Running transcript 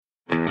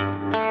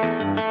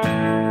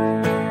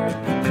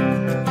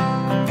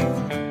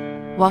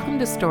Welcome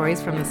to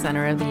Stories from the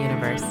Center of the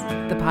Universe,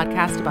 the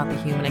podcast about the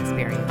human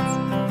experience.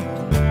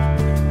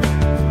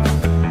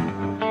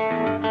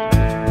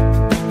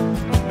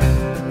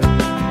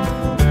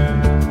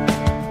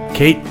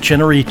 Kate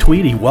Chenery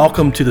Tweedy,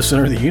 welcome to the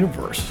Center of the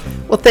Universe.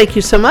 Well, thank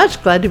you so much.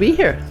 Glad to be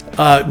here.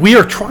 We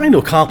are trying to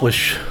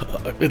accomplish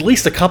at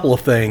least a couple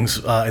of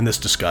things in this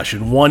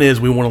discussion. One is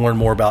we want to learn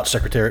more about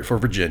Secretariat for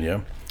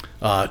Virginia.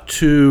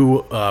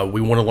 Two, we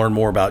want to learn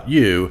more about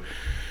you.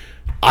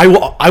 I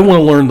want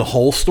to learn the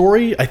whole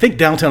story. I think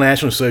Downtown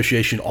Ashland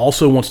Association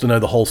also wants to know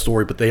the whole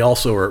story, but they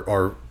also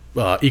are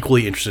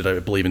equally interested, I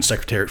believe, in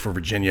Secretariat for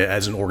Virginia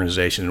as an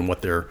organization and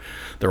what they're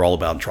all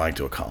about and trying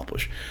to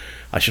accomplish.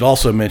 I should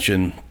also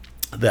mention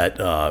that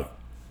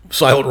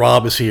Silent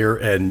Rob is here,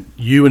 and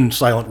you and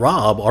Silent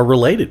Rob are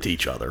related to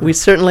each other. We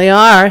certainly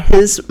are.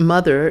 His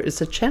mother is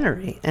a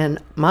Chenery, and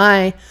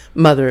my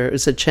mother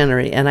is a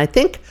Chenery, and I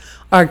think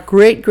our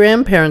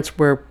great-grandparents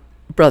were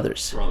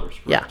brothers.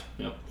 Yeah.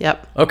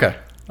 Yep. Okay.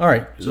 All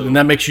right. So then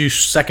that makes you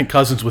second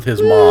cousins with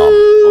his mom.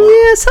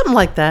 Yeah, something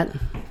like that.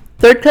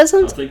 Third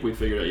cousins? I think we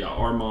figured out, yeah,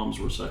 our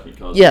moms were second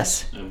cousins.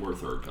 Yes. And we're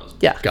third cousins.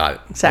 Yeah. Got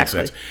it. Exactly.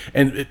 Makes sense.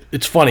 And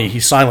it's funny,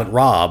 he's Silent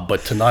Rob,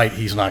 but tonight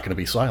he's not going to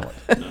be silent.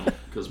 No,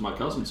 because my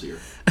cousin's here.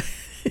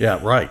 Yeah,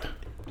 right.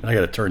 I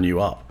got to turn you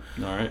up.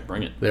 All right,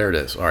 bring it. There it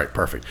is. All right,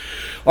 perfect.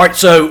 All right,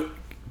 so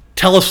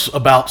tell us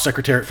about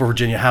Secretariat for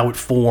Virginia, how it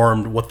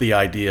formed, what the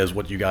idea is,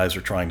 what you guys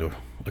are trying to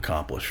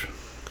accomplish.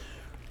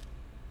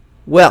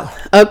 Well,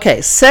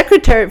 okay,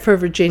 Secretariat for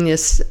Virginia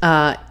is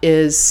a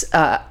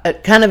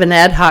kind of an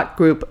ad hoc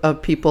group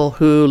of people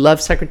who love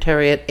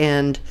Secretariat,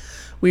 and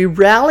we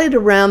rallied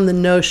around the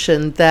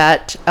notion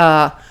that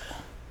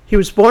he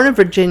was born in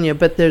Virginia,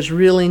 but there's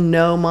really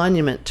no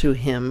monument to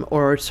him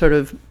or sort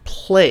of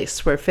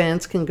place where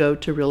fans can go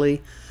to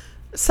really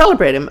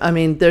celebrate him. I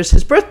mean, there's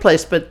his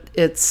birthplace, but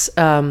it's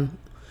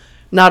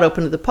not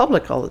open to the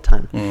public all the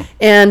time.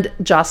 And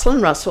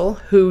Jocelyn Russell,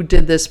 who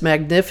did this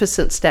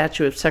magnificent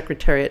statue of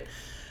Secretariat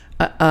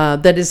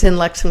that is in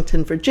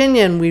Lexington,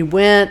 Virginia, and we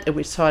went and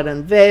we saw it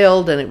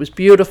unveiled and it was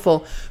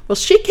beautiful. Well,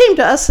 she came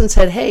to us and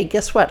said, hey,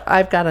 guess what?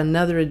 I've got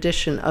another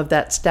edition of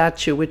that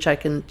statue, which I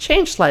can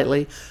change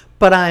slightly,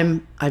 but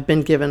I've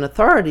been given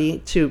authority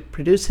to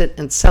produce it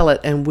and sell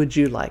it, and would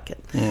you like it?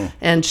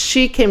 And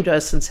she came to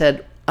us and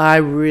said,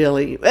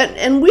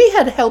 and we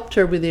had helped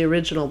her with the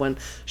original one.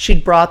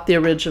 She'd brought the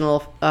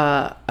original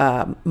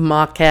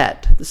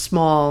maquette, the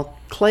small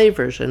clay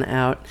version,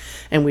 out,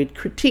 and we'd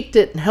critiqued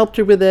it and helped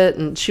her with it,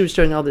 and she was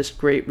doing all this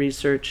great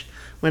research,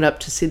 went up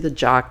to see the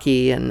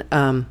jockey and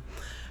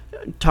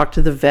talked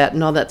to the vet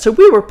and all that. So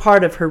we were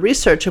part of her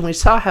research, and we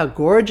saw how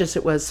gorgeous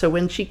it was. So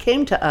when she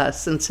came to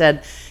us and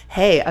said,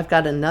 hey, I've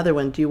got another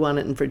one, do you want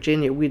it in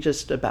Virginia? We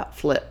just about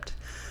flipped.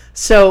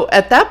 So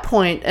at that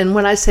point, and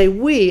when I say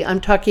we, I'm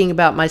talking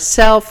about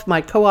myself, my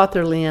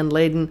co-author Leanne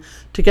Layden.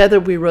 Together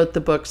we wrote the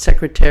book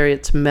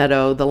Secretariat's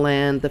Meadow, the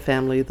Land, the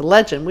Family, the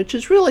Legend, which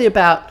is really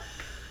about,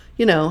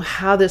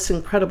 how this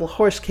incredible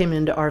horse came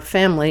into our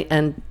family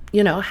and,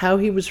 how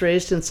he was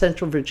raised in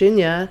Central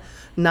Virginia,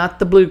 not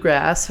the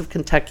bluegrass of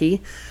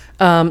Kentucky.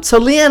 So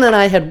Leanne and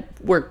I had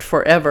worked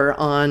forever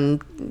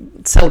on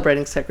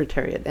celebrating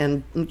Secretariat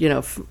and,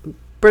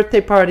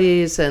 birthday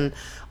parties and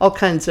all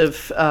kinds of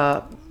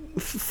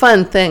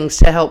fun things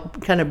to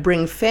help kind of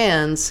bring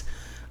fans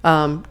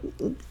to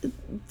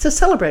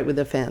celebrate with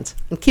their fans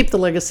and keep the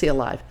legacy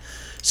alive.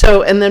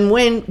 So, and then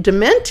Wayne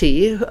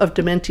Dementi of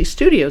Dementi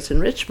Studios in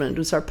Richmond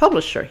was our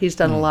publisher. He's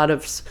done a lot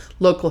of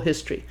local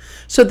history.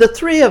 So the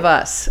three of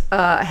us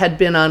had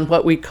been on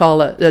what we call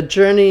a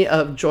journey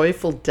of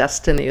joyful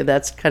destiny.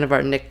 That's kind of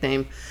our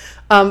nickname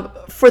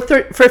for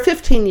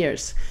 15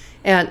 years.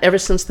 And ever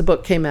since the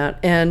book came out.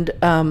 And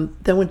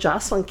then when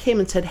Jocelyn came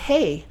and said,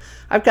 hey,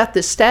 I've got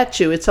this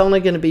statue, it's only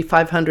going to be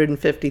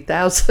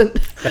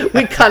 $550,000.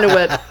 We kind of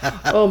went,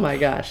 oh my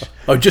gosh.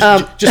 Oh, just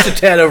a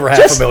tad over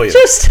half a million.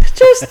 Just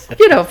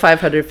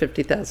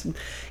 $550,000.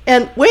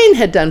 And Wayne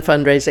had done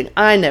fundraising.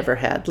 I never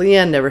had.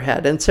 Leanne never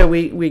had. And so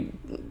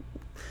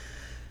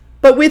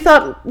but we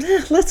thought,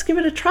 let's give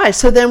it a try.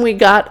 So then we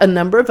got a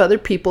number of other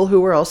people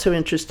who were also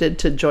interested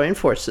to join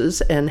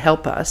forces and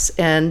help us.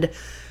 And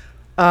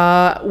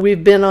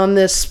we've been on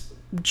this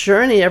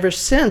journey ever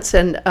since,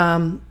 and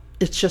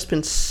it's just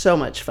been so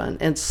much fun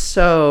and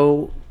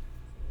so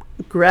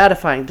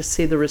gratifying to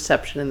see the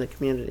reception in the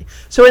community.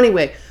 So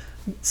anyway,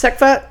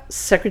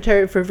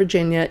 Secretariat for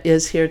Virginia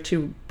is here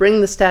to bring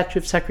the statue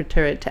of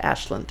Secretariat to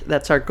Ashland.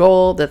 That's our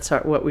goal. That's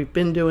what we've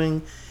been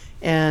doing,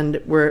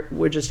 and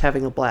we're just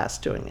having a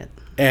blast doing it.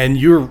 And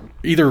you're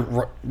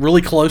either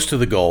really close to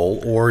the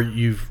goal, or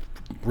you've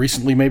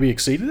recently maybe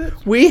exceeded it?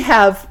 We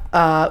have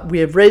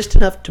raised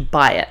enough to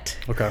buy it.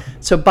 Okay.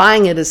 So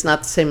buying it is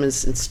not the same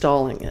as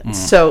installing it.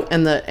 So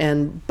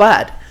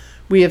but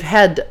we have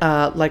had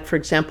like, for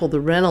example, the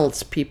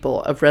Reynolds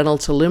people of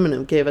Reynolds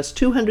Aluminum gave us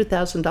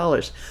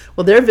 $200,000.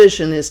 Well, their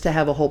vision is to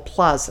have a whole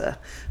plaza,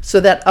 so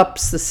that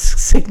ups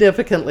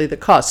significantly the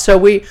cost. So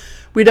we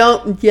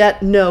don't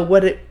yet know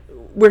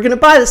we're going to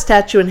buy the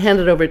statue and hand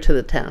it over to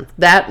the town.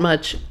 That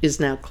much is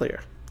now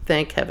clear.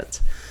 Thank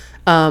heavens.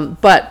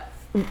 But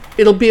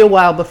it'll be a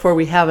while before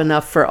we have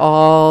enough for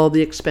all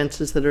the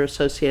expenses that are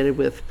associated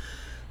with,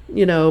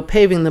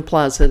 paving the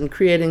plaza and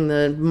creating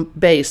the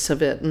base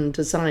of it and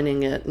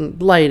designing it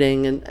and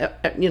lighting and,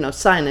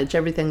 signage,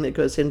 everything that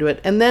goes into it.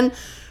 And then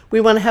we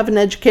want to have an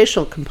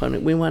educational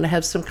component. We want to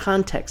have some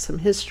context, some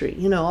history,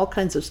 all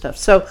kinds of stuff.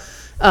 So,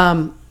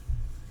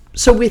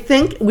 so we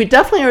think we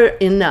definitely are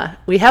enough.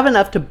 We have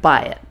enough to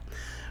buy it.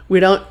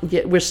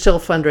 We're still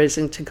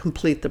fundraising to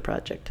complete the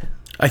project.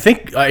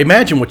 I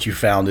imagine what you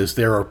found is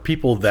there are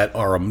people that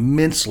are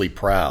immensely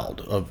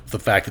proud of the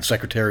fact that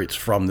Secretariat's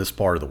from this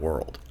part of the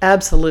world.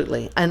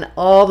 Absolutely. And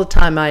all the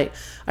time I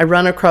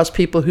run across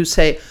people who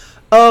say,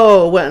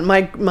 oh, when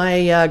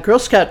my Girl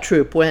Scout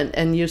troop went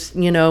and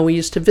we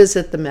used to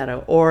visit the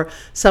Meadow, or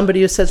somebody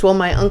who says, well,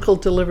 my uncle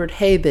delivered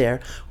hay there,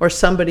 or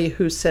somebody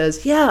who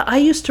says, yeah, I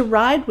used to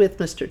ride with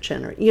Mr.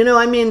 Chenery.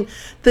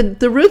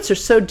 The roots are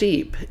so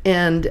deep,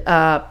 and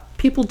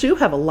people do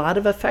have a lot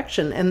of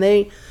affection, and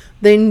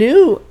they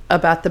knew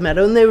about the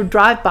Meadow, and they would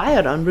drive by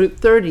it on Route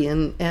 30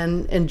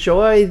 and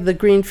enjoy the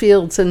green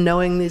fields and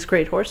knowing these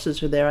great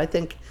horses are there. I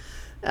think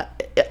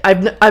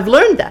I've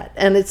learned that,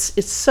 and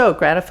it's so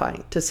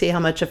gratifying to see how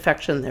much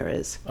affection there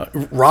is.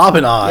 Rob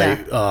and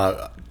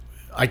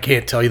I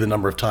can't tell you the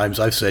number of times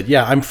I've said,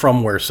 yeah, I'm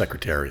from where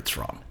Secretariat's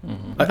from.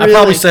 Mm-hmm. I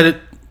probably said it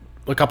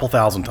a couple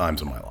thousand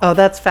times in my life. Oh,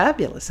 that's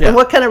fabulous. Yeah. And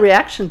what kind of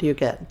reaction do you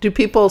get? Do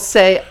people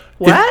say,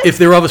 what? If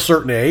they're of a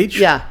certain age,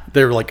 yeah,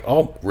 they're like,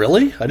 oh,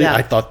 really?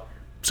 I thought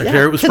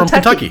Secretariat was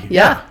Kentucky. from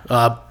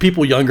Kentucky.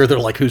 People younger, they're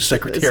like, who's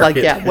Secretariat? It's like,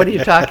 yeah, what are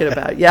you talking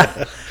about?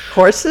 Yeah.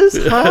 Horses?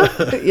 Huh?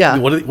 Yeah.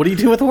 What do you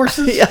do with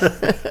horses?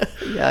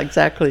 Yeah,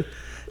 exactly.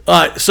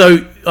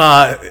 So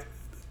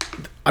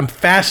I'm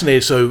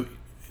fascinated. So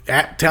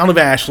town of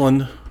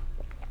Ashland,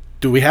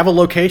 do we have a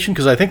location?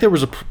 Because I think there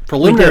was a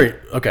preliminary.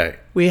 Okay.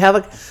 We have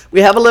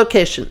a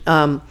location.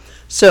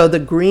 So the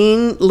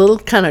little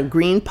kind of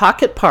green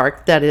pocket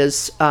park that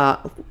is,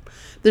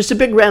 there's a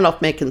big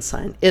Randolph-Macon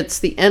sign. It's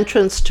the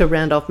entrance to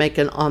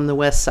Randolph-Macon on the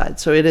west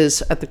side. So it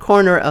is at the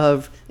corner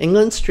of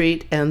England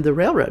Street and the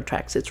railroad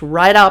tracks. It's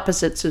right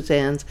opposite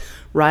Suzanne's,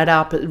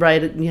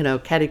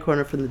 catty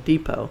corner from the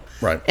depot.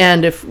 Right.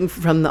 And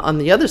on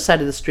the other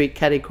side of the street,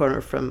 catty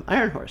corner from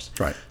Iron Horse.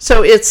 Right.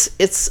 So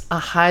it's a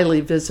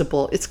highly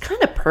visible. It's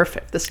kind of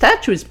perfect. The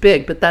statue is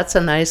big, but that's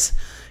a nice,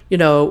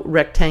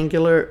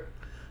 rectangular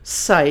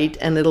site,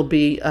 and it'll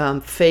be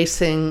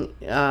facing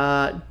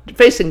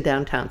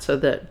downtown, so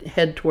that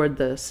head toward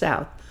the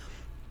south.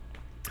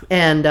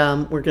 And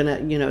we're gonna,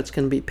 it's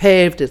gonna be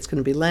paved, it's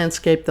gonna be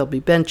landscaped, there'll be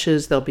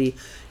benches, there'll be,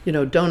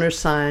 donor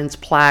signs,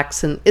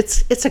 plaques, and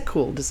it's a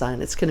cool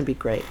design. It's gonna be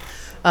great.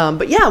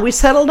 But yeah, we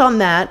settled on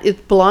that.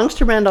 It belongs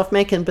to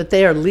Randolph-Macon, but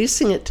they are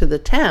leasing it to the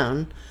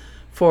town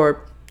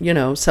for,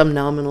 some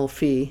nominal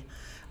fee.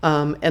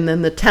 And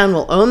then the town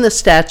will own the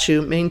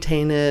statue,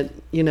 maintain it,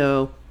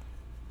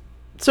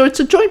 So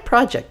it's a joint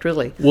project,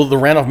 really. Will the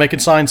Randolph-Macon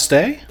sign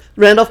stay?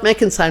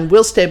 Randolph-Macon sign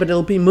will stay, but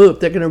it'll be moved.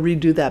 They're going to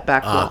redo that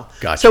back wall.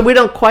 Gotcha. So we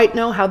don't quite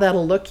know how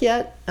that'll look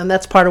yet, and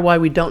that's part of why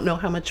we don't know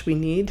how much we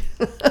need.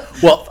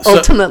 Well,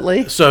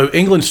 ultimately. So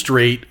England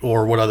Street,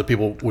 or what other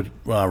people would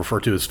refer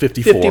to as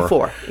 54.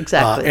 54,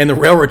 exactly. And the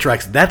railroad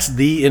tracks, that's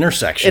the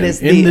intersection. It is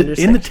the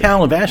intersection. In the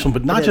town of Ashland,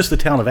 but not just the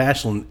town of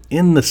Ashland,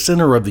 in the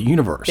center of the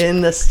universe.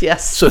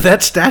 Yes. So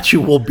that statue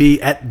will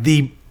be at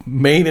the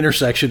main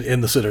intersection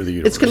in the center of the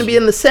universe. It's going to be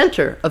in the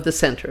center of the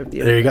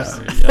universe. There you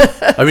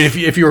go. I mean,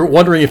 if you're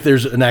wondering if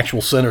there's an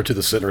actual center to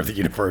the center of the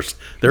universe,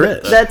 there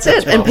is. That's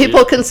it. And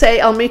people can say,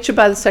 I'll meet you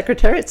by the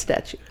Secretariat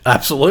statue.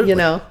 Absolutely.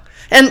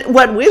 And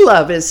what we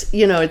love is,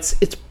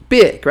 it's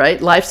big, right?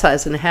 Life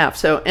size and a half.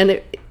 So,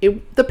 and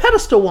the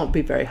pedestal won't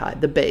be very high,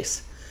 the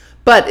base.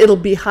 But it'll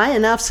be high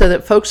enough so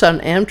that folks on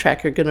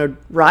Amtrak are going to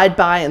ride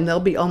by and they'll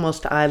be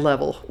almost eye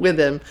level with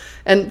him.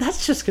 And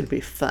that's just going to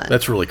be fun.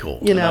 That's really cool.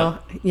 Yeah.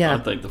 I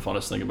think the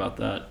funnest thing about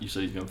that, you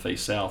said he's going to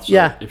face south.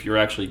 So if you're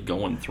actually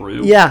going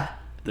through,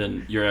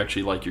 then you're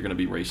actually like you're going to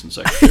be racing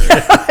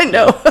Secretariat. I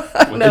know.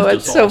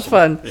 It's so awesome.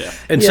 fun. Yeah.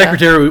 And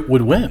Secretariat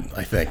would win,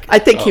 I think. I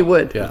think he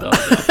would. Yeah.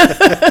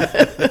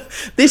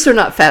 These are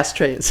not fast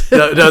trains.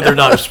 No, they're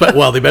not.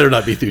 Well, they better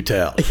not be through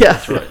town. Yeah,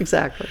 that's right.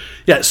 Exactly.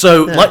 Yeah,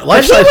 so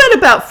But he went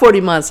about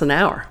 40 miles an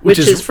hour, which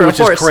is for a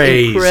horse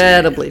crazy.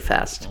 Incredibly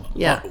fast.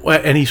 Yeah.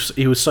 And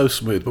he was so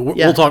smooth. But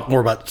we'll talk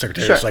more about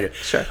Secretariat in a second.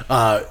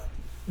 Sure.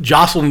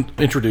 Jocelyn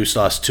introduced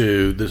us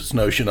to this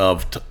notion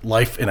of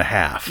life and a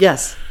half.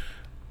 Yes.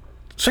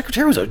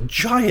 Secretariat was a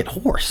giant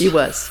horse. He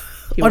was.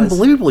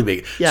 Unbelievably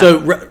big. Yeah. So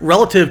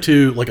relative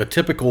to like a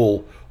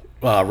typical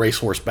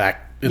racehorse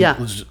back in,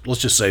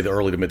 let's just say the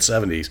early to mid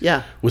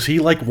 70s, was he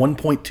like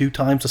 1.2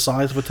 times the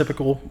size of a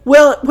typical?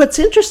 Well, what's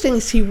interesting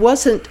is he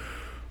wasn't,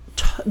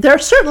 there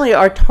certainly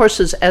are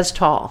horses as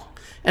tall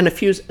and a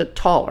few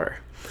taller.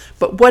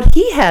 But what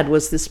he had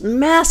was this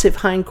massive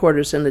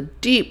hindquarters and a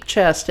deep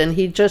chest, and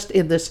he just,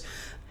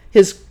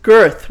 his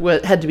girth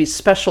had to be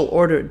special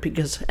ordered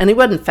and he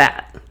wasn't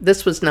fat.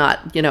 This was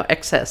not,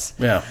 excess.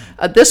 Yeah.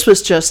 This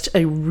was just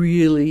a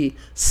really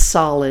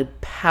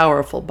solid,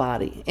 powerful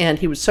body. And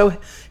he was so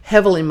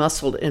heavily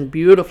muscled and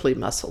beautifully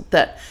muscled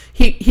that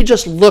he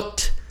just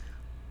looked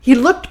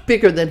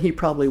bigger than he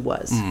probably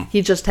was.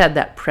 He just had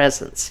that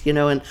presence,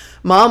 and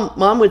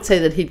mom would say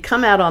that he'd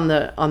come out on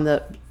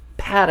the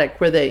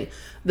paddock where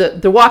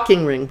the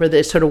walking ring where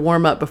they sort of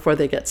warm up before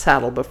they get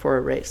saddled before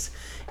a race.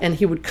 And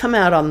he would come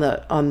out on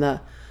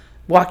the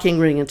walking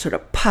ring and sort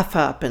of puff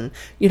up and,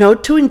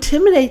 to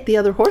intimidate the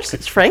other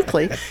horses,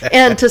 frankly,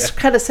 and to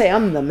kind of say,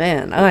 I'm the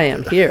man, I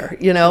am here,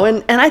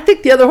 and I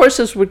think the other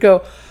horses would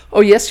go,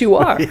 oh, yes, you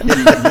are.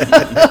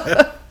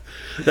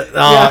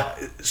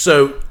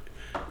 So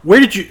where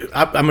did you,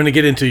 I'm going to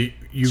get into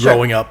you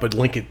growing up, but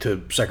link it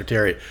to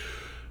Secretariat.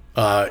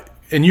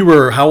 And you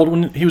were how old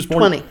when he was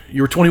born? 20.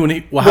 You were 20 when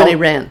he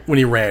ran. When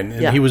he ran,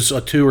 and he was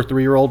a 2 or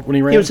 3 year old when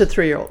he ran. He was a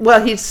 3-year-old.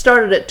 Well, he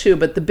started at 2,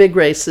 but the big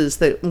races,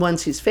 the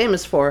ones he's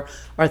famous for,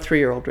 are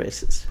 3-year-old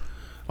races.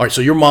 All right.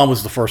 So your mom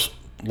was the first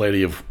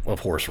lady of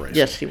horse racing.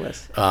 Yes, she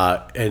was.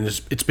 And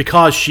it's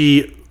because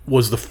she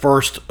was the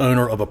first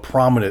owner of a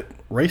prominent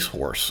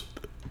racehorse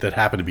that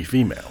happened to be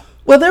female.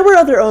 Well, there were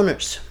other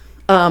owners.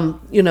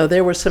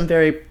 There were some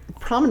very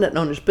prominent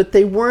owners, but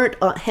they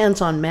weren't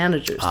hands-on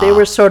managers. They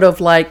were sort of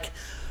like,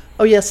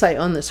 oh, yes, I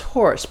own this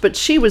horse. But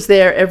she was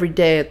there every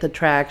day at the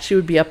track. She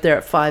would be up there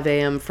at 5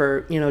 a.m.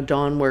 for,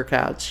 dawn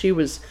workouts. She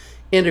was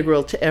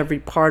integral to every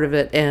part of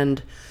it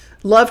and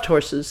loved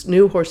horses,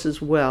 knew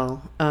horses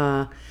well.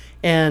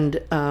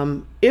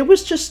 It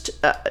was just,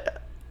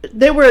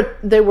 they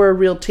were a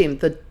real team,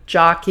 the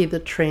jockey, the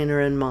trainer,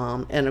 and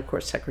mom, and, of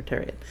course,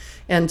 Secretariat.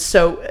 And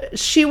so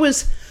she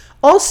was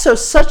also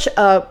such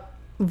a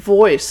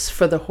voice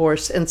for the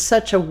horse and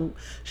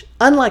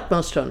unlike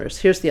most owners,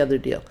 here's the other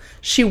deal,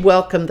 she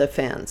welcomed the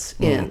fans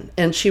in,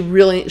 and she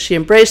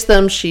embraced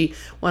them. She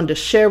wanted to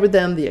share with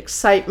them the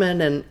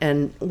excitement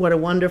and what a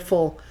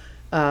wonderful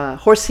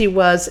horse he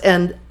was.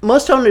 And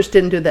most owners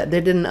didn't do that.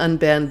 They didn't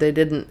unbend. They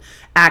didn't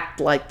act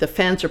like the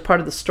fans are part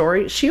of the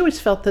story. She always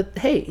felt that,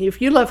 hey,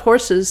 if you love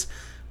horses,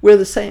 we're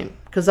the same,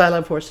 because I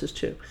love horses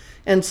too.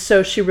 And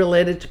so she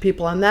related to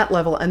people on that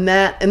level. And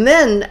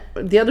then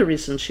the other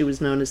reason she was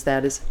known as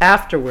that is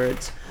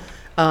afterwards,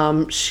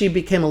 she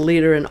became a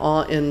leader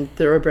in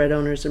thoroughbred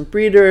owners and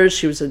breeders.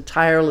 She was a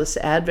tireless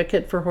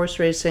advocate for horse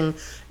racing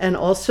and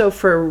also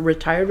for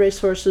retired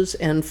racehorses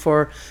and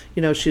for,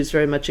 she was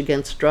very much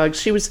against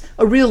drugs. She was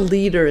a real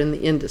leader in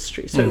the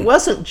industry. So it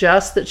wasn't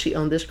just that she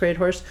owned this great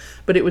horse,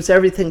 but it was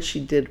everything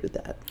she did with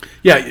that.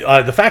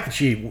 Yeah, the fact that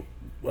she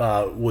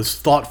was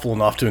thoughtful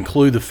enough to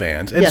include the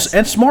fans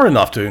and smart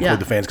enough to include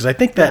the fans, because I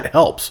think that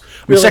helps. I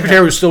mean, really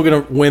Secretary was still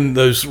going to win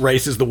those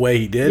races the way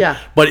he did,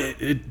 but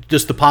it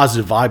just the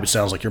positive vibe it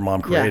sounds like your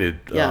mom created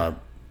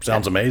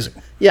sounds amazing.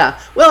 Yeah,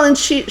 well, and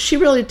she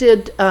really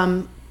did.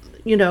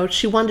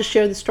 She wanted to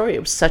share the story. It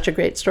was such a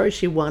great story.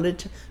 She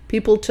wanted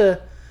people to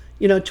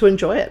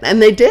enjoy it,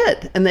 and they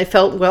did, and they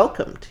felt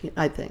welcomed.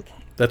 I think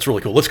that's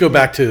really cool. Let's go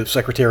back to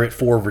Secretariat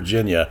for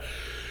Virginia.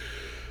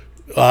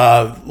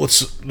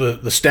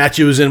 The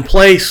statue is in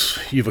place.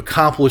 You've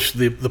accomplished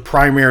the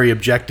primary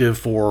objective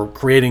for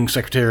creating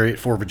Secretariat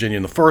for Virginia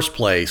in the first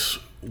place.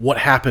 What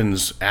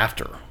happens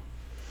after?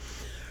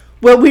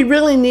 Well, we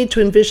really need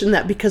to envision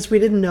that because we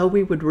didn't know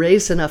we would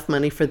raise enough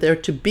money for there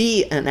to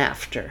be an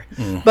after.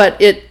 But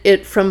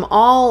it from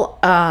all,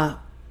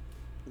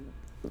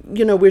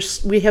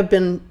 we have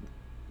been,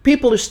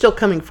 people are still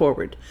coming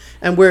forward,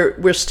 and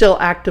we're still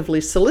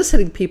actively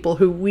soliciting people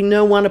who we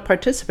know want to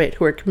participate,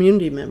 who are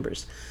community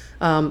members.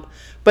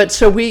 But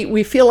so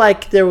we feel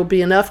like there will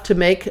be enough to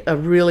make a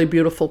really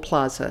beautiful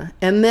plaza,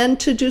 and then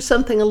to do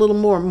something a little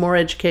more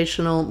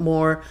educational,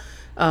 more,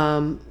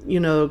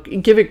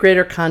 give it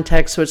greater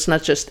context. So it's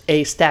not just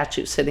a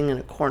statue sitting in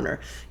a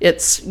corner.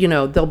 It's,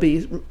 there'll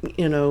be,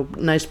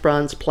 nice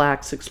bronze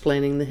plaques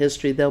explaining the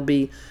history. There'll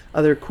be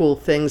other cool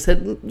things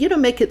that,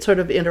 make it sort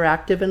of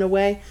interactive in a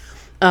way.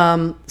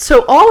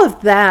 So all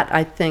of that,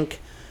 I think,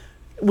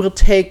 will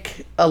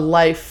take a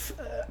life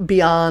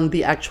beyond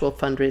the actual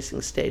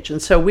fundraising stage. And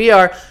so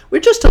we're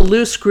just a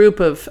loose group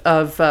of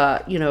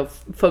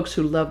folks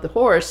who love the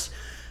horse.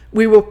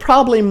 We will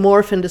probably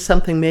morph into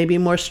something maybe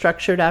more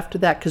structured after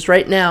that, because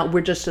right now we're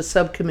just a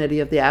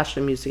subcommittee of the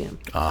Ashley Museum.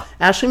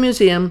 Ashley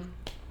Museum,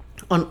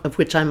 of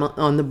which I'm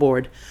on the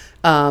board,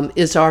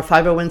 is our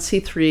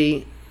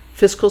 501c3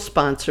 fiscal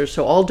sponsor.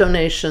 So all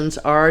donations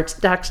are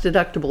tax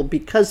deductible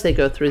because they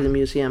go through the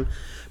museum.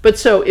 But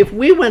so if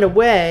we went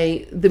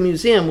away, the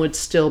museum would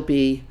still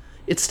be,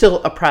 it's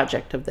still a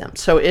project of them.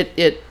 So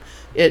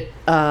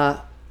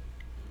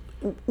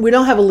we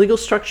don't have a legal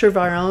structure of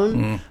our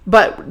own,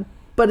 but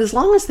as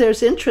long as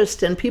there's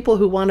interest and people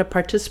who want to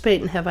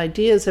participate and have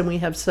ideas, and we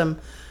have some,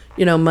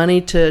 money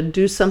to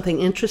do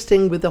something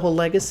interesting with the whole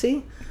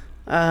legacy,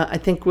 I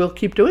think we'll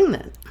keep doing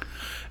that.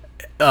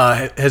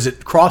 Has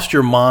it crossed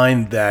your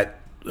mind that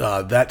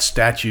that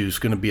statue is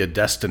going to be a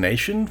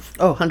destination.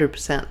 Oh,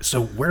 100%.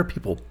 So where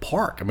people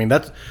park? I mean,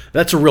 that's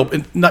a real.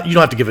 Not, you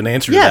don't have to give an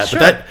answer to that, sure.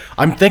 but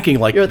I'm thinking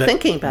like you're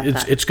thinking about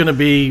that. It's going to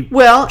be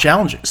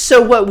challenging.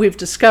 So what we've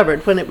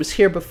discovered when it was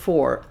here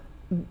before,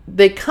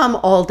 they come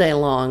all day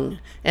long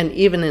and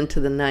even into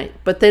the night,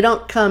 but they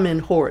don't come in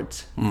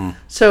hordes.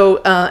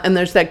 So and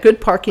there's that good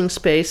parking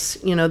space.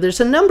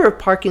 There's a number of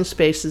parking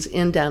spaces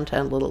in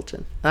downtown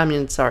Littleton.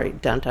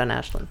 Downtown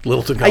Ashland.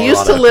 Littleton, Colorado. I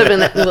used to live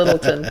in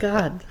Littleton.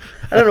 God,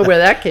 I don't know where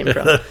that came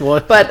from.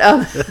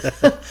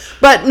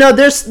 But no,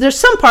 there's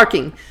some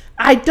parking.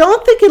 I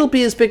don't think it'll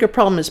be as big a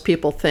problem as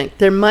people think.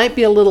 There might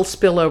be a little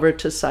spillover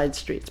to side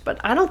streets, but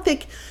I don't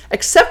think,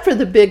 except for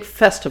the big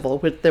festival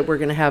that we're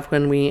going to have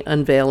when we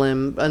unveil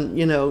him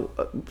and,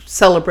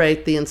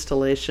 celebrate the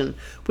installation,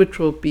 which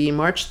will be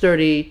March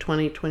 30,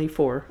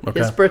 2024,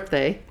 his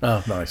birthday.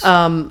 Oh, nice.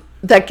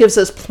 That gives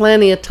us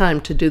plenty of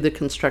time to do the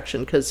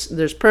construction because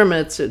there's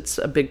permits. It's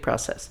a big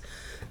process.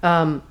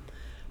 But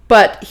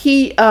I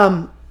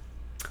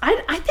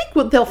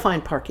think they'll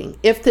find parking.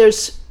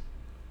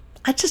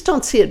 I just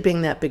don't see it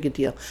being that big a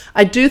deal.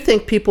 I do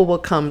think people will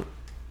come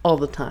all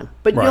the time,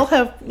 but you'll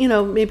have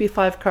maybe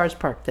 5 cars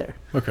parked there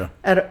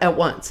at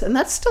once, and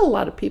that's still a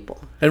lot of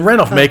people. And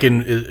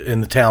Randolph-Macon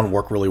in the town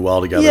work really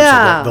well together,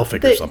 so they'll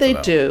figure something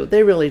out.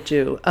 They really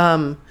do.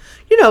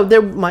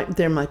 There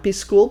might be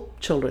school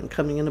children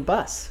coming in a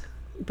bus,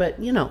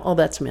 but all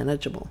that's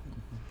manageable.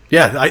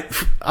 Yeah,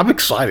 I'm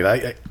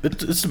excited.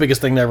 It's the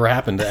biggest thing that ever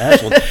happened to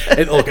Ashland.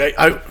 And look,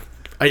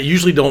 I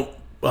usually don't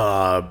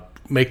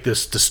make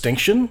this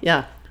distinction.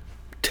 Yeah.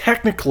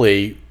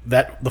 Technically,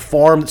 that the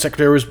farm that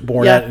Secretary was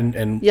born at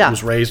and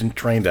was raised and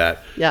trained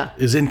at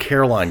is in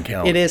Caroline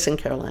County. It is in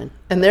Caroline.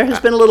 And there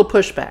has been a little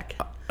pushback.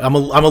 I'm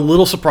a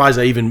little surprised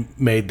I even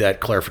made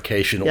that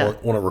clarification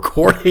on a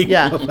recording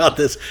about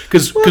this.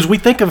 Because we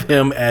think of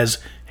him as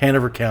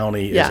Hanover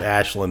County, as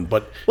Ashland.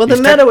 But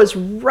the Meadow is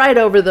right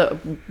over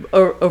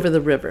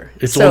the river.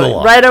 It's on the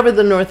line. Right over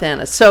the North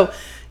Anna. So,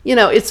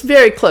 it's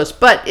very close,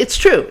 but it's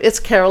true. It's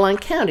Caroline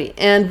County.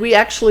 And we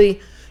actually,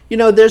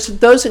 there's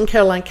those in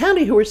Caroline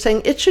County who were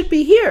saying it should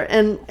be here.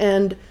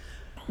 And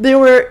there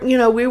were,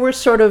 we were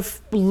sort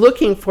of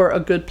looking for a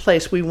good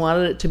place. We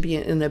wanted it to be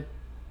in a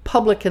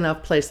public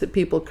enough place that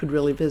people could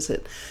really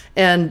visit.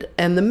 And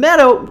the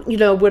Meadow,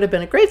 would have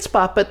been a great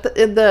spot, but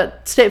the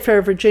State Fair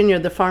of Virginia,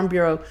 the Farm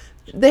Bureau,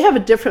 they have a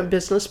different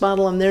business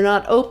model and they're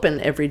not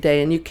open every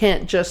day, and you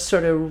can't just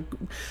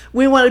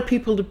we wanted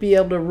people to be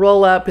able to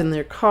roll up in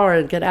their car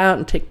and get out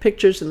and take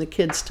pictures and the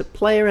kids to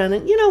play around,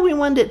 and we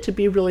wanted it to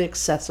be really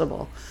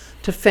accessible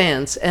to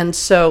fans. And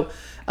so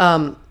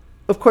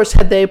of course,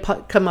 had they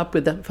come up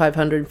with the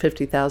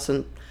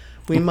 550,000,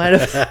 we might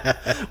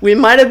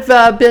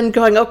have been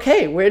going,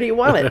 okay, where do you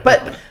want it?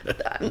 But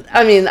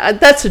I mean,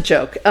 that's a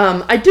joke.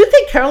 I do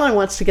think Caroline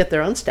wants to get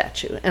their own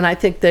statue, and I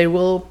think they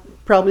will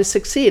probably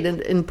succeed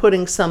in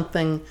putting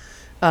something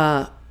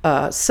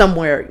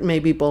somewhere,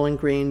 maybe Bowling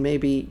Green,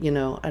 maybe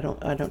I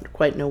don't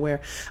quite know where.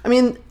 I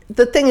mean,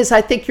 the thing is, I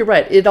think you're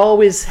right. It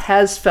always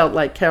has felt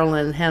like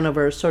Caroline and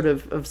Hanover are sort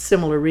of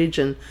similar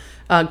region.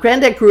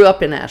 Granddad grew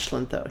up in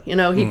Ashland, though.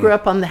 He grew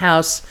up on the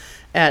house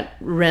at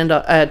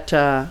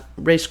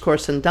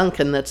Racecourse and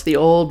Duncan. That's the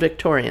old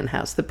Victorian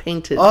house, the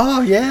painted.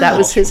 Oh yeah, that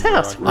was his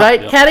house,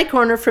 right? Catty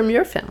corner from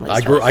your family.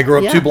 I grew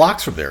up 2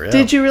 blocks from there. Yeah.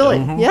 Did you really?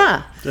 Mm-hmm.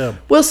 Yeah.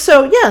 Well,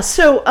 so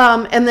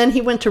and then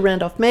he went to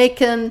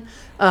Randolph-Macon.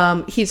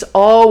 He's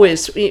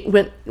always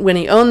when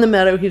he owned the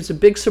Meadow, he was a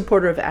big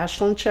supporter of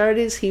Ashland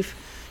charities. He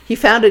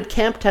founded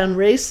Camptown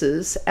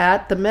Races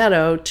at the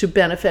Meadow to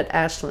benefit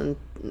Ashland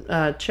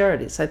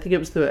charities. I think it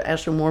was the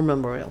Ashland War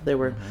Memorial they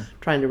were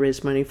trying to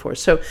raise money for.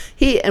 So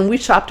we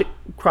shopped at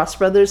Cross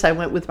Brothers. I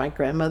went with my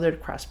grandmother to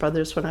Cross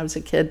Brothers when I was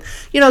a kid.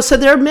 So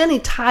there are many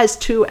ties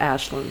to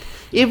Ashland,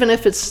 even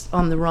if it's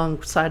on the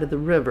wrong side of the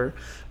river.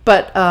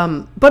 But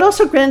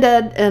also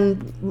Granddad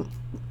and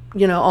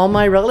all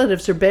my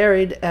relatives are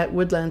buried at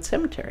Woodland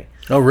Cemetery.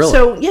 Oh, really?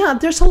 So yeah,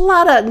 there's a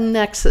lot of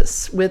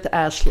nexus with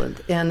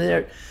Ashland, and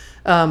there.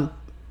 And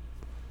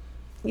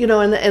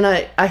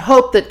I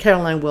hope that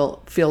Caroline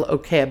will feel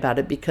okay about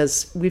it,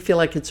 because we feel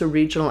like it's a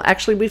regional.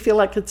 Actually, we feel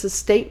like it's a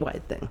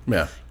statewide thing.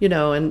 Yeah.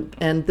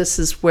 And this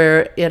is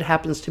where it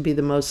happens to be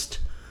the most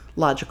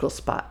logical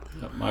spot.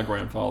 Yeah, my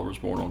grandfather was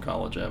born on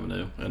College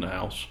Avenue in a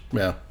house.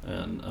 Yeah.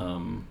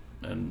 And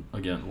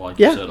again, like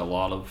you said, a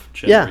lot of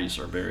Chenerys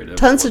are buried over.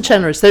 Tons of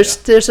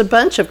Chenerys. There's a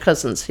bunch of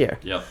cousins here.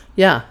 Yeah.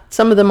 Yeah.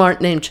 Some of them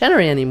aren't named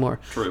Chenery anymore.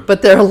 True.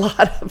 But there are a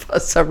lot of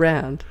us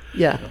around.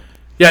 Yeah.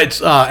 Yeah,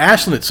 it's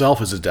Ashland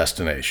itself is a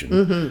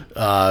destination,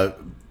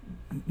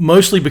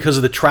 mostly because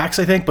of the tracks,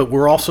 I think. But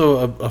we're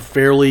also a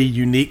fairly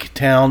unique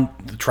town.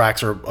 The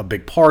tracks are a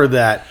big part of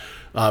that.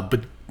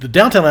 But the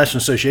Downtown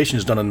Ashland Association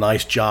has done a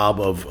nice job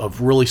of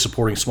really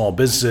supporting small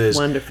businesses.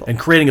 Wonderful. And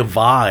creating a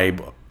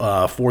vibe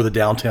for the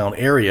downtown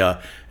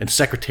area. And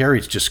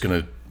Secretariat's just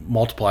going to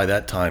multiply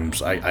that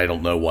times, I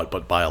don't know what,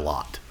 but by a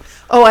lot.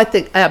 Oh, I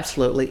think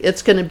absolutely.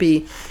 It's going to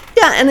be,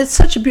 and it's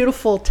such a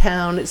beautiful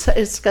town.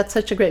 It's got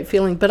such a great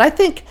feeling. But I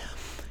think,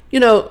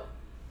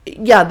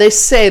 yeah, they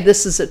say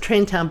this is a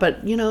train town,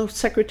 but,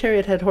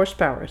 Secretariat had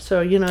horsepower.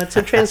 So, it's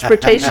a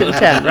transportation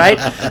town, right?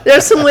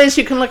 There's some ways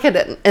you can look at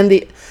it.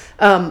 And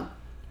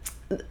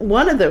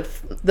one of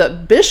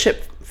the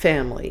Bishop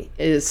family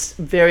is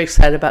very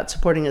excited about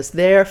supporting us.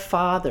 Their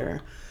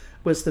father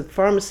was the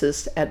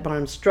pharmacist at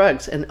Barnes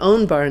Drugs and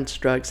owned Barnes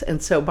Drugs.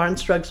 And so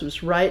Barnes Drugs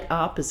was right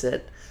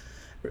opposite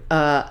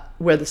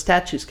where the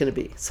statue's going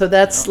to be. So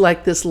that's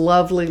like this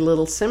lovely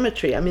little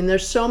symmetry. I mean,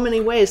 there's so many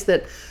ways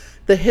that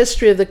the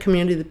history of the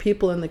community, the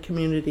people in the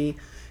community,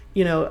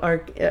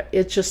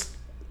 it's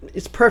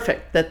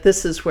perfect that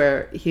this is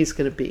where he's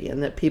going to be,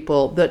 and that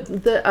people,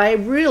 I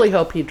really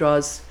hope he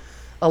draws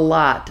a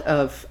lot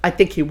of, I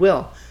think he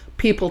will,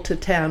 people to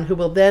town who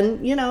will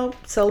then,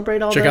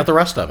 celebrate all check out the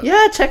rest of it.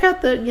 Yeah, check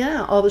out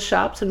all the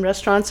shops and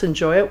restaurants,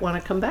 enjoy it, want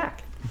to come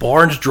back.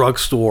 Barnes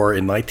Drugstore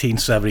in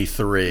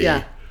 1973.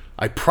 Yeah.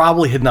 I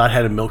probably had not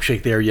had a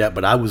milkshake there yet,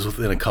 but I was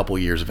within a couple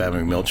of years of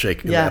having a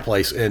milkshake in that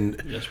place. And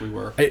yes, we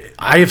were.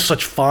 I have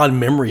such fond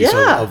memories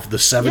of the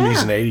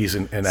 70s and 80s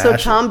in so Ashland.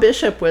 Tom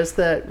Bishop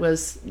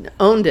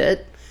owned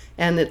it,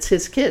 and it's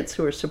his kids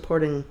who are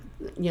supporting,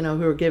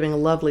 who are giving a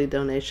lovely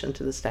donation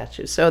to the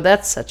statue. So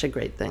that's such a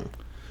great thing.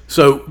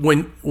 So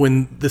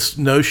when this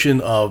notion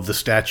of the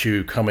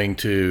statue coming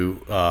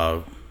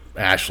to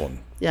Ashland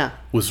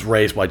was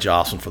raised by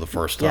Jocelyn for the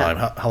first time,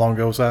 how long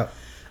ago was that?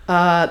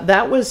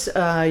 That was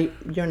a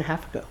year and a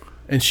half ago.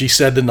 And she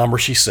said the number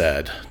she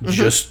said,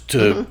 just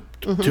to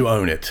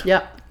own it.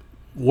 Yeah.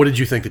 What did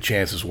you think the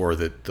chances were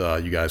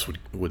that you guys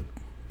would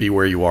be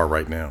where you are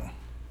right now?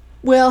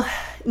 Well,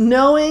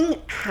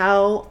 knowing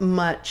how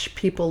much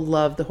people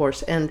love the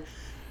horse, and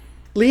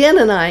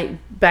Leanne and I,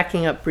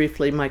 backing up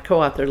briefly, my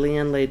co-author,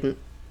 Leanne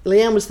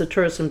was the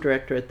tourism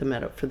director at the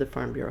Meadow for the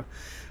Farm Bureau.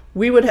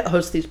 We would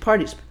host these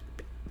parties.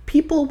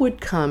 People would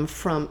come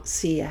from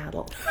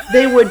Seattle.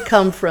 They would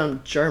come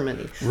from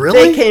Germany.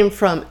 Really? They came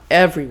from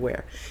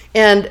everywhere.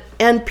 And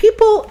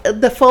people,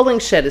 the foaling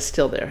shed is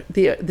still there,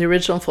 the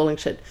original foaling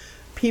shed.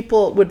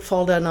 People would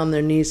fall down on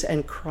their knees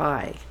and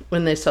cry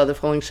when they saw the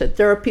foaling shed.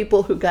 There are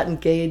people who got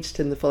engaged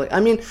in the foaling.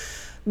 I mean,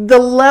 the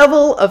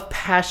level of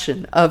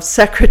passion of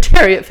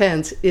Secretariat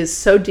fans is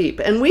so deep.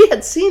 And we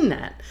had seen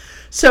that.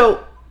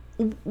 So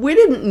we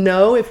didn't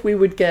know if we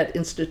would get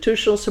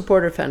institutional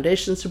support or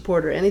foundation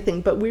support or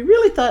anything, but we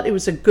really thought it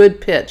was a good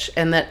pitch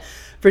and that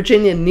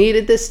Virginia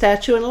needed this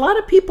statue. And a lot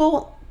of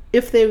people,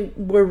 if they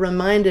were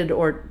reminded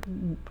or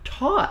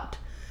taught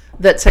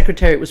that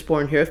Secretariat was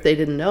born here, if they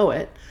didn't know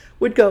it,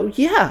 would go,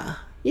 yeah,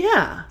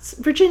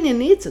 Virginia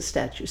needs a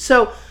statue.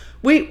 So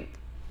it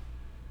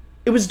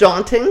was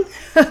daunting,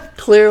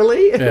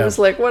 clearly. It was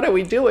like, what are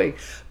we doing?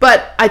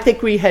 But I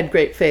think we had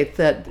great faith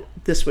that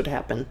this would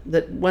happen,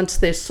 that once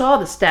they saw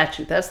the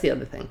statue, that's the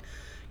other thing.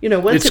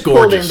 Once it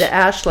pulled into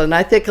Ashland,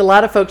 I think a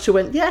lot of folks who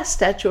went,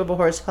 statue of a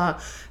horse, huh?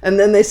 And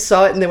then they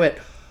saw it and they went,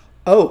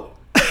 oh,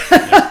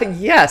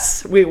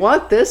 yes, we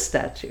want this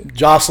statue.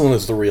 Jocelyn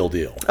is the real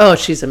deal. Oh,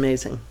 she's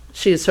amazing.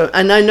 She is so,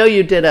 and I know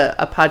you did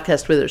a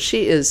podcast with her.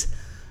 She is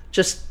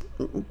just,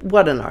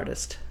 what an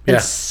artist.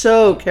 And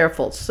so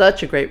careful,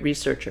 such a great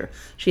researcher.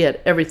 She had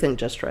everything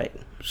just right.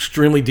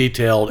 Extremely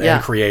detailed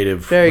and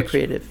creative. Very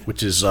creative.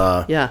 Which is,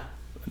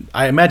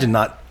 I imagine,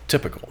 not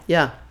typical.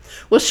 Yeah.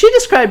 Well, she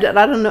described it,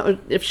 I don't know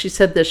if she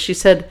said this, she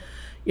said,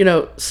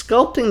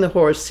 sculpting the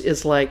horse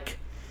is like,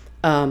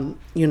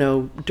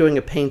 doing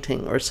a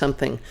painting or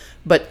something,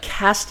 but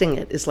casting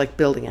it is like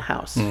building a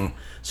house.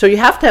 So you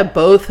have to have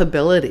both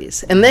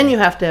abilities, and then you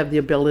have to have the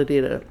ability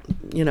to,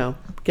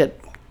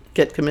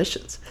 get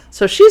commissions.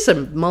 So she's a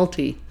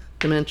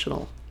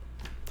multi-dimensional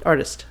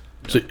artist.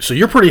 So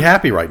you're pretty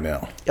happy right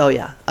now. Oh,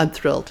 yeah. I'm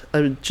thrilled.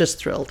 I'm just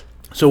thrilled.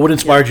 So what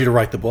inspired you to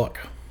write the book?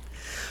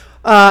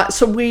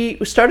 So we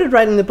started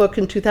writing the book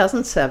in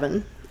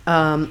 2007.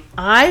 For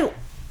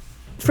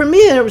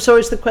me, there was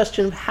always the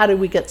question of how did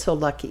we get so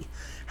lucky?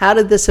 How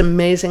did this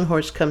amazing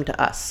horse come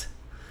to us?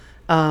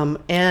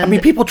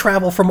 And people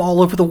travel from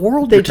all over the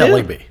world, you're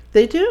telling me.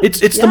 They do.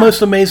 It's the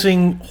most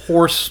amazing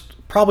horse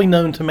probably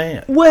known to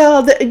man.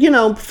 Well,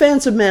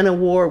 fans of Man of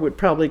War would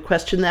probably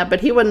question that,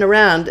 but he wasn't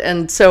around,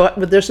 and so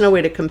there's no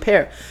way to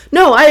compare.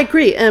 No, I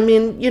agree. I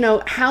mean,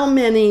 how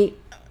many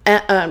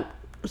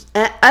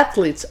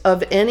athletes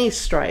of any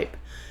stripe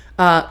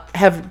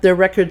have their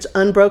records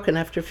unbroken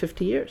after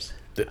 50 years?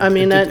 I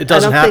mean, it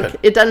doesn't happen.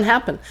 It doesn't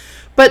happen.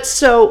 But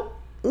so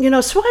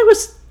I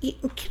was,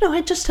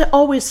 I just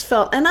always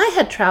felt, and I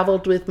had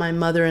traveled with my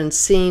mother and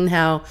seen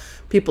how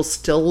people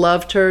still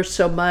loved her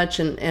so much,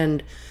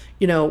 and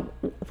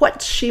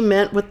what she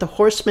meant, what the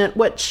horse meant,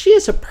 what she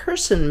as a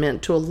person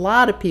meant to a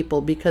lot of people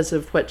because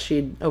of what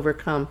she'd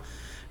overcome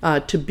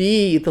to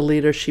be the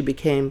leader she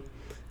became.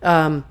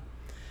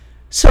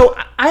 So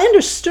I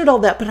understood all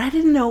that, but I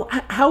didn't know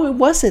how it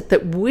was it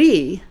that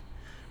we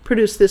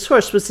produced this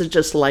horse. Was it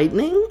just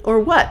lightning or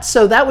what?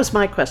 So that was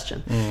my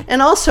question.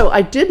 And also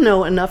I did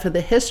know enough of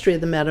the history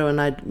of the Meadow, and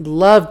I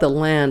loved the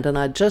land, and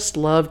I just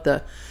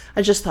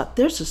thought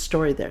there's a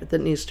story there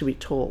that needs to be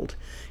told.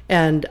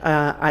 And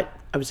I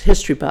was a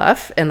history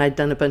buff, and I'd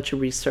done a bunch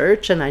of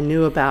research, and I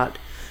knew about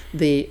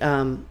the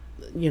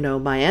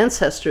my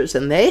ancestors,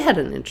 and they had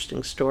an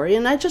interesting story.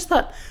 And I just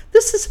thought,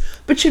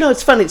 but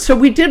it's funny. So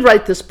we did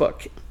write this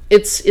book.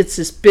 It's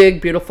this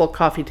big, beautiful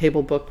coffee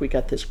table book. We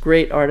got this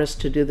great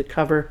artist to do the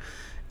cover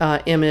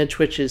image,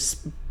 which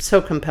is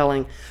so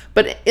compelling.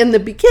 But in the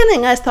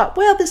beginning, I thought,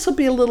 well, this will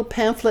be a little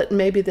pamphlet, and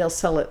maybe they'll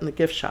sell it in the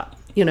gift shop,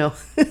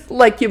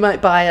 like you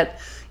might buy it,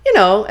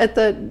 at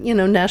the,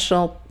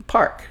 national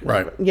park,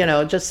 right?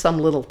 Just some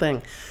little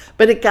thing.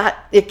 But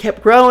it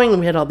kept growing, and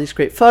we had all these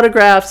great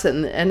photographs,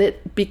 and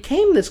it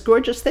became this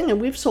gorgeous thing, and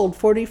we've sold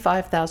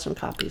 45,000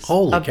 copies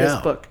of this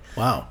book.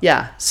 Wow.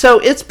 Yeah. So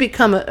it's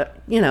become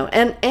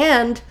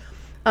and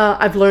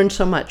I've learned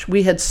so much.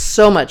 We had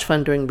so much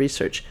fun doing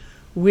research.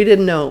 We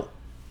didn't know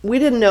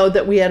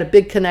that we had a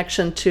big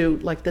connection to,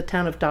 like, the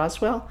town of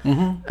Doswell.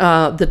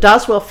 Mm-hmm. The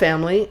Doswell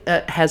family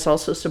has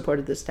also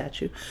supported the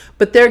statue,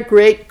 but their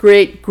great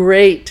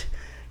grandparents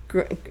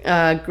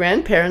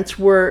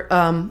were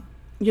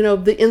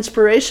the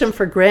inspiration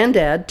for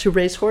Granddad to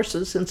raise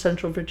horses in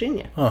Central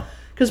Virginia.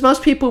 Because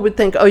most people would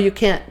think, you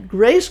can't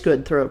raise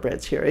good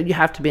thoroughbreds here, and you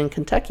have to be in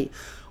Kentucky.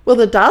 Well,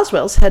 the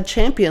Doswells had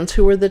champions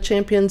who were the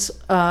champions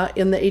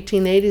in the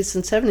 1880s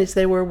and 70s.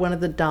 They were one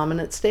of the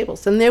dominant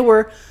stables, and they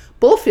were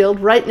Bullfield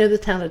right near the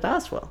town of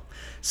Doswell.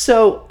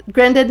 So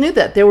Granddad knew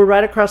that. They were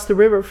right across the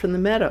river from the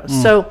Meadow.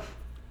 So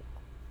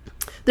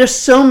there's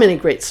so many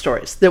great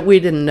stories that we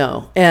didn't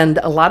know, and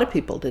a lot of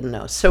people didn't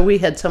know. So we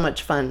had so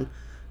much fun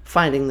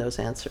finding those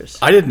answers.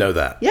 I didn't know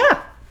that.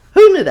 Yeah.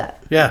 Who knew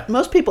that? Yeah.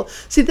 Most people.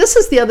 See, this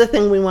is the other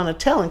thing we want to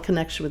tell in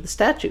connection with the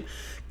statue.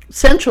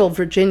 Central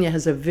Virginia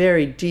has a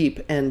very deep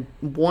and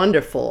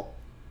wonderful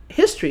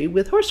history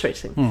with horse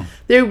racing.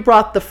 They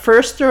brought the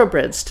first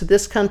thoroughbreds to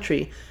this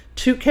country,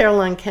 to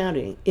Caroline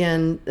County,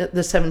 in the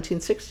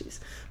 1760s.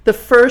 The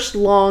first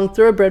long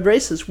thoroughbred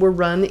races were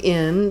run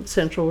in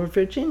Central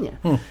Virginia.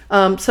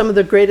 Some of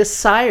the greatest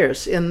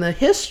sires in the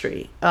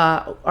history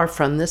are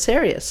from this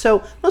area.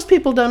 So most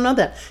people don't know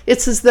that.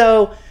 It's as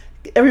though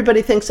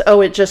everybody thinks,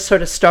 it just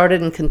sort of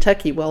started in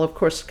Kentucky. Well, of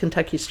course,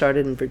 Kentucky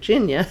started in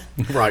Virginia.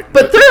 Right.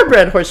 But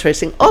thoroughbred horse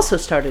racing also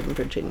started in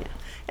Virginia.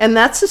 And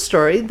that's a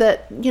story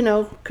that,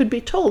 could be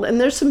told. And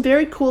there's some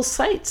very cool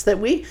sites that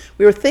we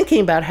were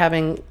thinking about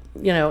having,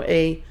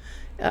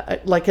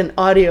 like an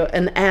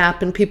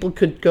app, and people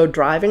could go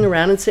driving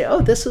around and say,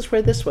 this is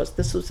where this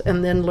was,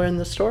 and then learn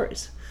the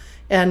stories.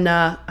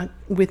 And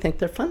we think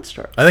they're fun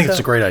stories. I think it's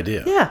a great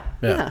idea. Yeah.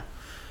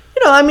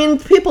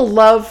 People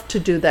love to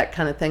do that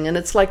kind of thing. And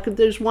it's like,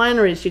 there's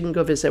wineries you can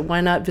go visit. Why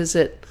not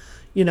visit,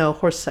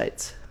 horse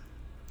sites?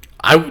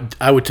 I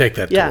would take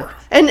that tour.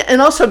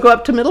 And also go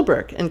up to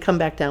Middleburg and come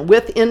back down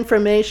with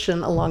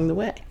information along the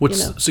way.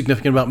 What's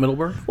significant about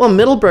Middleburg? Well,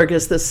 Middleburg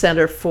is the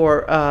center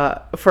for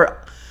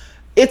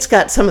it's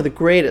got some of the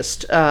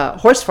greatest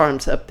horse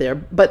farms up there,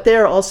 but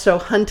they're also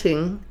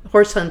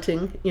horse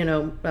hunting,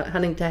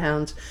 hunting to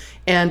hounds,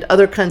 and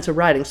other kinds of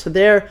riding. So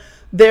they're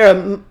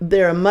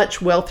a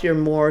much wealthier,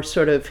 more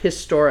sort of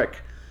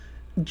historic,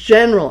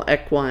 general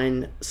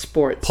equine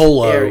sports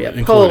area.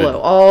 Polo,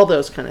 all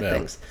those kind of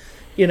things.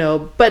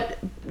 But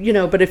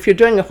if you're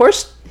doing a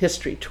horse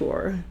history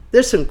tour,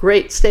 there's some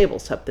great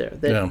stables up there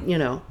that,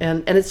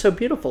 and it's so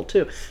beautiful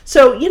too.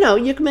 So,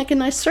 you can make a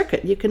nice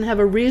circuit. You can have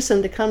a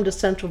reason to come to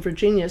Central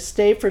Virginia,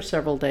 stay for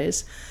several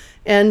days,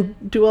 and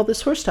do all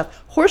this horse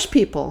stuff. Horse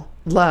people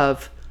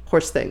love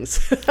horse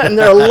things. And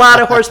there are a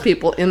lot of horse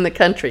people in the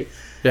country.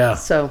 Yeah.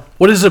 So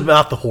what is it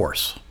about the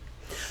horse?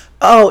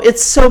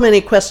 It's so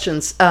many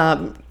questions.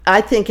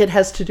 I think it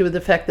has to do with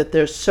the fact that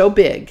they're so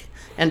big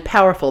and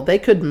powerful. They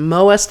could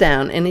mow us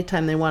down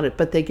anytime they wanted,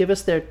 but they give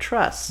us their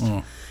trust.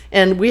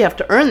 And we have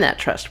to earn that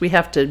trust. We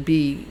have to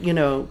be,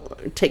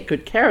 take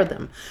good care of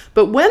them.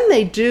 But when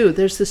they do,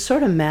 there's this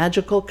sort of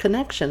magical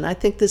connection. I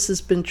think this has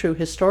been true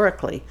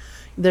historically.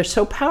 They're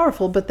so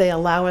powerful, but they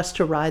allow us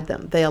to ride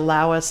them. They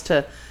allow us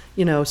to,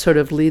 sort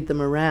of lead them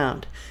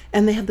around.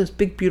 And they have those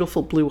big,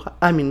 beautiful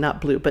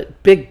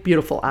big,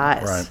 beautiful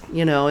eyes,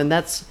 right. And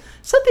that's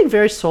something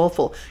very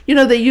soulful.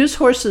 They use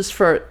horses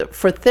for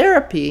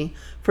therapy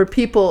for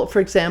people, for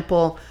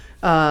example,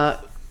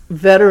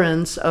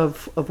 veterans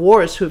of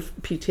wars who have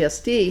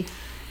PTSD.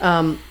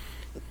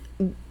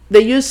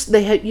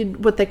 They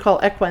had what they call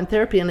equine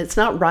therapy, and it's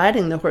not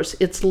riding the horse,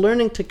 it's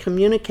learning to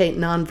communicate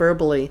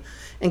non-verbally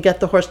and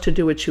get the horse to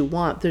do what you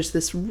want. There's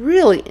this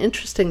really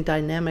interesting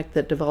dynamic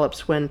that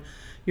develops when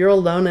you're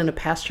alone in a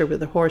pasture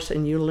with a horse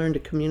and you learn to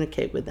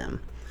communicate with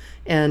them.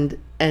 And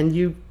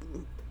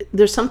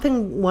there's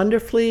something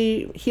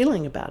wonderfully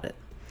healing about it.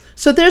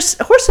 So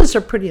horses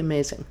are pretty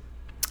amazing.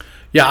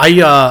 Yeah,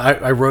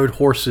 I rode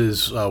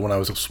horses when I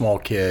was a small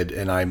kid,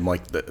 and I'm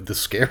like, this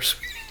scares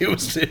me.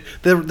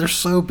 They're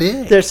so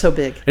big. They're so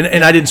big.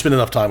 And I didn't spend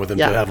enough time with them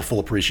to have a full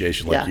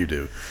appreciation like you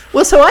do.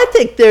 Well, so I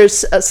think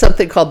there's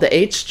something called the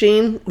H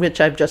gene,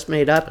 which I've just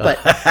made up, but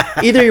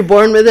either you're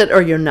born with it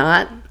or you're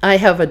not. I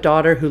have a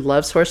daughter who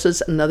loves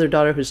horses, another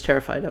daughter who's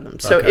terrified of them.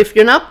 So if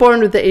you're not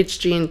born with the H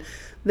gene,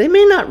 they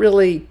may not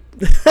really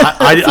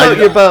float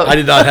your boat. I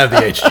did not have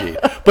the H gene.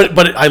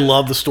 But I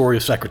love the story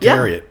of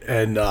Secretariat,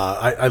 and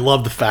I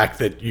love the fact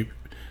that you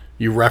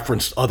you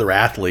referenced other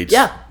athletes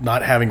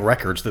not having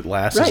records that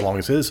last as long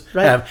as his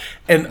have.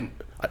 And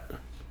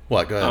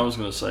what? Go ahead. I was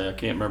going to say, I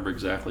can't remember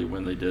exactly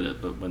when they did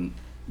it, but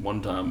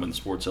one time when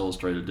Sports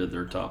Illustrated did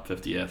their top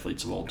 50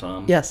 athletes of all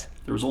time, there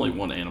was only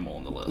one animal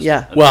on the list.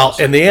 Yeah.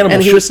 And the animal,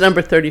 and he was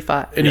number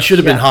 35, and he should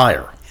have been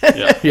higher.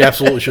 He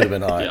absolutely should have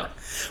been higher. Yeah.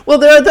 Well,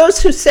 there are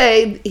those who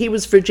say he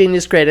was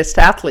Virginia's greatest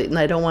athlete, and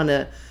I don't want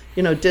to,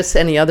 diss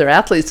any other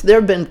athletes. There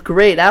have been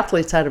great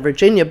athletes out of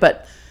Virginia,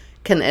 but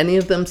can any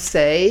of them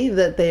say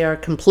that they are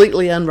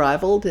completely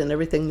unrivaled in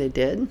everything they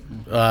did?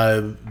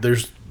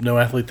 There's no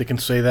athlete that can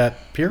say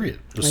that, period,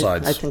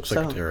 besides I think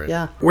Secretariat. So,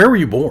 yeah. Where were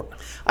you born?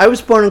 I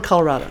was born in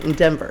Colorado, in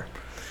Denver.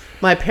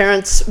 My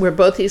parents were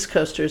both East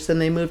Coasters, and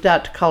they moved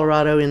out to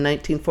Colorado in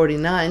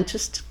 1949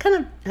 just to kind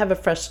of have a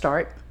fresh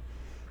start,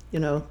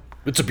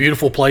 It's a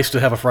beautiful place to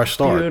have a fresh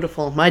start.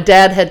 Beautiful. My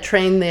dad had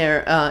trained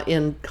there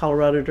in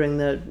Colorado during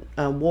the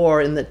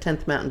war in the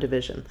 10th Mountain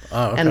Division.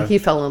 Oh, okay. And he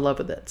fell in love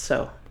with it,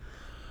 so...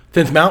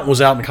 10th Mountain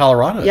was out in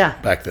Colorado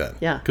back then.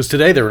 Yeah. Because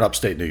today they're in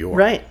upstate New York.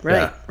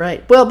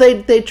 Right. Well,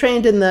 they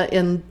trained in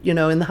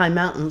the high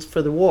mountains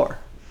for the war.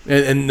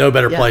 And no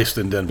better place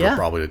than Denver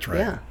probably to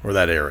train, or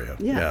that area.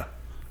 Yeah.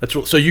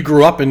 So you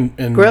grew up in...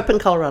 Grew up in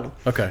Colorado.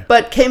 Okay.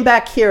 But came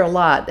back here a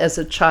lot as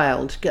a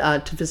child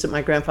to visit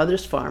my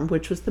grandfather's farm,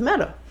 which was the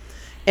Meadow.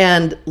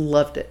 And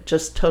loved it.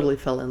 Just totally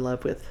fell in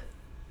love with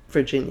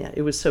Virginia.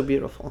 It was so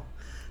beautiful.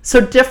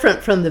 So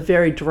different from the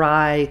very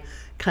dry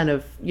kind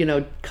of,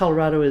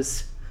 Colorado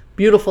is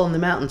beautiful in the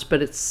mountains,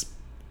 but it's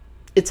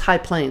high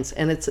plains,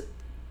 and it's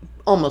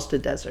almost a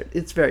desert.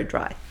 It's very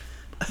dry.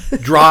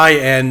 Dry,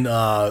 and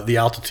the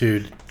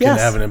altitude can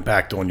have an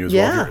impact on you as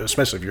well,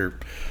 especially if you're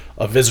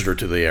a visitor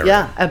to the area.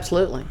 Yeah,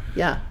 absolutely.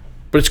 Yeah.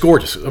 But it's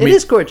gorgeous. It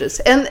is gorgeous.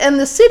 And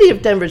the city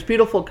of Denver is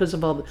beautiful because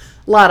of a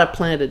lot of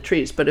planted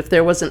trees. But if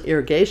there wasn't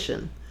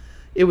irrigation,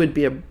 it would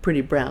be a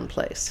pretty brown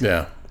place.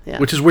 Yeah.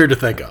 Which is weird to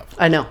think of.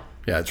 I know.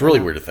 Yeah, it's really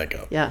weird to think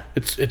of. Yeah.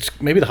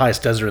 It's maybe the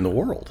highest desert in the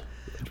world.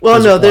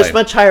 Well, no, there's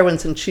much higher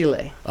ones in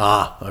Chile.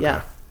 Ah, okay.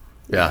 Yeah.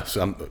 Yeah,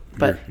 so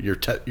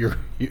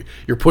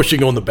you're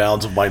pushing on the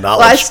bounds of my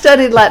knowledge. Well, I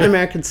studied Latin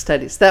American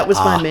studies. That was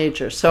my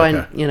major. So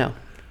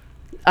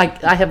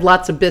I have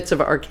lots of bits of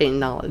arcane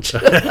knowledge.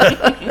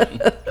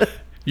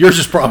 Yours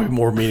is probably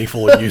more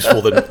meaningful and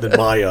useful than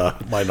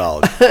my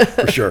knowledge,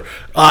 for sure.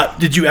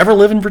 Did you ever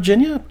live in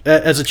Virginia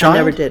as a child? I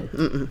never did.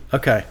 Mm-mm.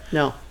 Okay.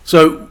 No.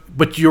 So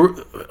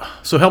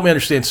help me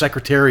understand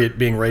Secretariat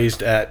being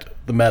raised at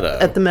the Meadow.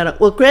 At the Meadow.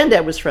 Well,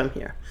 Granddad was from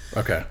here.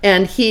 Okay.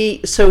 And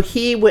he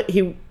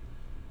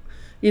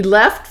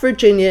left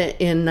Virginia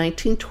in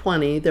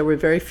 1920. There were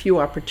very few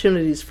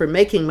opportunities for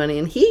making money,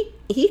 and he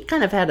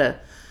kind of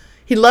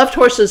he loved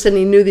horses, and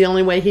he knew the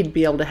only way he'd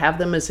be able to have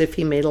them is if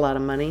he made a lot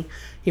of money.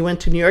 He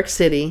went to New York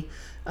City,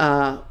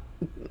 had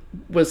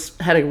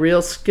a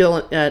real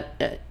skill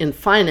in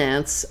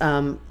finance,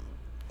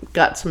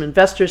 got some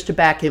investors to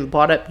back him,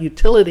 bought up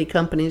utility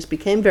companies,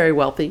 became very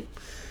wealthy.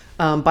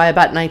 By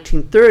about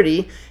 1930,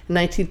 in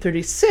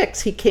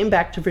 1936, he came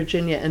back to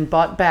Virginia and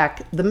bought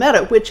back the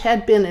Meadow, which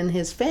had been in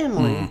his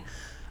family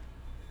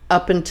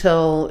up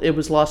until it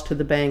was lost to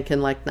the bank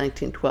in like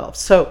 1912.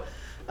 So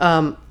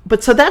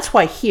that's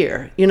why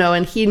here,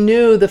 and he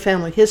knew the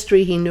family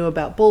history. He knew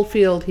about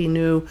Bullfield. He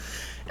knew,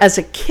 as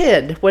a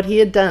kid, what he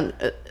had done.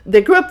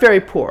 They grew up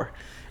very poor.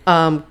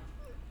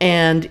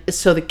 And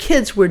so the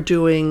kids were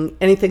doing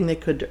anything they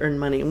could to earn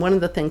money. And one of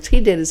the things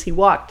he did is he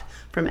walked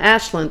from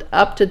Ashland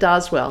up to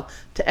Doswell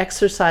to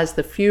exercise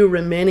the few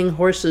remaining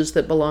horses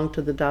that belonged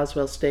to the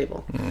Doswell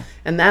stable.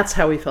 And that's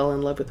how he fell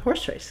in love with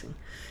horse racing.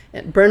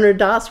 And Bernard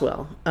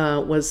Doswell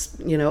was,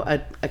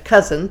 a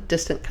cousin,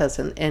 distant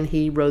cousin, and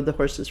he rode the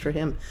horses for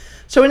him.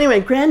 So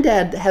anyway,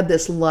 Granddad had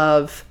this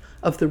love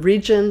of the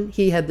region.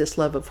 He had this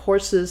love of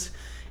horses.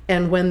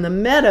 And when the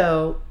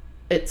Meadow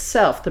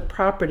itself, the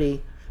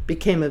property,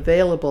 became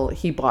available,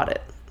 he bought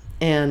it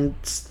and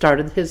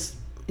started his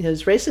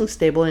racing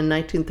stable in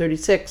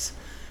 1936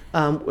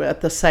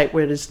 at the site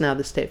where it is now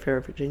the State Fair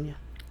of Virginia.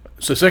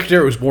 So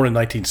Secretariat was born in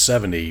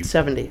 1970.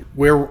 70.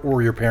 Where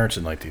were your parents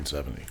in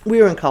 1970?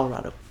 We were in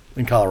Colorado.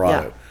 In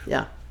Colorado.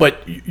 Yeah.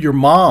 But your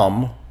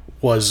mom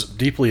was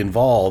deeply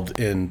involved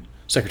in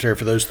Secretariat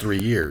for those 3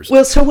 years.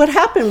 Well, so what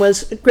happened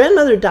was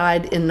grandmother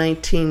died in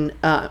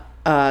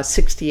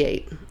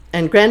 1968.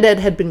 And Granddad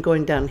had been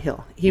going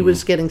downhill. He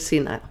was getting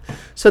senile.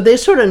 So they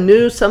sort of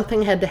knew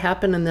something had to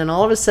happen, and then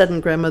all of a sudden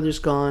grandmother's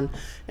gone,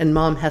 and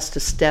Mom has to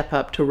step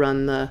up to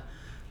run the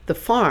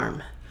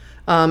farm.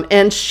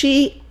 And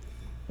she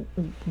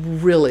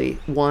really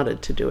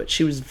wanted to do it.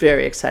 She was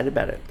very excited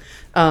about it.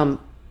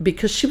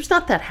 Because she was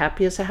not that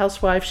happy as a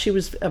housewife. She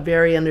was a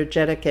very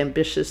energetic,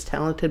 ambitious,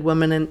 talented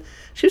woman, and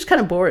she was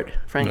kind of bored,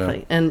 frankly.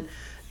 Yeah. And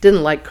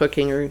didn't like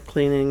cooking or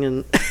cleaning,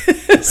 and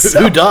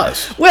who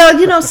does?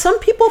 Well, some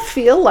people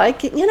feel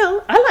like,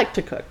 I like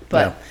to cook,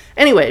 but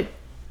anyway,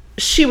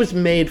 she was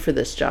made for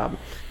this job.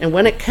 And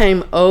when it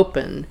came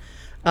open,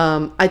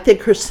 I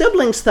think her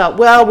siblings thought,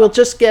 well, we'll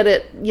just get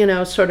it,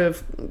 sort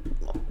of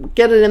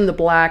get it in the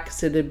black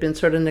because it had been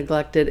sort of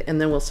neglected,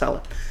 and then we'll sell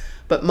it.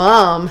 But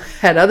Mom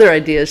had other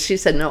ideas. She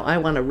said, no, I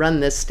want to run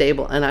this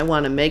stable and I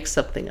want to make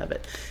something of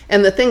it.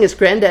 And the thing is,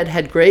 Granddad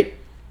had great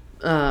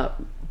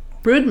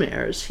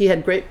broodmares. He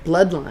had great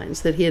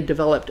bloodlines that he had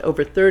developed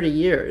over 30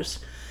 years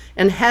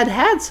and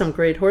had some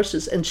great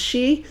horses. And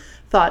she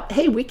thought,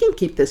 hey, we can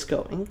keep this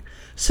going.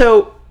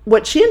 So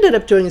what she ended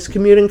up doing is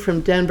commuting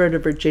from Denver to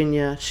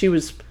Virginia. She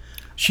was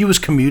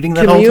commuting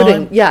that whole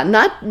time? Yeah,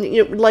 not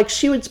like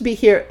she would be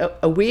here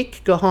a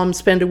week, go home,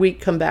 spend a week,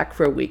 come back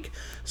for a week.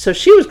 So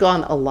she was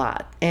gone a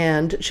lot.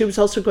 And she was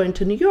also going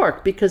to New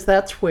York because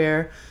that's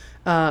where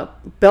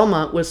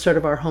Belmont was sort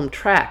of our home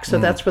track. So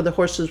that's where the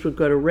horses would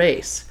go to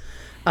race.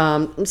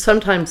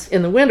 Sometimes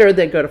in the winter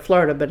they'd go to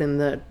Florida, but in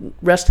the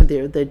rest of the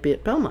year they'd be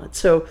at Belmont.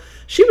 So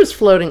she was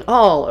floating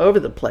all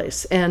over the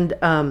place and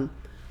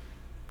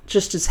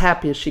just as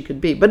happy as she could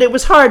be. But it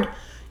was hard.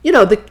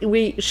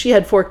 She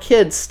had 4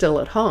 kids still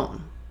at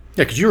home.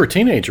 Yeah, because you were a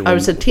teenager. I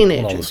was a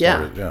teenager,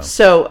 yeah.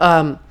 So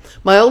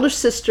my older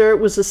sister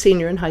was a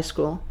senior in high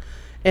school,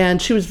 and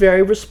she was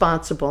very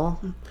responsible,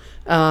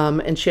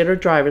 and she had her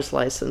driver's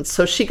license.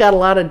 So she got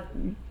a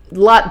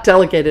lot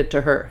delegated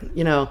to her.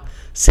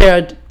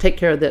 Sarah, take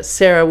care of this.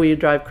 Sarah, will you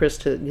drive Chris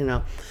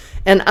to,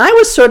 And I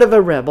was sort of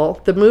a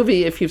rebel. The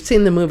movie, if you've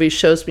seen the movie,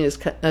 shows me as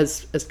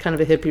kind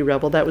of a hippie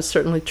rebel. That was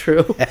certainly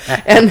true.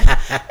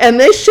 and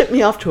they shipped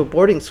me off to a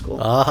boarding school.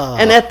 Uh-huh.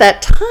 And at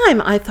that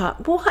time, I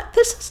thought, what?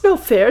 This is no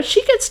fair.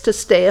 She gets to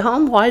stay at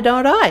home. Why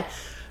don't I?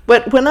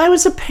 But when I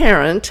was a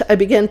parent, I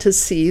began to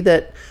see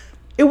that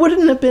it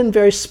wouldn't have been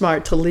very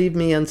smart to leave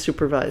me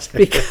unsupervised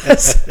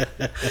because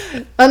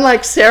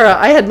unlike Sarah,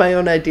 I had my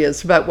own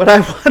ideas about what I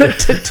wanted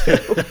to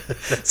do.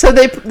 So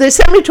they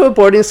sent me to a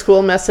boarding school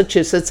in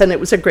Massachusetts, and it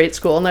was a great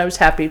school, and I was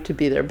happy to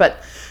be there.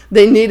 But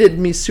they needed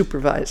me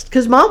supervised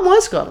because Mom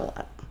was gone a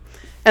lot.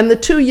 And the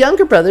 2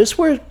 younger brothers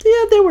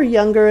they were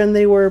younger, and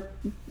they were,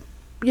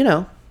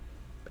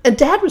 and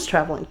Dad was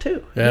traveling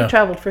too. Yeah. He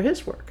traveled for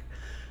his work.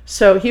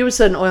 So he was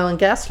an oil and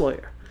gas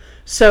lawyer.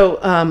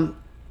 So,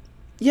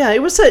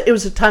 it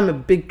was a time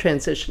of big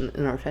transition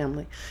in our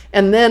family.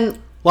 And then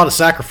a lot of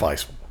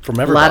sacrifice from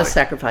everybody. A lot of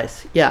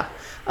sacrifice, yeah.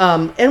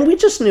 And we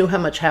just knew how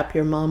much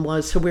happier Mom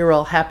was, so we were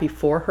all happy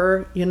for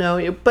her,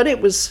 but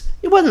it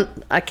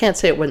wasn't, I can't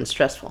say it wasn't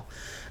stressful.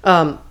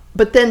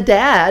 But then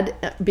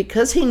Dad,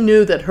 because he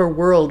knew that her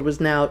world was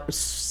now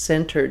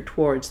centered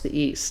towards the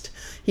East,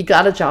 he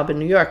got a job in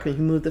New York, and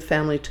he moved the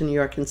family to New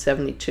York in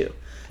 1972.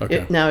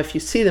 Okay. Now, if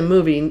you see the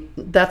movie,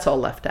 that's all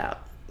left out.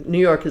 New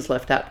York is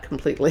left out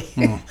completely.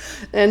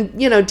 And,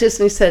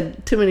 Disney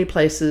said, too many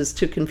places,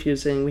 too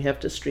confusing, we have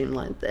to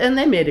streamline. And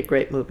they made a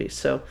great movie.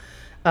 So,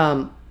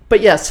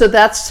 so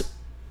that's,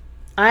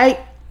 I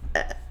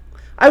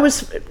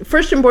was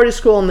first in boarding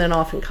school and then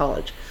off in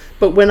college.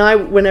 But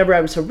whenever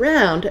I was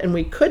around and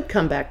we could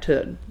come back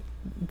to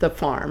the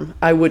farm,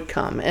 I would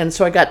come. And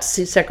so I got to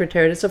see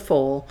Secretariat as a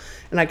foal,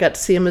 and I got to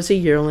see him as a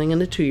yearling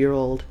and a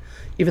 2-year-old,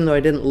 even though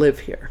I didn't live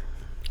here.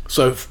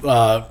 So,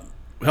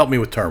 help me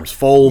with terms.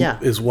 Foal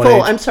is what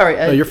foal, age? I'm sorry.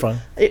 No, you're fine.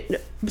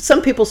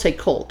 Some people say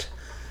colt.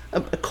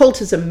 A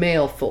colt is a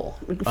male foal.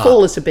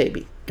 Foal is a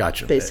baby.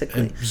 Gotcha.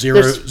 Basically. And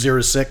 0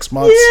 to 6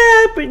 months?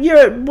 Yeah,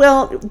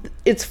 but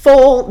it's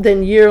foal,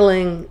 then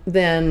yearling,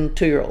 then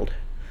 2-year-old.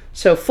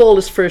 So foal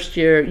is first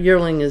year,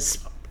 yearling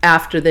is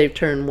after they've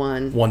turned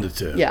 1. 1 to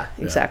 2. Yeah,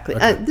 exactly.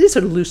 Okay. These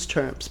are loose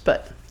terms,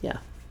 but yeah.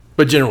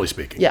 But generally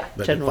speaking. Yeah,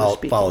 generally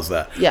speaking. Follows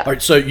that. Yeah. All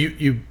right, so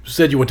you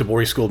said you went to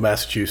boarding school in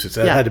Massachusetts.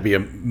 That had to be a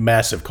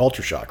massive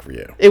culture shock for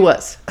you. It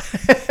was.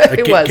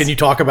 Can you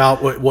talk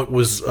about what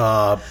was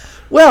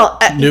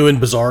new and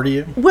bizarre to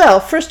you? Well,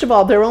 first of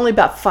all, there were only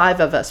about 5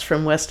 of us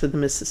from west of the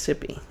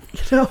Mississippi,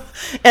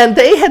 and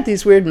they had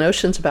these weird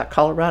notions about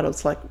Colorado.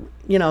 It's like,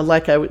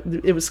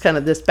 it was kind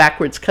of this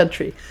backwards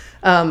country.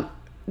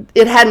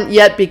 It hadn't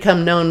yet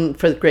become known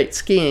for great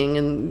skiing,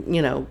 and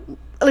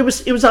it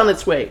was on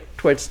its way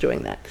towards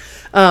doing that.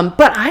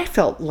 But I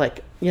felt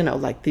like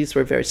these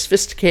were very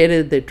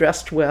sophisticated. They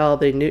dressed well.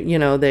 They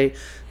knew,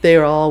 they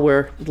all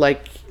were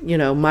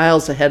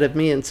miles ahead of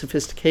me in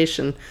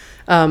sophistication.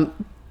 But,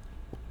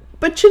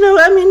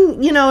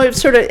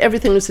 it's sort of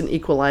everything was an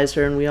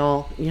equalizer, and we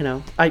all,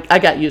 I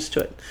got used to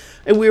it.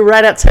 And we were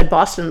right outside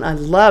Boston. I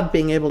loved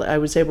I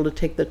was able to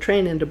take the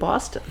train into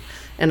Boston,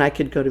 and I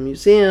could go to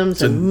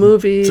museums and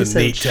movies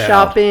and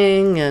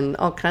shopping and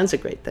all kinds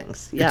of great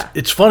things. Yeah.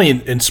 It's funny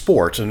in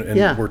sports,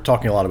 and we're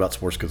talking a lot about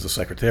sports because of the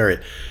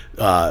Secretariat.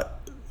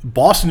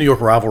 Boston-New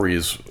York rivalry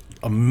is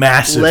a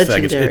massive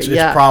legendary, thing.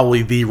 It's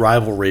probably the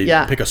rivalry.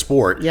 Yeah. Pick a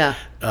sport. Yeah.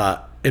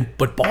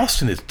 But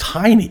Boston is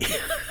tiny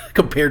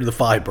compared to the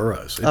 5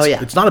 boroughs.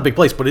 It's not a big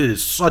place, but it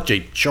is such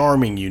a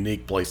charming,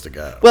 unique place to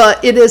go. Well,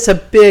 it is a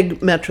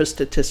big metro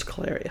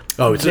statistical area.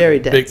 Oh, it's very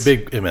dense.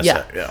 Big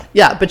MSA.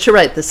 Yeah, but you're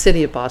right, the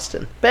city of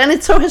Boston. And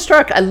it's so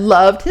historic. I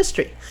loved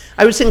history.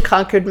 I was in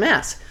Concord,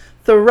 Mass.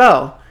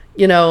 Thoreau,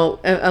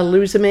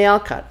 Louisa May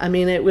Alcott. I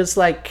mean, it was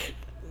like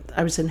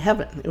I was in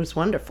heaven. It was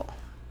wonderful.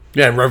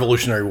 Yeah, and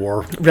Revolutionary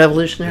War.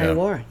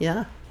 War,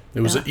 yeah.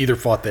 It was either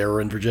fought there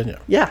or in Virginia.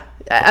 Yeah,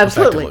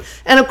 absolutely.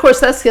 And of course,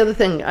 that's the other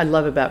thing I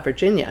love about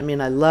Virginia. I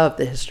mean, I love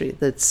the history.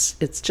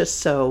 It's just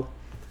so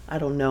I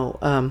don't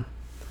know.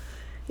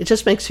 It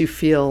just makes you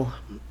feel,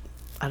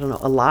 I don't know,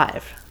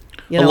 alive.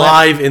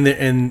 Alive,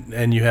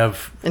 and you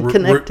have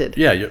connected.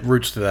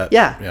 Roots to that.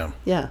 Yeah.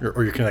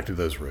 Or you're connected to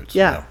those roots.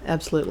 Yeah,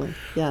 absolutely.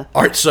 Yeah.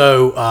 All right.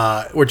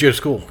 So, where'd you go to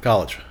school?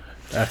 College?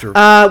 After?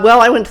 Well,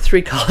 I went to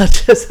 3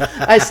 colleges.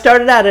 I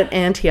started out at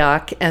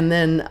Antioch, and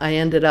then I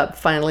ended up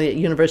finally at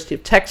University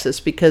of Texas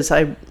because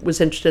I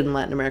was interested in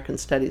Latin American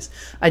studies.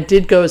 I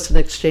did go as an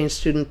exchange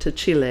student to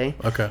Chile.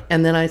 Okay.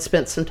 And then I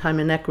spent some time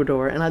in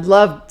Ecuador, and I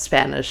loved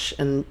Spanish,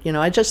 and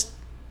I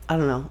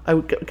don't know. I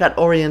got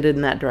oriented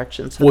in that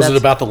direction. So was it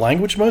about the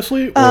language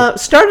mostly?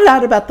 Started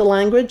out about the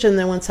language, and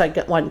then once I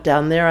went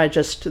down there,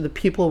 the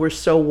people were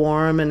so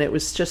warm, and it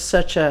was just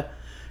such a,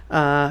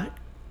 kind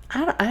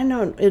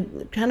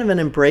of an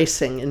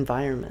embracing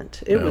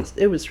environment.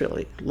 It was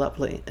really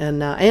lovely,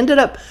 and I ended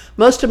up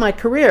most of my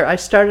career. I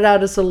started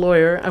out as a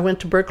lawyer. I went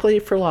to Berkeley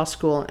for law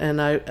school,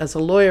 and as a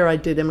lawyer, I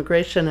did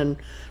immigration and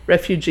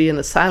refugee and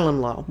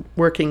asylum law,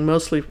 working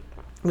mostly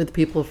with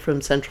people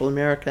from Central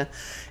America,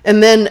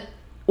 and then.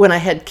 When I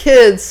had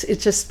kids,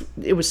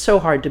 it was so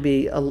hard to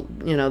be,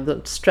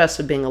 the stress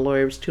of being a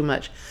lawyer was too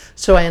much.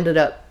 So I ended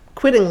up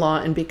quitting law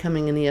and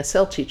becoming an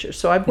ESL teacher.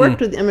 So I've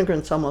worked with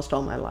immigrants almost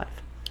all my life.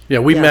 Yeah,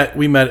 we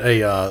met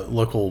a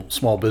local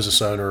small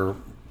business owner.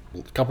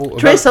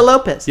 Teresa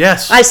Lopez.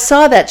 Yes. I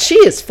saw that. She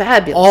is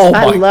fabulous. Oh,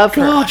 I love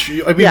her. Gosh.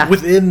 I mean,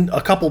 within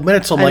a couple of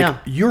minutes, I'm like,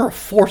 you're a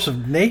force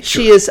of nature.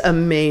 She is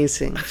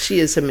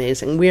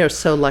amazing. We are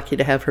so lucky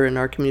to have her in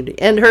our community.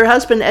 And her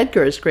husband,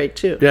 Edgar, is great,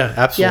 too. Yeah,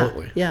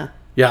 absolutely. Yeah.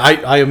 Yeah,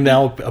 I am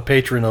now a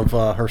patron of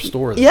her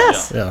store.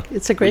 Yes,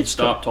 it's a great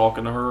store. We stopped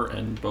talking to her,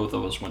 and both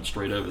of us went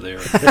straight over there,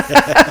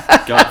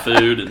 got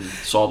food, and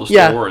saw the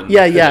store.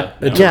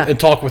 And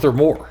talk with her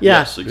more.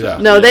 Yeah. Yes,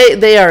 exactly. No,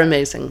 they are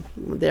amazing.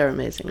 They are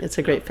amazing. It's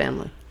a great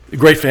family.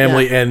 Great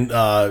family, and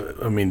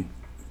I mean,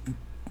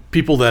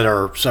 people that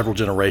are several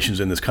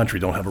generations in this country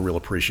don't have a real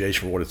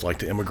appreciation for what it's like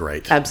to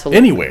immigrate. Absolutely.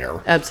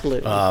 Anywhere.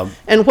 Absolutely.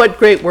 And what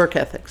great work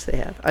ethics they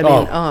have. I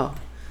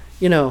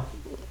mean,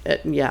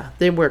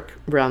 they work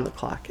around the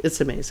clock. It's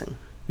amazing.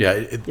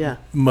 Yeah.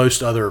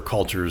 Most other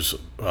cultures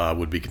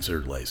would be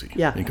considered lazy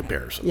in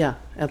comparison. Yeah,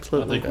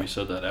 absolutely. I think we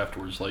said that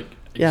afterwards.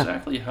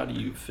 Exactly how do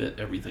you fit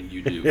everything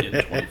you do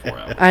in 24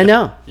 hours? I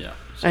know. Yeah.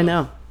 I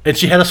know. And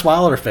she had a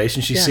smile on her face,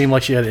 and she seemed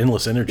like she had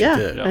endless energy,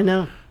 too. Yeah, I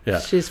know. Yeah.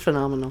 She's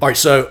phenomenal. All right,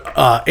 so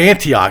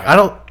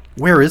Antioch,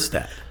 where is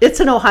that? It's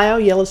in Ohio,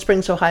 Yellow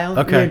Springs,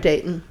 Ohio, near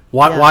Dayton.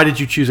 Why did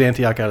you choose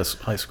Antioch out of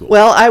high school?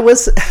 Well, I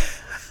was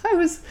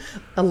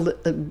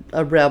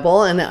a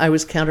rebel, and I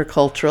was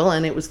countercultural,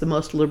 and it was the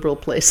most liberal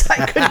place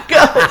I could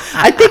go.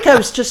 I think I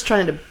was just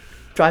trying to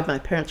drive my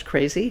parents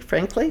crazy,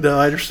 frankly. No,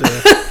 I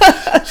understand. Well,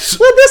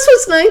 this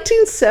was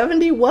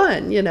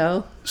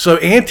 1971, So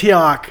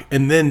Antioch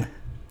and then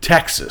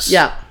Texas.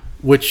 Yeah.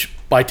 Which,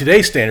 by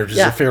today's standards, is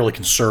a fairly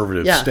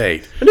conservative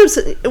state. But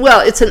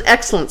it's an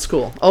excellent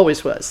school.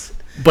 Always was.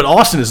 But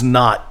Austin is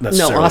not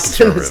necessarily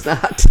conservative. No,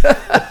 Austin is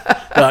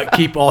not.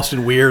 Keep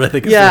Austin weird, I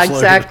think is the slogan.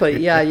 Exactly.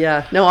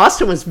 Yeah. No,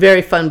 Austin was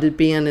very fun to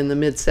be in the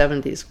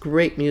mid-'70s.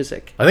 Great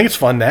music. I think it's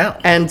fun now.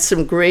 And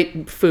some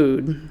great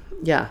food.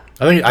 Yeah.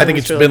 I think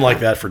it's really been like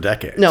that for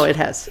decades. No, it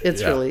has.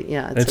 It's really,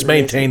 It's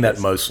maintained that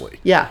mostly.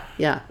 Yeah.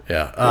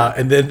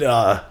 And then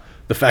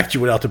the fact you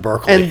went out to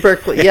Berkeley. And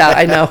Berkeley,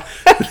 I know.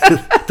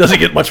 Doesn't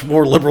get much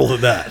more liberal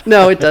than that.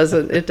 No, it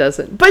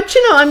doesn't. But,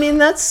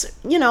 that's,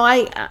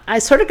 I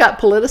sort of got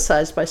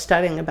politicized by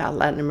studying about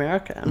Latin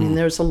America. I mean,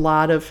 there's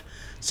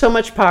so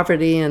much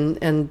poverty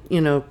and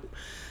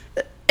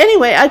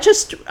anyway, I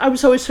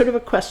was always sort of a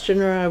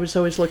questioner. I was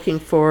always looking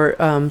for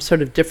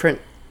sort of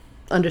different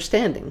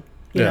understanding,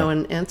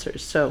 and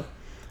answers. So,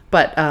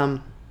 but,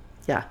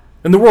 yeah.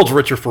 And the world's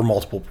richer for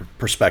multiple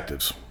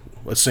perspectives.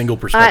 A single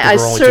perspective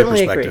or only two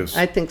perspectives. I certainly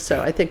agree. I think so.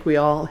 I think we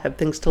all have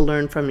things to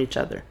learn from each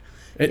other.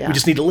 We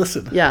just need to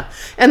listen. Yeah.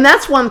 And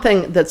that's one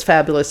thing that's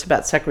fabulous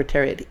about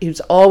Secretariat. He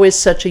was always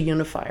such a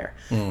unifier.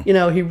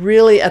 He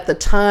really, at the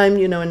time,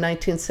 in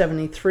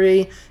 1973,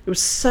 it was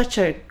such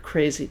a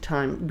crazy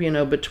time,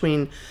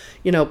 between,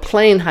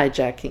 plane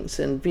hijackings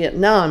and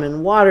Vietnam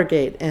and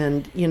Watergate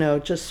and,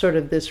 just sort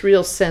of this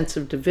real sense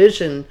of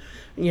division,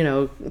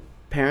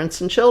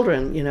 parents and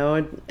children,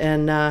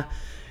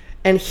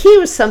 and he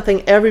was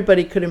something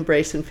everybody could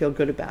embrace and feel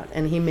good about,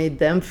 and he made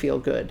them feel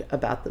good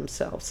about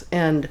themselves.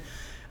 And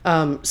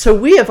so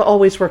we have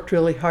always worked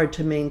really hard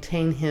to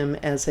maintain him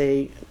as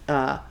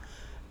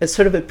as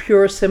sort of a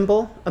pure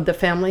symbol of the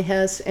family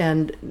has,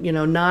 and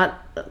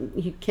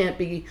he can't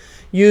be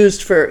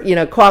used for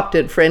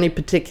co-opted for any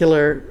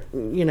particular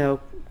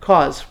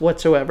cause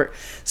whatsoever.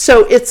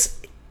 So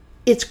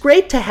it's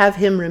great to have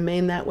him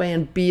remain that way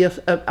and be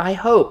I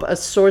hope a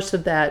source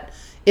of that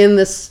in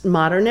this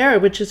modern era,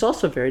 which is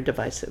also very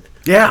divisive.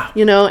 Yeah.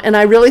 And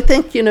I really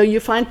think, you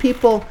find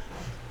people,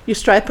 you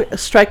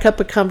strike up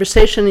a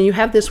conversation and you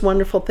have this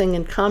wonderful thing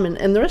in common,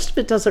 and the rest of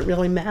it doesn't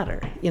really matter,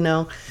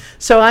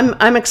 So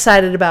I'm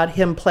excited about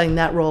him playing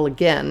that role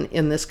again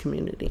in this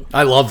community.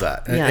 I love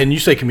that. And you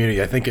say community,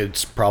 I think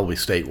it's probably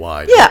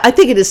statewide. Yeah, I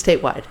think it is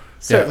statewide.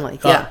 certainly.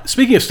 Yeah.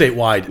 Speaking of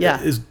statewide,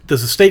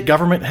 does the state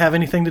government have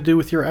anything to do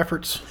with your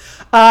efforts?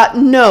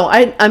 No.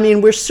 I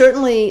mean, we're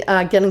certainly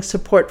getting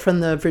support from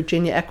the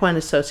Virginia Equine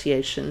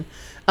Association.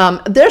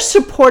 They're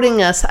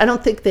supporting us. I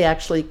don't think they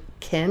actually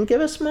can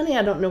give us money.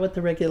 I don't know what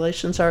the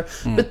regulations are,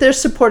 but they're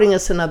supporting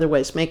us in other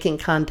ways, making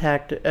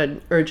contact,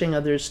 urging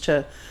others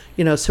to,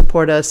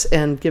 support us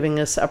and giving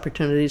us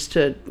opportunities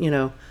to,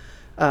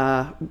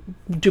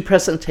 do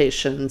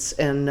presentations.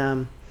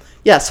 And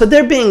so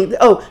they're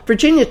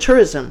Virginia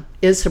Tourism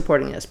is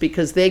supporting us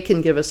because they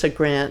can give us a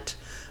grant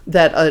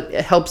that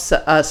helps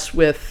us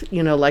with,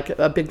 like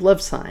a big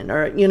love sign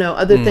or,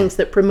 other things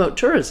that promote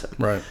tourism,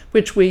 right?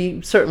 Which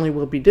we certainly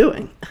will be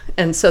doing.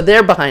 And so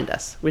they're behind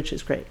us, which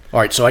is great. All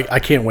right. So I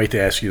can't wait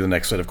to ask you the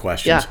next set of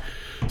questions.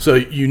 Yeah. So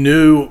you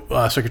knew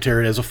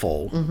Secretariat as a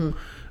foal.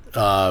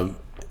 Mm-hmm.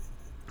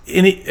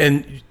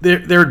 And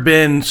there had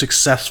been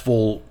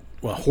successful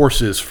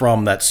horses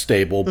from that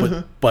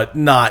stable, but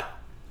not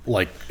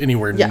like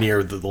anywhere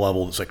near the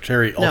level the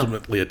Secretariat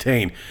ultimately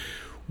attained.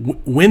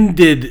 When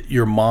did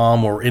your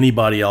mom or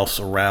anybody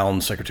else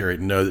around Secretariat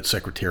know that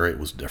Secretariat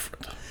was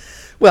different?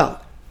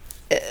 Well,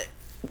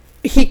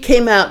 he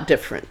came out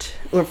different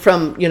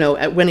from,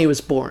 when he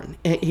was born.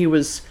 He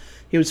was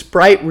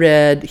bright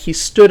red. He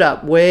stood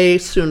up way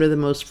sooner than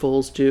most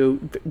foals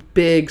do.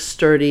 Big,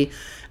 sturdy.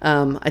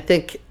 I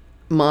think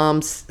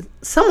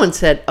someone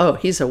said, "Oh,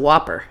 he's a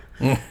whopper,"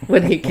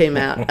 when he came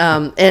out.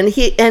 And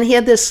he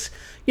had this,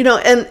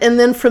 and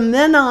then from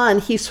then on,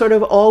 he sort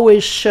of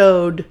always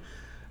showed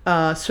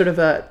sort of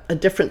a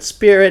different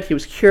spirit. He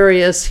was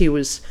curious. He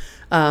was,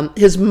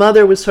 his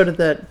mother was sort of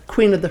the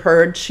queen of the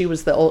herd. She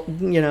was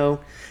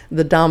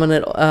the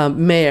dominant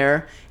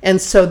mare. And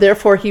so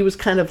therefore he was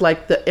kind of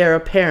like the heir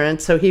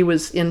apparent. So he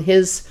was in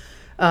his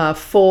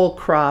foal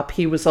crop.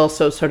 He was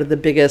also sort of the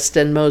biggest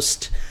and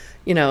most,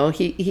 he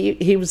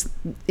was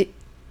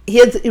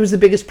the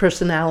biggest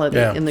personality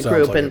in the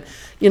group. Like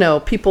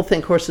and, people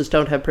think horses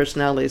don't have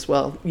personalities.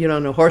 Well, you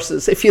don't know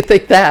horses if you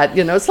think that,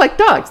 it's like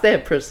dogs. They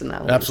have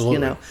personalities,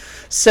 Absolutely.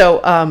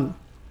 So,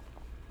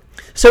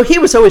 so he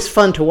was always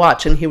fun to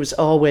watch, and he was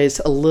always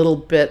a little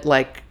bit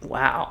like,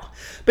 wow.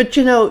 But,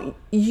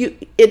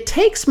 it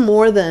takes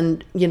more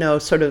than,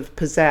 sort of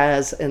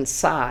pizzazz and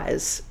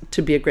size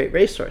to be a great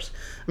racehorse.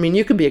 I mean,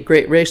 you could be a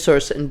great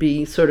racehorse and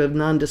be sort of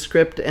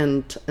nondescript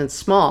and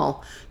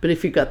small, but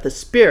if you've got the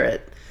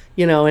spirit,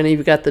 and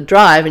you've got the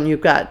drive and you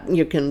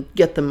can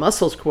get the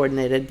muscles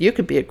coordinated, you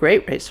could be a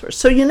great racehorse.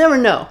 So you never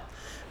know.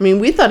 I mean,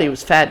 we thought he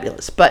was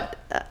fabulous, but,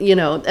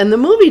 and the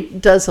movie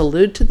does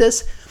allude to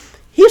this.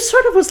 He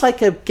sort of was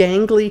like a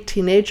gangly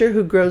teenager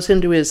who grows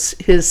into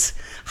his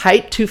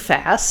height too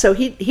fast. So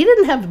he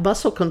didn't have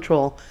muscle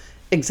control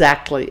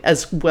exactly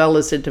as well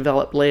as it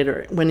developed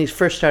later when he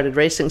first started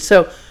racing.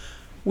 So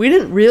we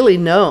didn't really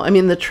know. I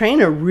mean, the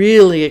trainer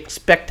really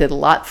expected a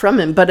lot from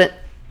him, but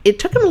it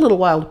took him a little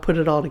while to put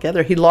it all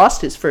together. He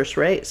lost his first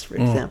race, for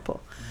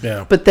example.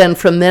 Yeah. But then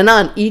from then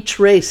on, each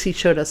race, he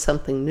showed us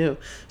something new.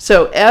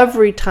 So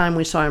every time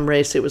we saw him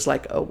race, it was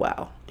like, oh,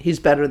 wow, he's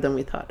better than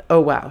we thought. Oh,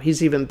 wow,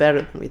 he's even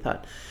better than we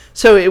thought.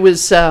 So it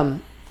was,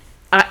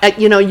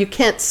 you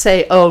can't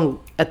say, oh,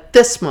 at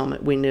this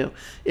moment we knew.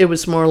 It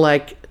was more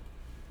like,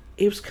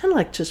 it was kind of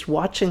like just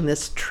watching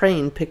this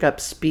train pick up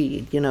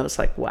speed. It's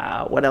like,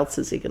 wow, what else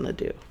is he going to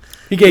do?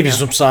 He gave you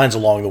some signs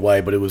along the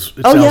way, but it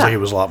sounds like he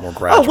was a lot more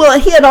gradual. Oh, well,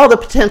 he had all the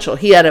potential.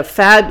 He had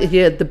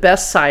the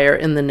best sire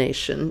in the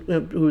nation,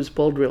 who was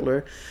Bold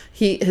Ruler.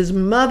 His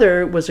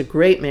mother was a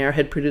great mare,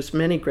 had produced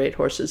many great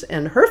horses,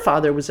 and her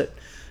father was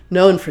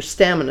known for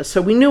stamina.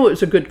 So we knew it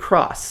was a good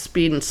cross,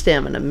 speed and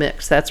stamina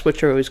mix. That's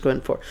what you're always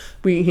going for.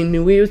 He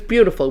knew he was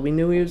beautiful. We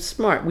knew he was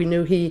smart. We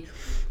knew he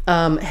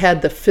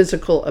had the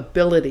physical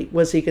ability.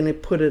 Was he going to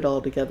put it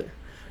all together?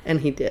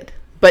 And he did.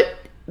 But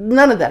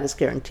none of that is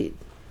guaranteed.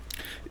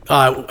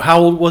 How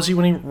old was he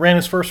when he ran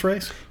his first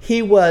race?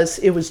 It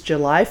was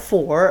July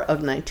 4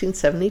 of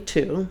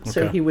 1972,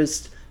 so he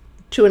was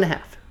 2.5.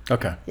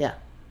 Okay. Yeah.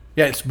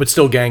 Yeah, but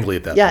still gangly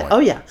at that point. Oh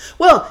yeah.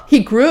 Well, he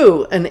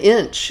grew an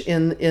inch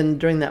in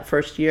during that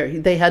first year.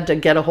 They had to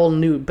get a whole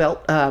new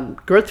belt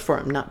girth for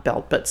him, not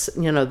belt, but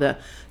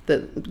the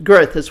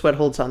girth is what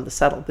holds on the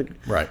saddle.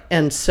 Right.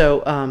 And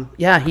so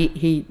they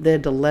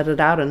had to let it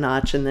out a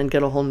notch and then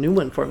get a whole new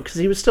one for him because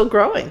he was still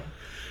growing.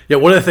 Yeah,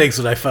 one of the things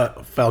that I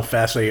found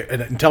fascinating,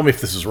 and tell me if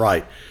this is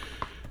right,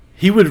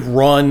 he would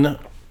run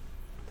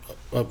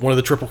one of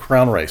the Triple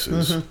Crown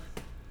races,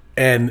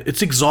 and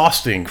it's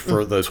exhausting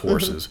for those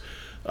horses.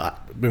 I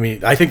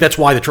mean, I think that's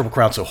why the Triple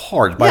Crown's so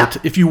hard.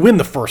 If you win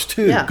the first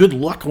two, good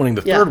luck winning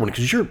the third one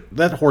because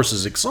that horse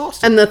is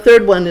exhausted. And the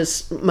third one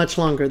is much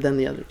longer than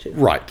the other two.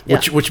 Right,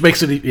 which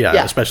makes it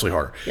especially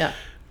harder. Yeah.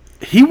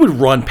 He would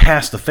run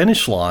past the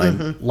finish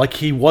line like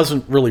he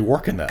wasn't really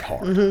working that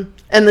hard.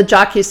 And the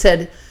jockey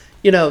said,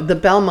 the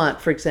Belmont,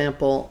 for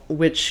example,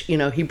 which,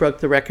 he broke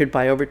the record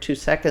by over 2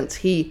 seconds,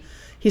 he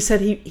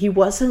said he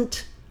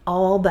wasn't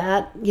all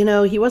that,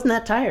 he wasn't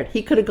that tired.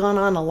 He could have gone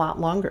on a lot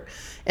longer.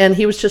 And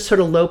he was just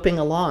sort of loping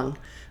along.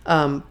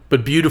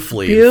 But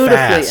beautifully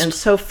fast. And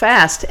so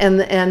fast.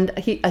 And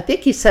I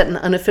think he set an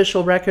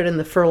unofficial record in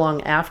the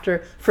furlong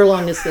after.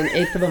 Furlong is an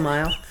eighth of a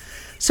mile.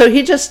 So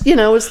he just,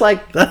 was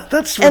like...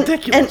 That's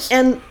ridiculous.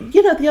 And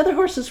the other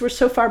horses were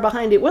so far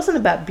behind. It wasn't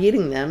about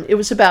beating them. It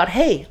was about,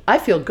 hey, I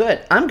feel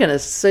good. I'm going to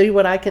see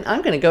what I can.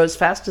 I'm going to go as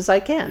fast as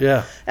I can.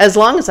 Yeah. As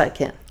long as I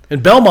can.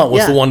 And Belmont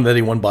was the one that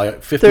he won by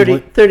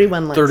 31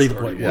 lengths.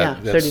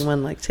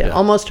 31 lengths,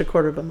 almost a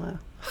quarter of a mile.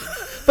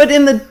 But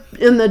in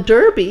the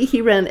Derby,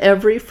 he ran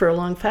every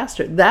furlong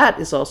faster. That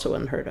is also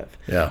unheard of.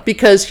 Yeah.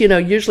 Because,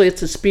 usually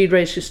it's a speed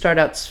race. You start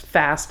out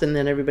fast and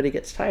then everybody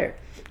gets tired.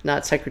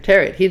 Not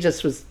Secretariat. He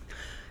just was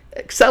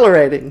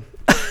accelerating.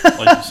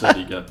 Like you said,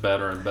 he got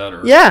better and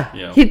better. Yeah,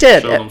 he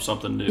did. Showed him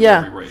something new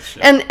every race.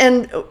 Yeah.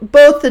 And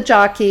both the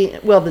jockey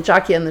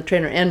and the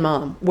trainer and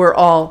Mom were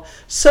all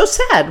so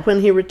sad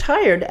when he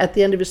retired at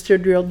the end of his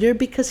third-year-old year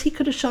because he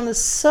could have shown us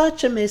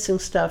such amazing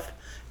stuff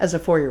as a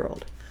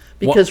 4-year-old.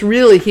 Because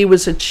really he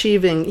was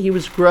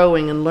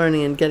growing and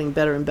learning and getting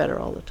better and better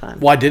all the time.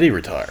 Why did he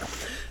retire?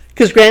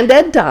 Because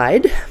Granddad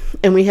died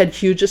and we had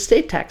huge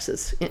estate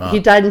taxes. He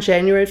died in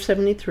January of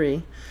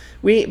 1973.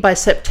 By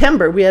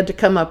September, we had to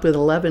come up with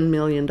 $11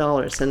 million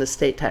in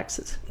estate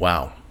taxes.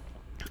 Wow.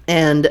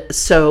 And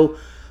so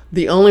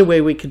the only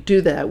way we could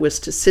do that was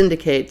to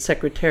syndicate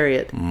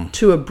Secretariat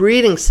to a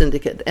breeding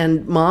syndicate.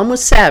 And Mom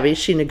was savvy.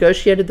 She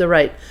negotiated the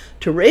right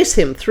to race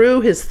him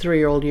through his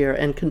 3-year-old year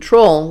and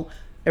control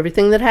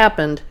everything that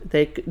happened.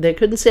 They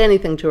couldn't say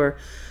anything to her.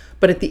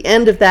 But at the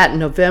end of that,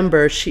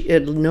 November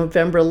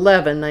 11,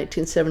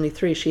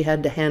 1973, she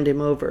had to hand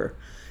him over.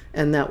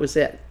 And that was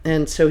it.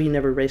 And so he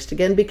never raced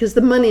again because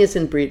the money is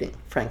in breeding,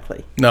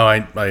 frankly. No,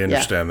 I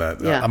understand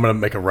that. Yeah. I'm going to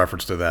make a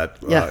reference to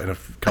that in a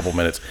couple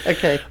minutes.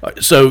 Okay.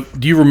 So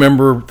do you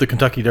remember the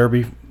Kentucky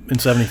Derby in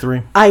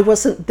 73? I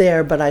wasn't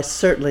there, but I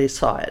certainly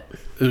saw it.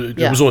 It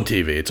was on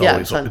TV. It's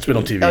been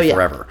on TV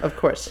forever. Of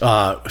course.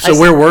 So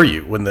where were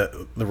you when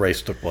the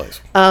race took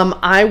place?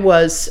 I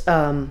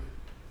wasn't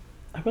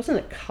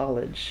at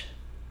college.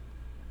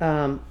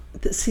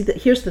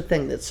 Here's the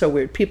thing that's so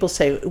weird. People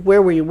say, where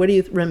were you? What do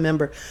you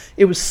remember?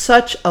 It was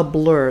such a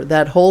blur.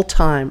 That whole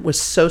time was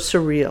so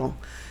surreal.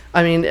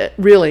 I mean,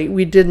 really,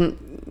 we didn't,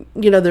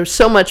 there was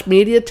so much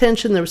media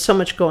attention. There was so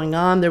much going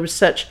on.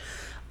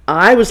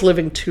 I was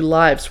living 2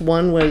 lives.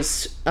 One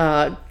was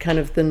kind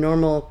of the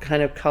normal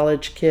kind of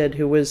college kid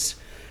who was,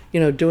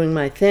 doing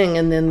my thing.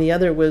 And then the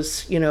other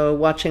was,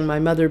 watching my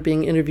mother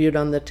being interviewed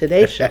on the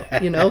Today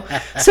Show,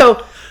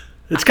 So...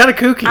 It's kind of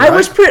kooky,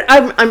 right?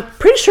 I'm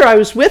pretty sure I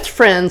was with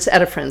friends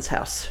at a friend's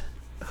house.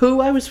 Who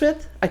I was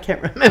with? I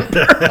can't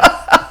remember.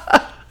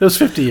 It was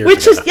 50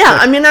 years ago.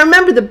 I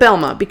remember the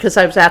Belmont because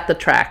I was at the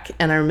track,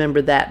 and I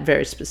remember that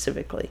very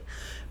specifically.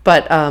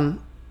 But Mom...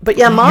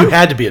 You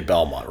had to be at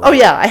Belmont, right? Oh,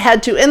 yeah, I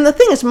had to. And the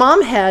thing is,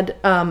 Mom had,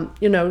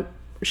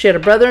 she had a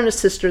brother and a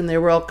sister, and they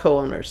were all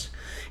co-owners.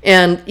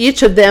 And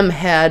each of them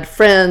had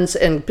friends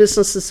and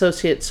business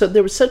associates, so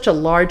there was such a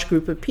large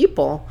group of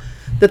people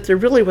that there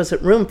really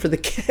wasn't room for the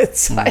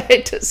kids. I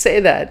hate to say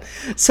that.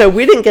 So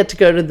we didn't get to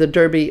go to the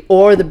Derby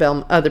or the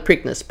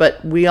Preakness,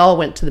 but we all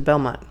went to the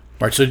Belmont.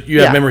 Right, so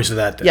you have memories of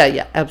that day.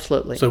 Yeah,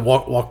 absolutely. So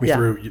walk me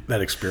through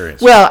that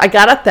experience. Well, I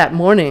got up that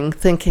morning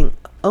thinking,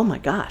 oh my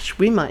gosh,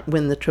 we might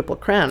win the Triple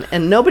Crown.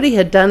 And nobody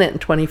had done it in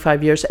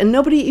 25 years, and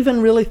nobody even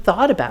really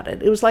thought about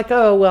it. It was like,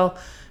 oh, well,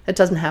 it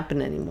doesn't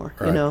happen anymore,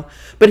 right.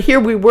 But here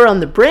we were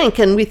on the brink,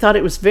 and we thought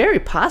it was very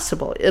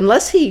possible,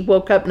 unless he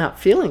woke up not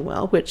feeling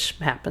well, which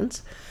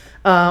happens.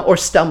 Or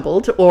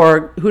stumbled,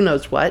 or who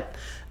knows what.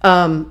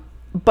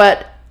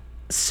 But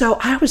so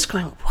I was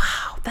going,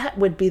 wow, that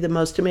would be the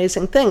most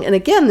amazing thing. And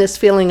again, this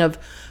feeling of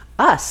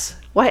us.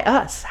 Why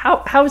us?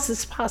 How is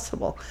this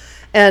possible?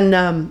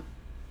 And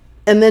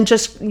then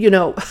just,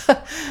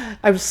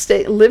 I was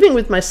living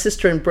with my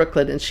sister in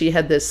Brooklyn, and she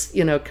had this,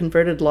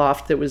 converted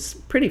loft that was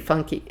pretty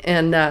funky.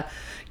 And,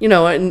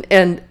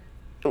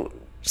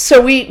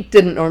 so we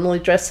didn't normally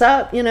dress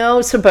up,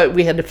 but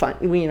we had to find,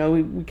 we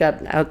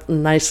got out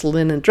nice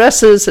linen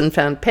dresses and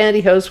found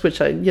pantyhose, which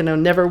I,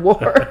 never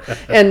wore,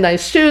 and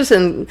nice shoes.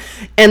 And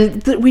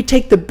we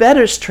take the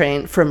bettors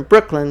train from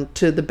Brooklyn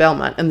to the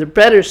Belmont. And the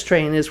bettors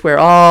train is where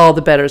all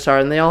the bettors are,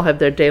 and they all have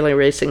their daily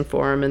racing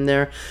form, and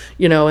they're,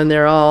 and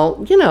they're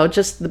all,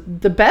 just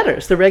the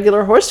bettors, the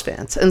regular horse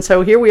fans. And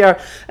so here we are,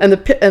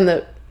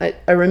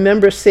 I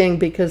remember seeing,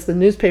 because the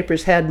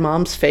newspapers had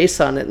Mom's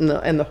face on it,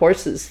 and the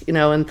horses,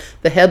 and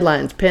the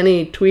headlines,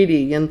 Penny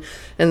Tweedy, and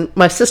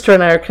my sister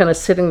and I are kind of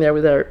sitting there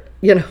with our,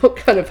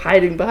 kind of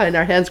hiding behind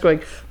our hands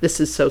going, this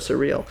is so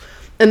surreal.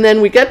 And then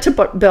we get to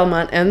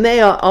Belmont, and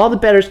all the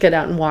bettors get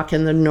out and walk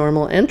in the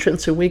normal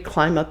entrance, and we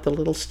climb up the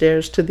little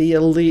stairs to the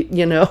elite,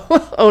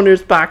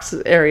 owner's box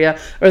area,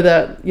 or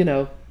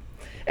the,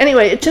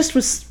 Anyway, it just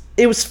was,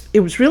 it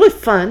was really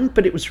fun,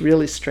 but it was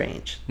really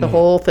strange. The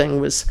whole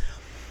thing was...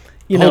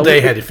 The whole day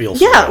had to feel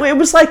so. Yeah, it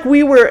was like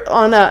we were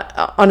on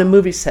a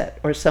movie set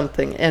or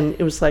something, and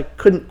it was like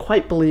couldn't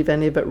quite believe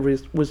any of it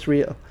was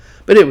real.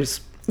 But it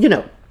was,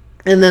 and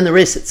then the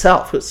race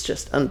itself was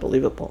just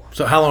unbelievable.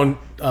 So how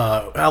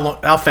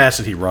fast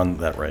did he run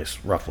that race,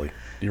 roughly?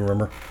 Do you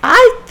remember?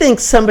 I think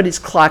somebody's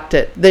clocked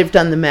it. They've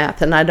done the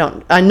math, and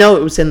I know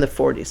it was in the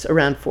 40s,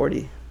 around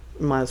 40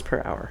 miles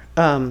per hour.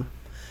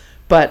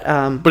 But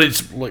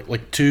it's like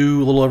a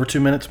little over 2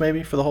 minutes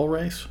maybe for the whole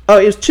race? Oh,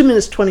 it was 2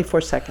 minutes 24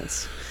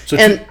 seconds. So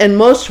and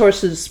most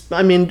horses,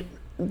 I mean,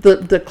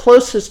 the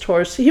closest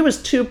horse, he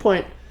was 2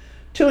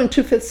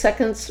 2/5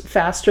 seconds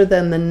faster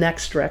than the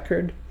next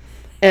record.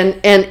 And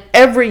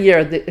every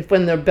year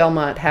when the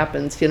Belmont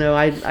happens,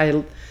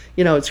 I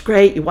it's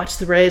great. You watch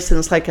the race, and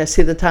it's like I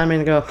see the time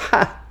and I go,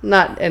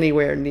 not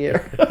anywhere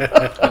near.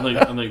 I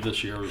think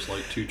this year was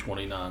like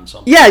 2:29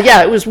 something.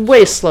 Yeah, it was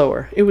way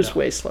slower. It was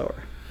way slower.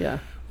 Yeah.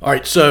 All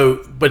right,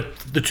 so, but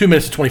the 2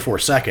 minutes and 24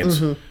 seconds,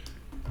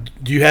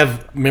 do you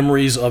have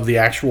memories of the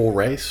actual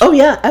race? Oh,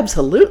 yeah,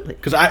 absolutely.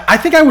 Because I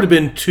think I would have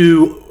been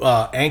too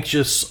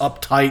anxious,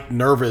 uptight,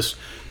 nervous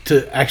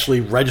to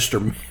actually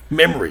register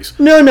memories.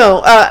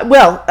 No.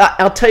 Well,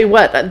 I'll tell you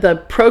what,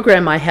 the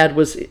program I had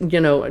was,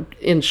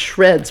 in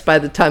shreds by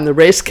the time the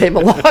race came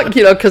along,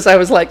 because I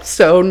was like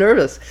so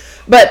nervous.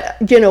 But,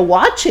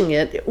 watching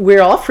it,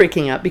 we're all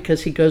freaking out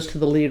because he goes to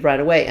the lead right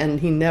away, and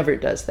he never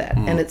does that.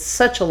 And it's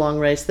such a long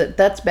race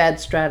that's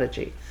bad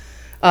strategy.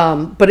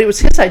 But it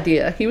was his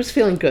idea. He was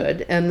feeling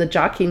good, and the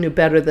jockey knew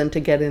better than to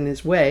get in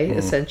his way,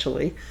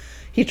 essentially.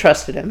 He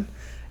trusted him.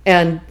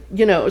 And,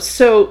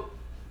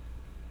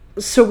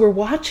 so we're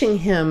watching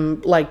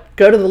him like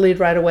go to the lead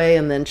right away,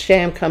 and then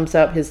Sham comes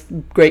up, his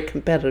great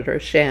competitor,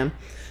 Sham,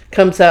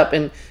 comes up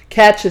and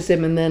catches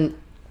him, and then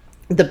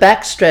the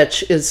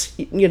backstretch is,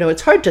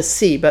 it's hard to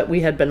see, but we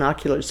had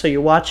binoculars, so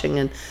you're watching,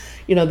 and,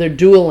 they're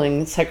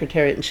dueling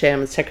Secretariat and Sham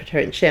and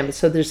Secretariat and Sham.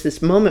 So there's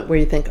this moment where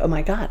you think, oh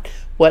my God,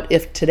 what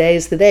if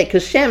today's the day?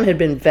 Because Sham had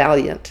been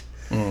valiant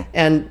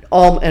and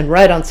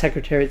right on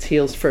Secretariat's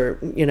heels for,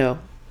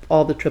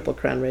 all the Triple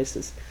Crown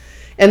races.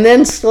 And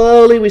then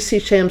slowly we see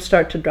Sham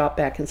start to drop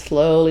back, and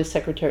slowly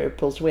Secretariat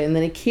pulls away, and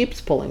then he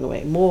keeps pulling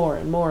away more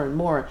and more and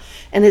more.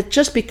 And it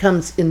just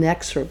becomes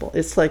inexorable.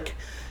 It's like,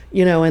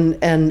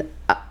 and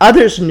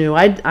others knew.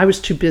 I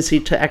was too busy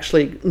to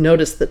actually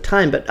notice the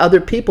time, but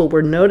other people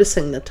were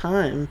noticing the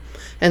time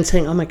and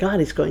saying, oh my God,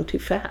 he's going too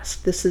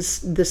fast. This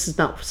is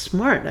not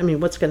smart. I mean,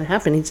 what's going to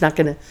happen?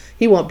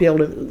 He won't be able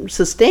to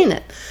sustain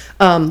it.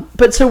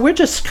 But so we're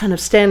just kind of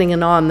standing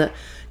in awe, and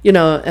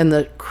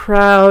the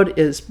crowd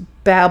is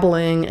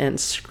babbling and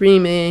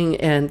screaming,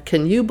 and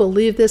can you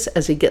believe this,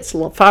 as he gets a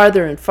little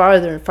farther and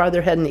farther and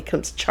farther ahead, and he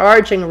comes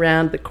charging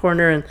around the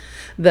corner and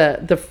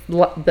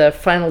the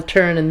final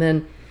turn, and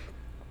then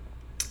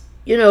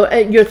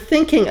you're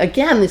thinking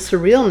again, the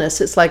surrealness.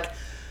 It's like,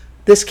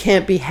 this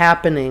can't be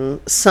happening.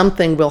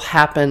 Something will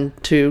happen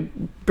to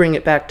bring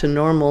it back to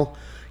normal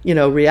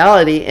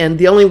reality, and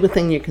the only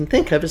thing you can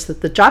think of is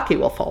that the jockey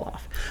will fall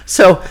off.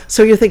 So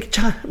you think,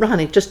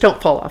 Ronnie, just don't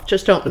fall off.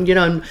 Just don't,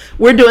 and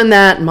we're doing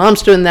that, and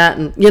Mom's doing that,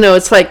 and,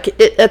 it's like,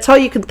 that's all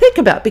you can think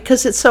about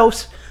because it's so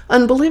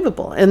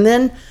unbelievable. And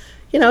then,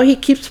 he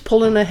keeps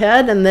pulling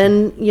ahead, and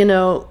then,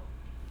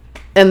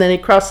 and then he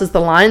crosses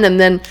the line, and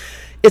then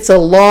it's a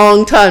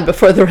long time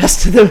before the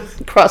rest of them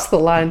cross the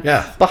line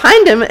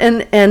behind him,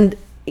 and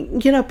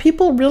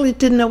people really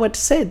didn't know what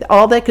to say.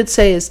 All they could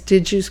say is,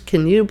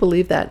 can you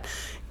believe that?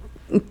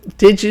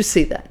 Did you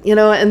see that?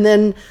 And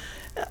then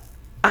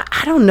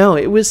I don't know.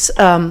 It was,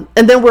 and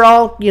then we're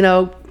all,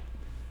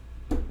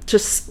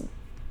 just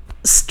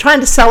trying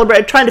to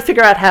celebrate, trying to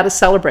figure out how to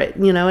celebrate,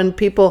 and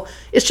people,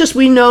 it's just,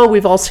 we know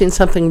we've all seen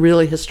something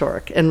really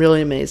historic and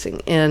really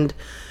amazing,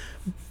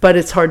 but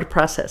it's hard to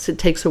process. It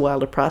takes a while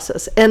to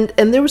process. And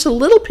there was a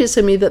little piece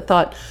of me that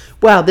thought,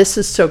 wow, this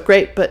is so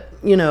great, but,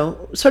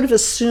 sort of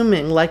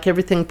assuming like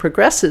everything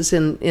progresses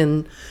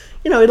in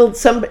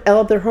some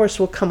other horse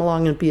will come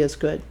along and be as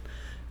good.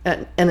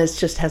 And it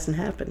just hasn't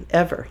happened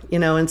ever,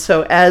 and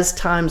so as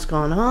time's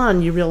gone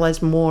on, you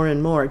realize more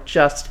and more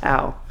just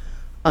how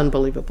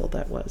unbelievable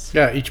that was.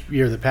 Yeah, each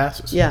year that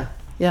passes. Yeah.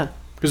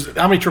 Because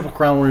how many Triple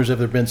Crown winners have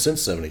there been since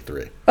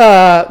 '73?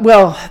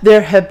 Well,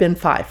 there have been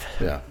 5.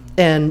 Yeah.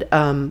 And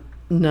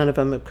none of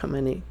them have come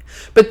any.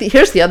 But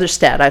here's the other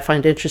stat I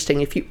find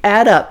interesting. If you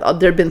add up,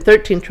 there have been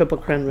 13 Triple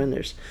Crown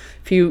winners.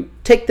 If you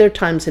take their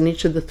times in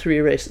each of the 3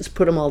 races,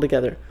 put them all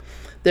together,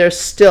 they're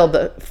still,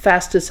 the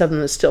fastest of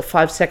them is still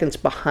 5 seconds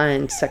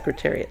behind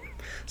Secretariat.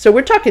 So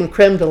we're talking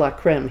creme de la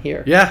creme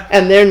here. Yeah.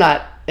 And they're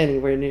not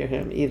anywhere near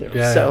him either.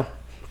 Yeah. So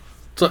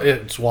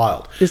it's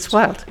wild. It's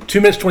wild.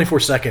 2 minutes,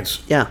 24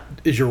 seconds. Yeah.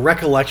 Is your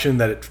recollection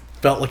that it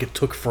felt like it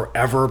took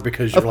forever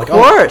because you're of like,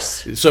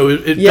 course. Oh. So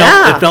it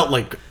felt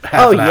like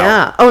half an hour. Oh,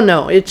 yeah. Oh,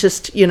 no. It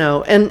just,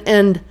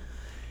 and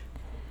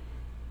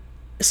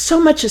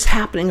so much is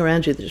happening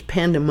around you. There's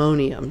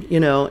pandemonium,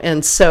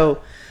 and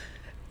so,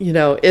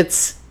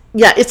 it's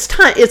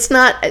time.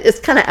 It's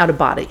kind of out of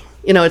body.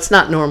 It's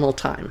not normal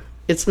time.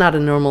 It's not a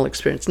normal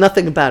experience.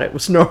 Nothing about it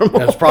was normal.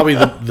 That's probably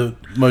the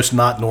most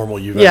not normal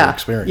you've ever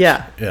experienced.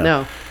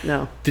 Yeah.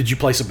 No. Did you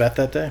place a bet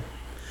that day?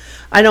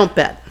 I don't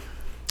bet.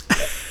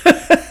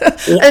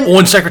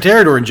 On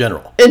Secretariat or in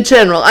general? In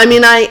general. I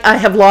mean, I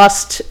have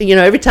lost,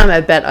 every time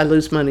I bet, I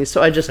lose money,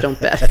 so I just don't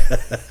bet.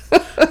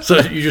 So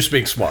you're just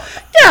being smart.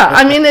 Yeah,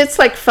 I mean, it's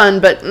like fun,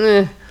 but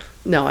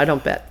no, I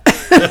don't bet.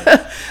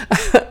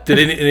 Did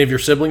any of your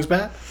siblings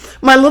bet?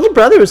 My little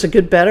brother was a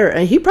good bettor,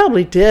 and he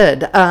probably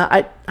did.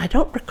 I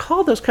don't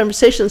recall those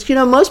conversations.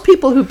 Most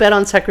people who bet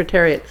on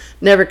Secretariat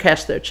never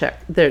cash their check.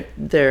 They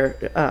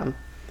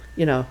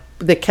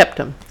kept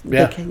them.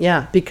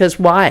 Yeah. Because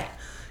why?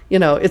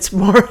 It's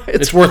more.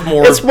 It's worth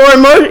more. It's more.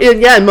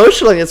 Yeah,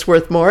 emotionally, it's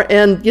worth more.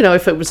 And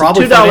if it was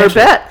probably a $2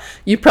 bet,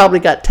 you probably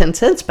got 10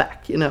 cents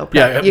back. You got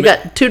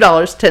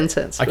 $2, 10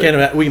 cents. I can't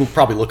imagine. We can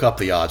probably look up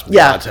the odds. But the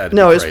odds had to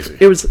be crazy.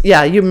 It was.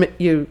 Yeah,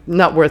 you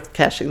not worth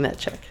cashing that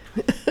check.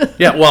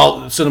 Yeah,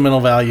 well,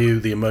 sentimental value,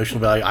 the emotional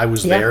value. I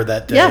was there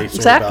that day. Yeah,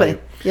 exactly.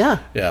 Yeah,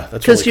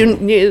 that's because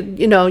really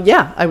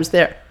cool. I was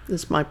there.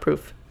 This is my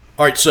proof.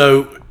 All right,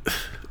 so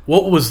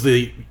what was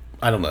the?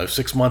 I don't know,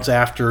 6 months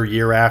after, a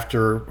year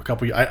after, a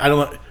couple years. I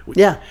don't know.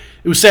 Yeah.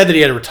 It was sad that he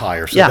had to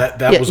retire. So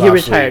that was he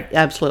retired,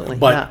 absolutely.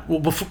 But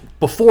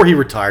before he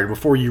retired,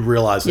 before you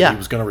realized that he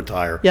was going to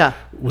retire,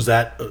 was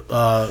that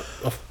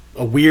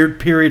a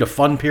weird period, a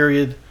fun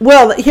period?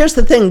 Well, here's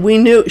the thing. We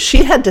knew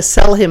she had to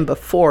sell him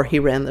before he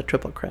ran the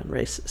Triple Crown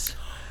races.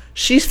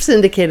 She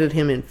syndicated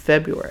him in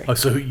February. Oh,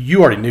 so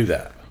you already knew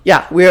that?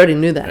 Yeah, we already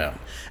knew that. Yeah.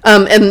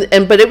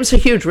 But it was a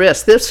huge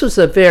risk. This was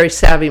a very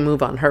savvy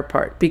move on her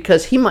part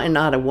because he might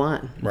not have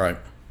won. Right.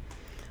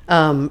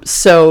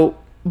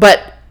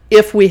 But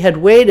if we had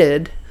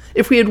waited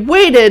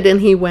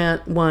and he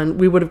won,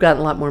 we would have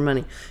gotten a lot more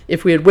money.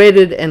 If we had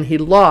waited and he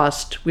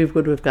lost, we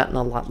would have gotten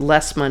a lot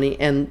less money,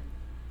 and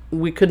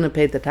we couldn't have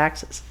paid the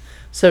taxes.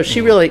 So she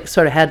really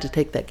sort of had to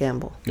take that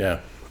gamble.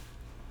 Yeah.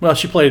 Well,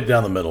 she played it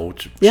down the middle,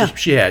 which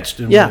she hedged.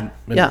 And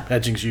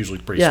hedging's usually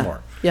pretty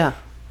smart. Yeah.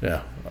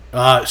 Yeah.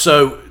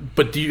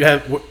 But do you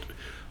have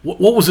what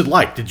was it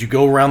like? Did you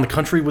go around the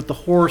country with the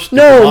horse? Did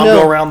your mom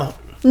go around the?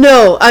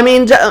 No, I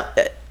mean,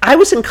 I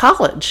was in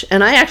college,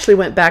 and I actually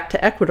went back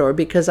to Ecuador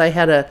because I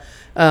had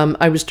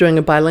I was doing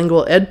a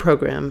bilingual ed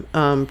program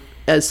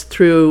as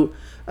through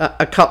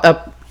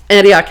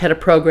Antioch had a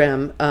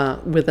program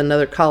with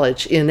another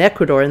college in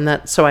Ecuador, and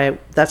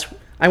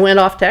I went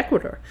off to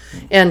Ecuador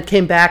and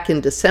came back in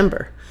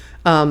December.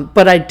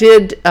 But I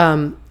did,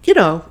 I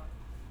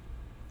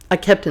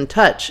kept in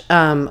touch,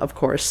 of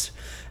course.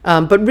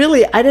 But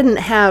really, I didn't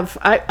have,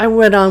 I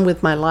went on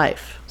with my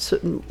life,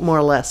 more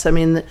or less. I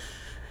mean,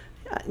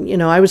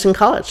 I was in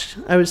college.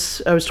 I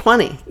was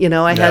 20,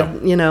 I had,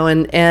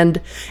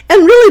 and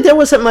really there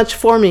wasn't much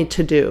for me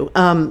to do.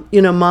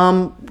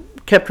 Mom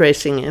kept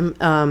racing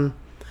him.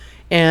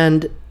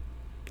 And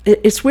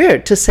it's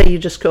weird to say you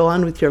just go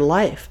on with your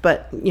life,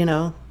 but,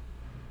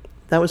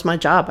 that was my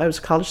job. I was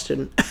a college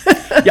student.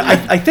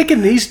 Yeah, I think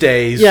in these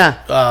days,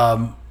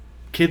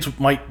 kids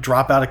might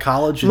drop out of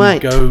college and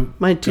might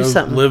do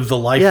something, live the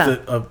life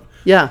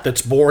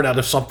that's born out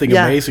of something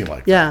amazing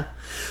like that. Yeah.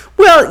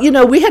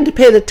 Well, we had to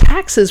pay the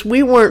taxes.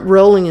 We weren't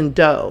rolling in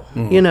dough.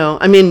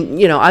 I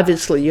mean,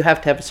 obviously you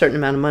have to have a certain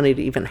amount of money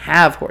to even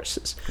have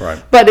horses.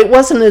 Right. But it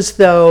wasn't as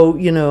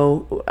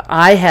though,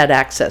 I had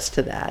access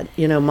to that.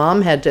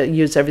 Mom had to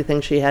use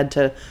everything she had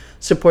to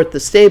support the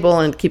stable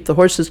and keep the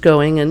horses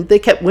going, and they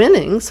kept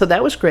winning, so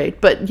that was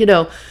great. But,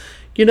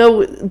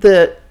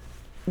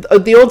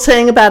 the old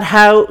saying about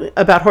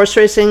horse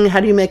racing, how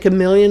do you make $1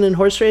 million in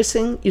horse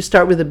racing? You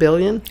start with $1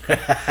 billion.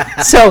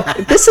 So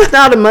this is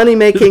not a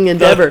money-making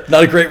endeavor.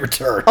 Not a great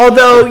return.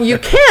 Although you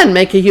can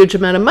make a huge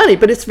amount of money,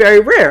 but it's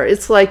very rare.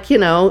 It's like,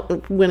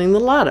 winning the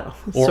lotto.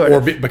 Or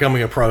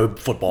becoming a pro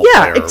football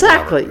player.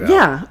 Exactly.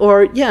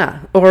 Or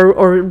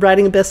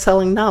writing a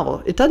best-selling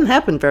novel. It doesn't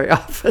happen very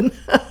often.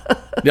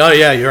 No,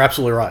 yeah, you're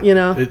absolutely right.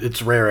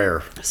 It's rare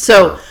air.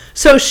 So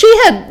she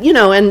had,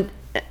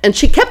 and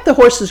she kept the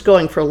horses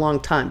going for a long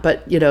time,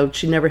 but,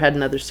 she never had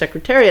another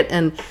Secretariat.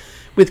 And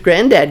with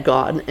Granddad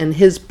gone and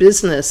his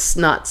business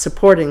not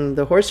supporting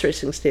the horse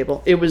racing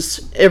stable, there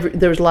was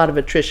a lot of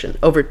attrition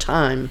over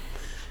time.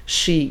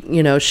 She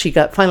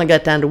finally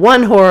got down to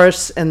one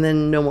horse, and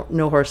then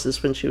no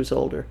horses when she was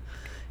older.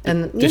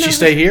 And did she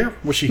stay here?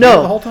 Was she here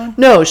the whole time?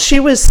 No, she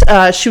was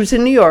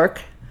in New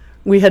York.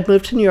 We had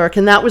moved to New York,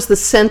 and that was the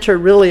center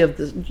really of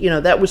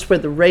that was where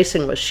the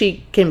racing was.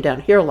 She came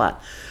down here a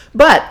lot.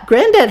 But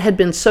Granddad had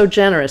been so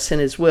generous in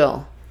his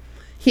will.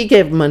 He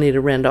gave money to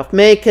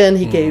Randolph-Macon.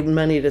 He gave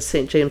money to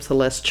St. James the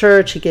Less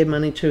Church. He gave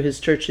money to his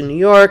church in New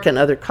York and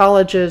other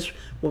colleges,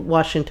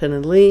 Washington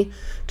and Lee,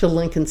 to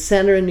Lincoln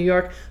Center in New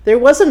York. There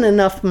wasn't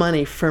enough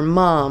money for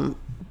Mom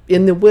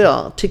in the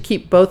will to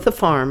keep both the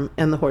farm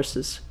and the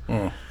horses.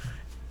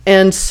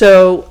 And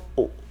so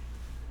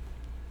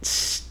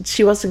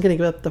she wasn't going to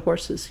give up the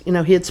horses.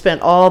 He had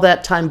spent all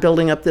that time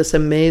building up this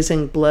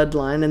amazing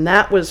bloodline, and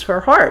that was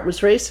her heart,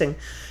 was racing.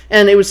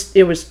 And it was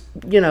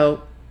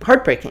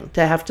heartbreaking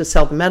to have to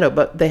sell the Meadow,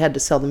 but they had to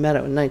sell the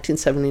Meadow in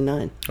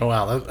 1979. Oh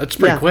wow, that's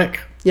pretty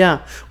quick.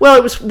 Yeah.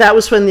 Well, that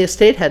was when the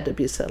estate had to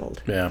be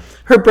settled. Yeah.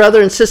 Her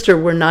brother and sister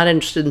were not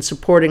interested in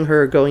supporting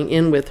her, going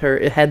in with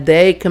her. Had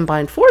they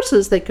combined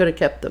forces, they could have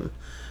kept them.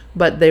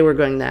 But they were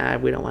going, nah,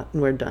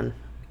 we're done.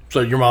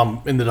 So your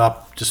mom ended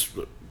up just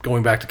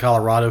going back to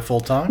Colorado full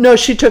time? No,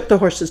 she took the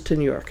horses to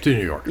New York. To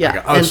New York.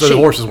 Yeah. Okay. So the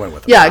horses went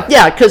with her.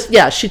 Yeah, because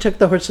she took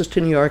the horses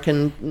to New York,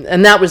 and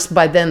that was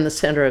by then the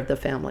center of the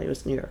family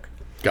was New York.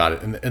 Got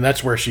it. And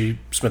that's where she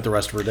spent the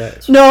rest of her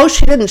days. No,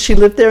 she didn't. She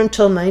lived there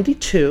until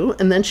 92,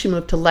 and then she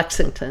moved to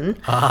Lexington,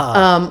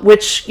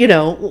 which,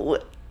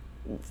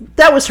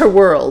 that was her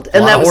world,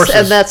 and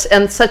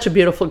that's such a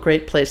beautiful,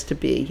 great place to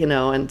be,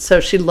 and so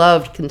she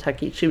loved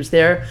Kentucky. She was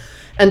there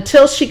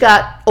until she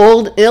got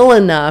ill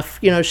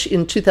enough.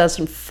 In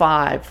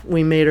 2005,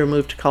 we made her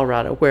move to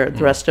Colorado, where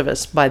the rest of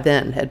us by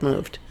then had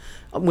moved.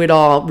 We'd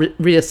all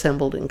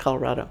reassembled in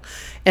Colorado,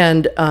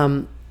 and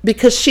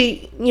because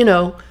she,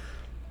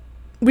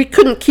 we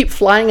couldn't keep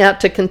flying out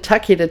to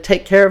Kentucky to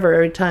take care of her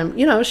every time.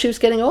 She was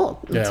getting old.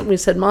 Yeah. So we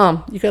said,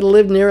 Mom, you got to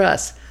live near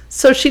us.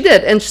 So she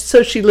did, and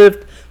so she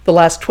lived the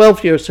last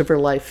 12 years of her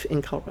life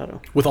in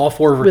Colorado. With all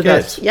 4 of her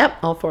kids? Us. Yep,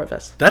 all 4 of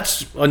us.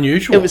 That's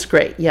unusual. It was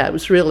great. Yeah, it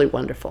was really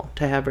wonderful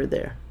to have her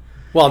there.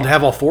 Well, and to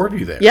have all 4 of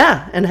you there.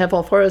 Yeah, and have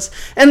all 4 of us.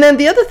 And then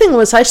the other thing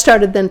was I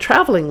started then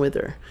traveling with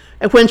her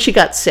when she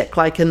got sick,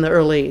 like in the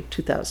early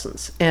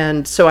 2000s.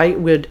 And so I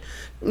would,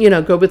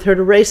 go with her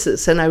to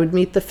races, and I would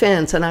meet the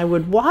fans, and I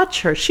would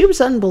watch her. She was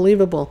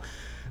unbelievable.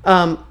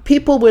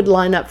 People would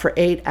line up for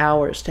 8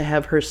 hours to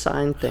have her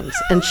sign things,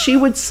 and she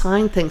would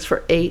sign things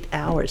for 8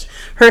 hours.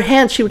 Her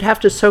hand, she would have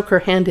to soak her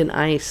hand in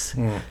ice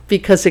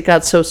because it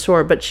got so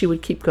sore, but she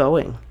would keep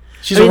going.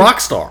 She's a rock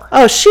star.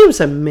 Oh, she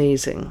was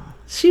amazing.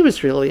 She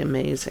was really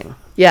amazing.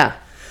 Yeah.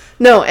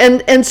 No,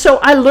 and so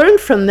I learned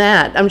from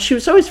that. She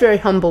was always very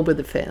humble with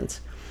the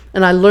fans,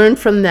 and I learned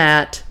from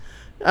that,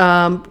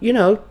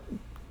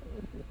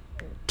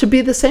 to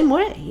be the same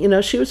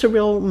way. She was a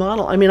real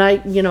model.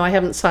 I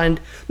haven't signed,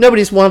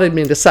 nobody's wanted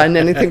me to sign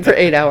anything for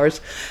 8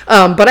 hours.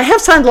 But I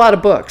have signed a lot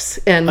of books,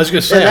 and I was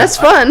going to say, and that's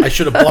fun. I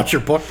should have bought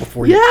your book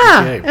before you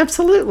came.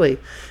 Absolutely.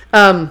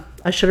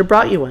 I should have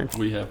brought you one.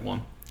 We have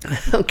one.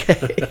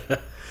 Okay.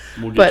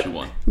 We'll get you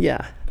one.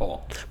 Yeah.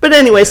 Paul. But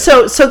anyway,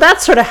 so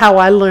that's sort of how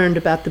I learned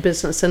about the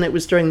business, and it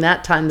was during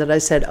that time that I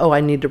said,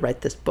 I need to write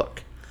this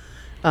book.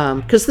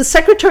 Because the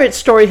Secretariat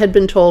story had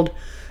been told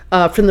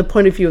from the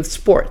point of view of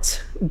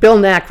sports. Bill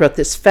Knack wrote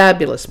this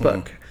fabulous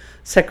book,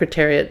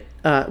 Secretariat,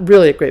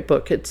 really a great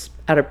book. It's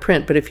out of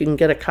print, but if you can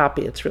get a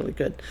copy, it's really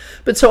good.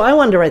 But so I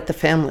wanted to write the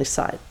family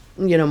side,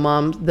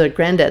 the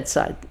granddad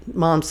side,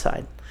 mom's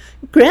side.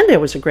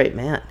 Granddad was a great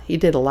man. He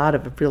did a lot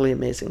of really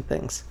amazing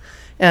things.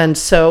 And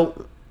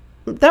so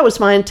that was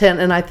my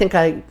intent, and I think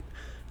I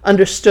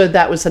understood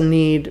that was a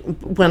need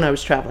when I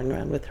was traveling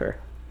around with her.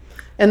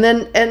 And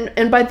then,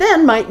 and by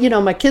then,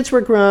 my kids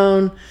were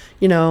grown.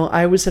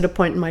 I was at a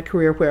point in my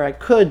career where I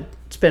could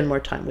spend more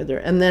time with her.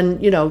 And then,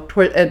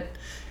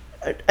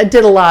 I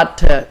did a lot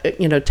to,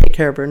 take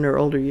care of her in her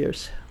older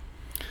years.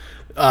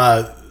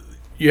 How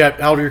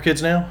old are your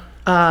kids now?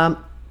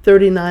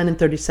 39 and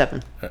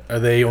 37. Are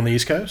they on the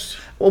East Coast?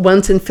 Well,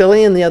 one's in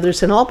Philly and the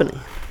other's in Albany.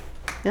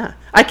 Yeah.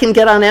 I can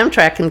get on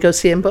Amtrak and go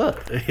see them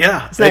both.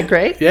 Yeah. Isn't that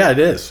great? Yeah, it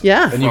is.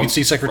 Yeah. And you can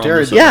see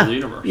Secretariat.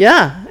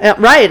 Yeah,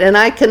 right. And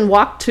I can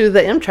walk to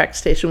the Amtrak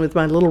station with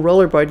my little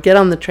rollerboard, get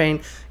on the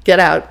train, get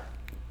out,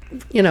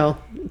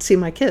 see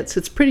my kids.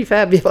 It's pretty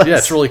fabulous. Yeah,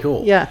 it's really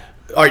cool. Yeah.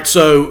 All right,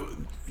 so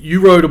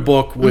you wrote a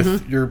book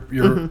with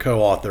your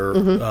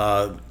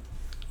co-author.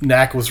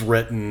 Knack was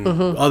written.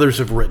 Others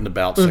have written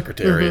about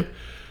Secretariat.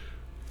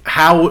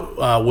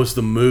 How was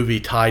the movie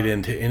tied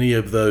into any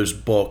of those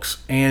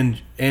books and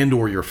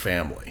or your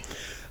family?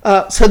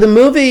 So the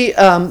movie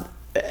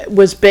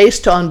was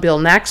based on Bill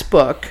Knack's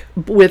book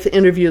with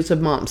interviews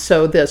of Mom.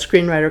 So the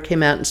screenwriter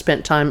came out and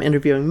spent time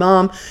interviewing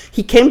Mom.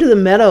 He came to the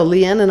Meadow.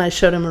 Leanne and I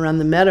showed him around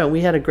the Meadow.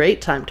 We had a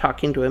great time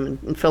talking to him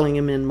and filling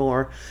him in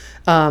more.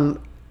 The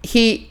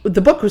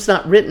book was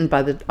not written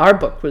our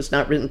book was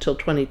not written until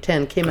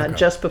 2010, came out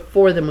just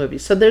before the movie.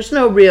 So there's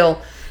no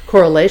real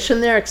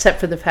correlation there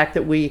except for the fact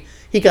that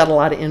he got a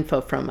lot of info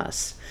from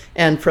us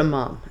and from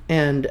Mom.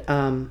 And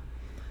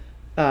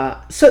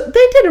so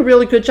they did a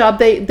really good job.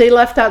 They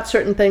left out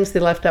certain things.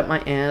 They left out my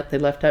aunt. They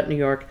left out New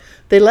York.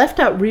 They left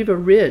out Reva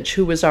Ridge,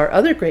 who was our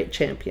other great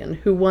champion,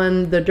 who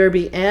won the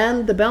Derby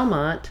and the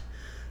Belmont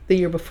the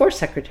year before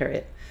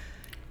Secretariat.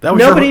 That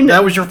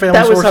was your family's horse as well?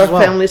 That was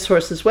our family's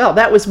horse as well.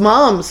 That was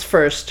Mom's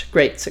first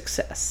great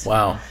success.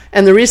 Wow.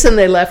 And the reason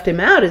they left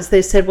him out is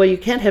they said, well, you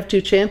can't have 2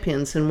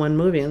 champions in one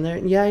movie.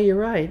 And yeah, you're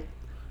right.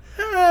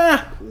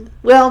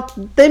 Well,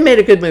 they made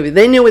a good movie.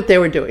 They knew what they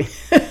were doing.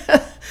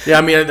 Yeah,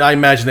 I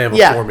imagine they have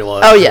a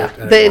formula. Oh, yeah.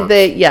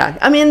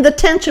 The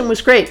tension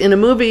was great. In a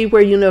movie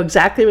where you know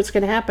exactly what's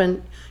going to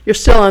happen, you're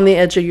still on the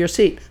edge of your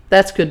seat.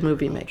 That's good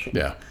movie making.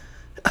 Yeah.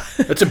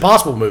 It's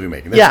impossible movie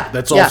making.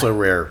 That's also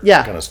rare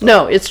kind of stuff.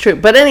 No, it's true.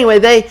 But anyway,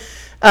 they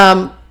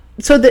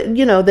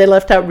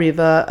left out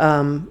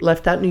Reva,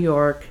 left out New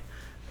York,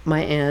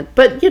 my aunt.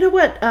 But you know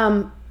what?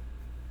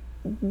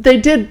 They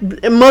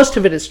did, most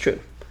of it is true.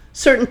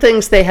 Certain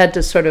things they had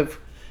to sort of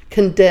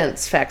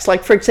condense facts.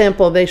 Like, for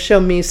example, they show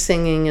me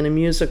singing in a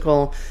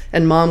musical,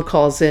 and Mom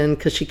calls in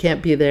because she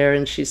can't be there,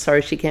 and she's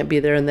sorry she can't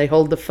be there, and they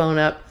hold the phone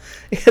up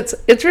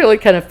It's really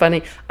kind of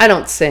funny. I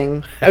don't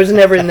sing. I was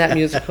never in that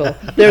musical.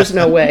 There's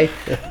no way.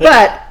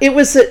 But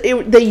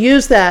they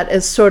used that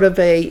as sort of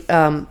a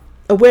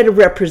way to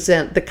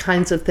represent the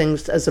kinds of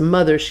things as a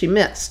mother she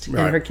missed in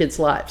her kids'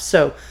 lives.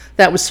 So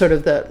that was sort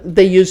of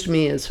they used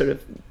me as sort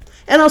of,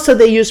 and also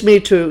they used me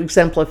to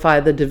exemplify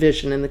the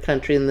division in the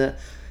country and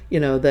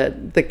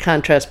the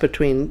contrast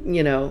between,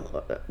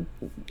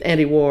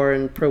 anti-war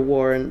and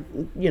pro-war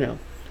and,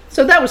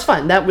 so that was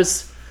fun.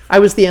 I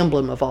was the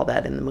emblem of all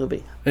that in the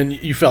movie. And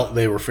you felt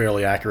they were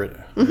fairly accurate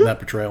in that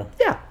portrayal?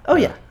 Yeah. Oh,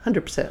 yeah.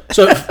 100%.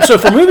 So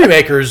for movie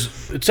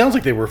makers, it sounds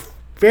like they were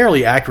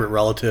fairly accurate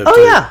relative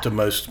to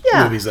most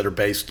movies that are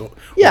based on,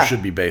 or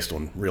should be based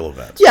on real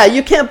events. Yeah,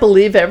 you can't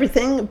believe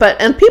everything,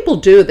 and people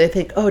do. They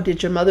think, oh,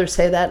 did your mother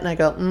say that? And I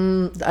go,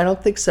 I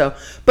don't think so.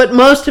 But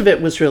most of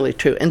it was really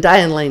true. And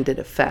Diane Lane did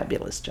a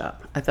fabulous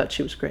job. I thought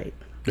she was great.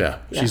 Yeah,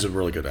 she's a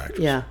really good actress.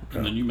 Yeah.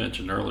 And then you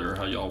mentioned earlier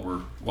how y'all were,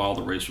 while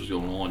the race was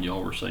going on,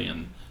 y'all were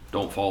saying,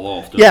 don't fall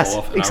off, yes,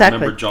 fall off. And exactly. I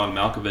remember John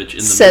Malkovich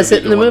says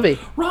it in the movie.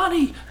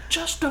 Ronnie,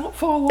 just don't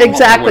fall off.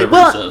 Exactly.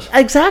 Well,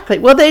 exactly.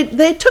 Well,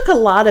 they took a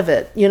lot of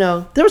it.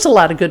 There was a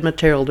lot of good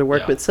material to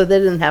work with, so they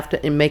didn't have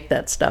to make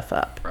that stuff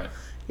up. Right.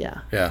 Yeah.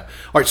 Yeah.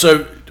 All right.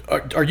 So,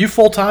 are you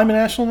full time in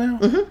Asheville now?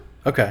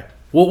 Mm-hmm. Okay.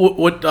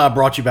 What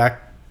brought you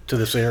back to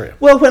this area?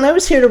 Well, when I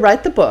was here to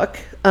write the book,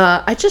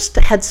 I just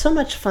had so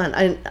much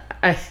fun.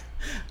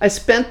 I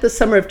spent the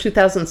summer of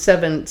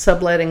 2007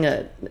 subletting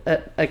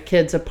a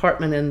kid's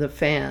apartment in the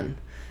Fan,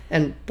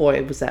 and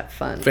boy, was that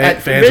fun!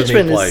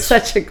 Richmond is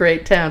such a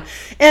great town,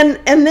 and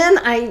then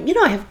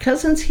I have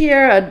cousins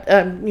here.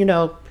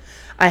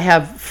 I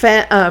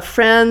have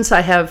friends.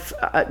 I have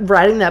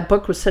writing that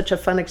book was such a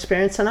fun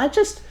experience, and I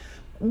just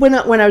when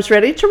I was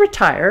ready to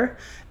retire,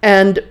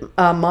 and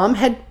Mom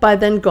had by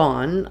then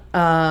gone,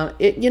 and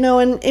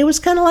it was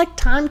kind of like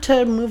time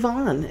to move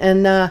on,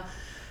 and.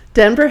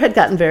 Denver had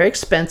gotten very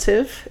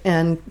expensive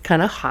and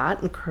kind of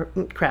hot and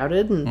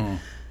crowded, and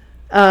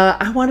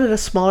I wanted a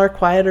smaller,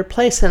 quieter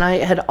place. And I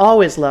had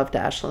always loved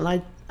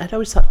Ashland. I'd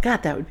always thought,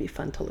 God, that would be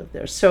fun to live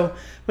there. So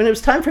when it was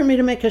time for me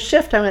to make a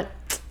shift, I went,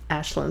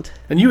 Ashland.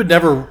 And you had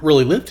never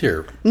really lived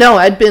here. No,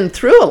 I'd been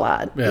through a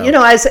lot. Yeah.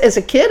 As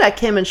a kid, I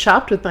came and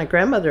shopped with my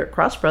grandmother at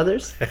Cross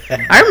Brothers.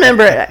 I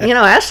remember,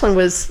 Ashland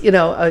was,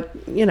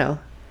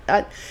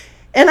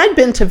 and I'd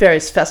been to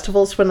various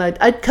festivals when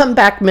I'd come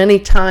back many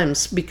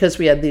times because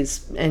we had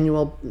these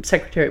annual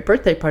Secretariat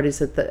birthday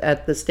parties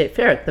at the State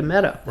Fair at the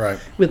Meadow. Right.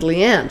 With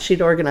Leanne.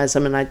 She'd organize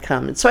them and I'd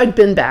come. And so I'd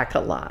been back a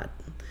lot.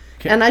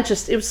 And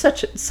it was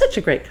such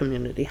a great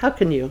community. How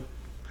can you?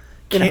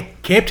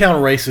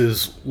 Camptown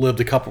races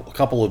lived a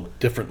couple of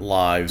different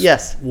lives.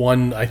 Yes.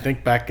 One, I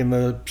think, back in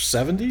the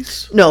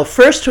 70s? No,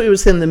 first it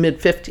was in the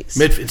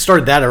mid-50s. It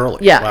started that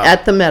early? Yeah, wow.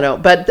 At the Meadow.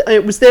 But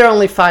it was there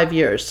only 5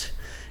 years.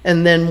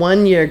 And then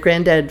one year,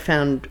 Granddad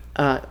found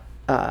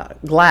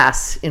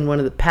glass in one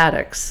of the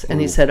paddocks,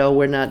 and he said, "Oh,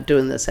 we're not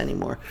doing this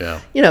anymore." Yeah.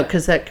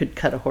 Because that could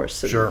cut a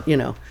horse. And, sure.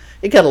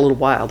 It got a little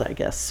wild, I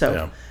guess.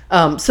 So,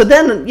 so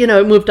then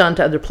it moved on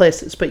to other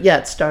places. But yeah,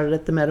 it started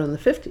at the Meadow in the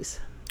 50s.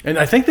 And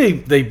I think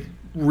they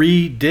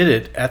redid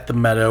it at the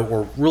Meadow,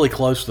 or really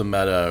close to the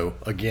Meadow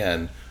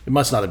again. It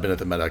must not have been at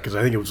the Meadow because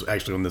I think it was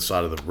actually on this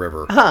side of the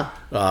river.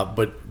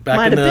 But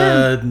back in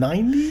the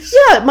 90s?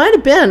 Yeah, it might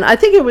have been. I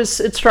think it was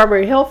at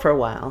Strawberry Hill for a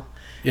while.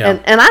 Yeah.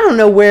 And I don't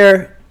know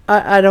where.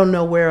 I don't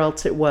know where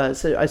else it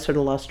was. I sort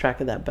of lost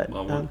track of that. But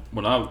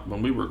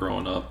when we were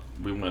growing up,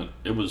 we went.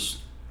 It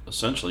was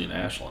essentially in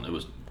Ashland. It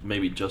was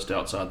maybe just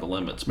outside the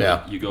limits.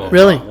 But you go up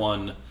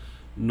one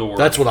north.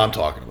 That's what I'm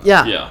talking about.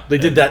 Yeah. They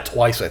did that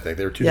twice, I think.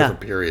 There were two different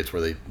periods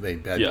where they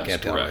had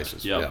Camptown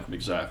races. Yeah,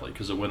 exactly.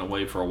 Because it went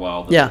away for a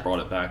while. Then they brought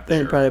it back there.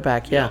 Then brought it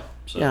back, yeah.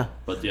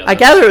 But I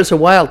gather it was a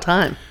wild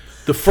time.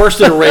 The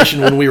first iteration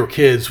when we were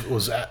kids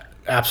was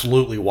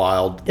absolutely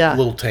wild. Yeah. A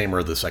little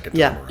tamer the second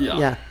time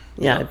around.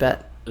 Yeah, I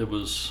bet. It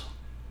was,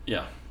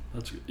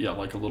 that's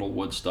like a little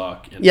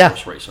Woodstock in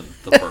horse racing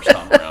the first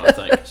time around, I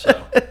think.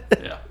 So,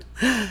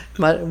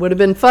 Would have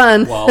been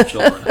fun. Wild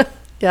children.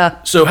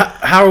 Yeah. So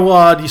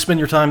how do you spend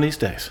your time these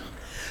days?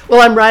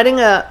 Well, I'm writing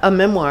a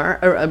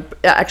memoir.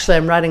 Actually,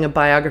 I'm writing a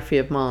biography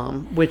of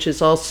Mom, which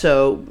is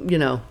also,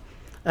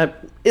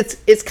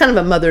 it's kind of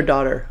a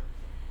mother-daughter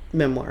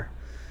memoir.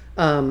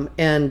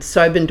 And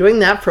so I've been doing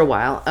that for a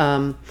while.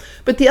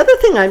 But the other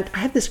thing, I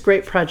have this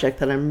great project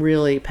that I'm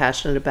really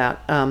passionate about.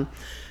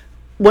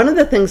 One of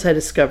the things I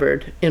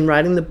discovered in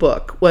writing the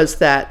book was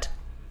that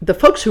the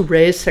folks who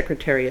raised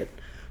Secretariat,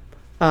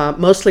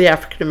 mostly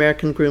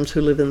African-American grooms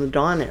who live in the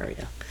Dawn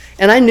area.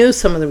 And I knew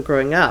some of them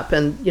growing up,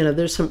 and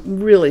there's some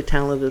really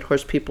talented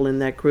horse people in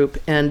that group.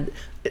 And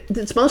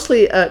it's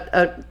mostly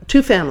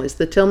two families,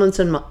 the Tillmans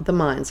and the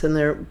Mines, and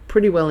they're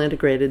pretty well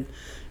integrated.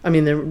 I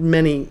mean, there are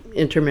many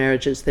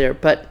intermarriages there.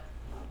 But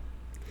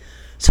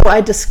so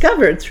I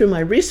discovered through my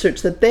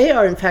research that they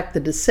are, in fact, the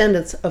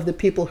descendants of the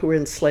people who were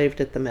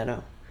enslaved at the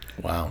Meadow.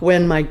 Wow.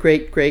 When my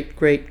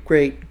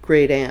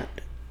great-great-great-great-great-aunt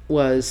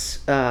was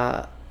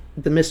the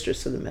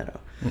mistress of the Meadow.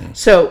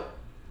 So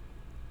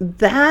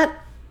that,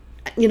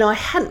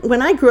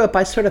 when I grew up,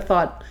 I sort of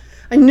thought,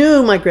 I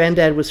knew my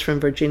granddad was from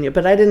Virginia,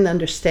 but I didn't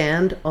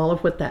understand all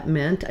of what that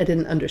meant. I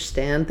didn't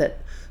understand that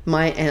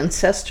my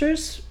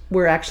ancestors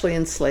were actually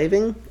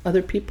enslaving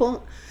other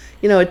people.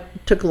 It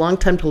took a long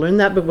time to learn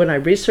that, but when I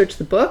researched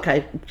the book,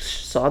 I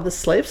saw the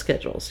slave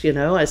schedules.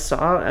 I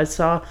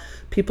saw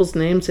people's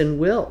names in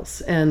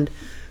wills, and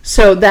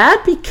so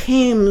that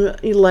became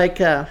like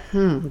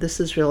this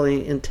is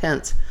really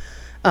intense,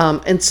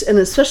 and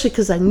especially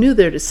because I knew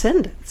their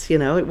descendants.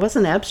 It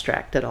wasn't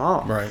abstract at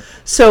all. Right.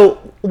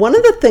 So one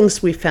of the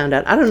things we found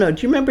out, I don't know,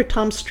 do you remember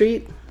Tom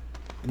Street?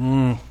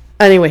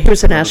 Anyway, he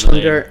was an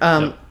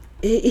Ashlander.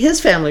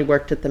 His family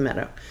worked at the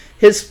Meadow.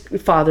 His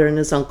father and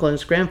his uncle and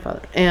his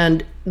grandfather,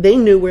 and they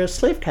knew where a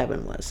slave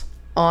cabin was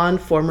on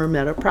former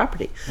Meadow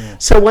property.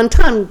 So one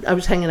time I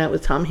was hanging out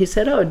with Tom. He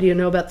said, "Oh, do you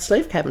know about the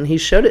slave cabin?" He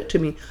showed it to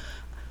me.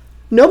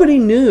 Nobody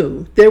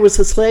knew there was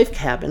a slave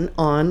cabin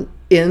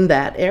in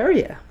that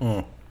area.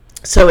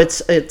 So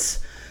it's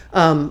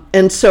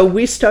and so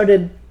we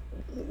started,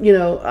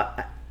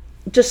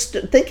 just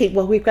thinking,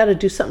 well, we've got to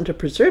do something to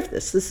preserve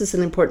this. This is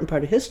an important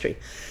part of history.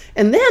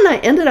 And then I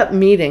ended up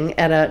meeting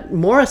at a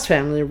Morris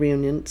family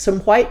reunion some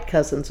white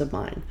cousins of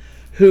mine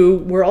who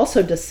were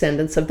also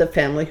descendants of the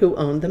family who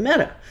owned the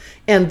Meadow.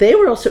 And they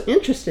were also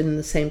interested in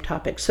the same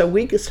topic. So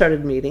we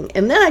started meeting.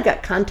 And then I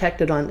got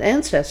contacted on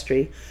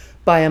Ancestry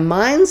by a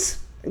mines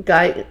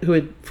guy who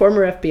had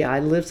former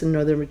FBI, lives in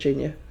Northern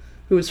Virginia,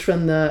 who was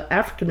from the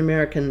African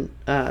American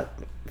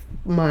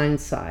mine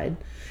side.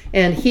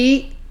 And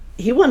he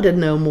wanted to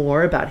know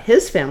more about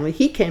his family.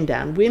 He came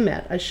down. We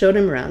met. I showed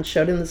him around,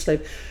 showed him the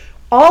slave.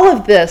 All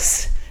of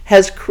this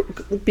has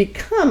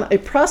become a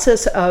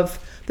process of,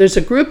 there's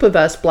a group of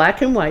us,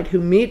 black and white,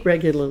 who meet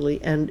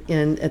regularly, and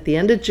at the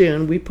end of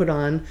June, we put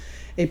on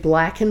a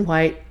black and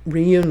white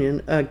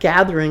reunion, a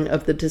gathering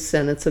of the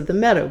descendants of the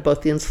Meadow,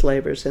 both the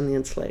enslavers and the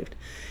enslaved.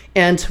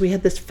 And so we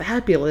had this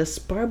fabulous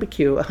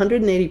barbecue.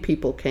 180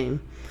 people came.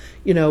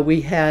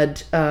 We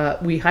hired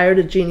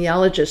a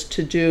genealogist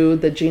to do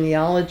the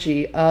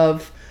genealogy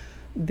of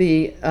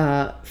the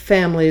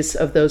families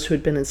of those who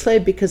had been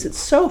enslaved, because it's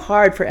so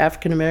hard for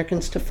African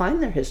Americans to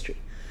find their history.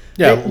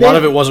 Yeah, a lot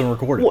of it wasn't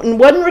recorded.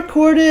 Wasn't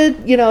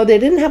recorded. They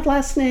didn't have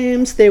last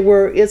names.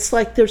 It's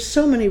like there's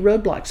so many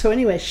roadblocks. So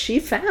anyway, she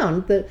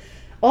found that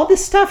all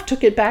this stuff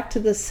took it back to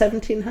the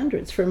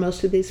 1700s for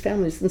most of these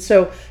families. And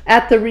so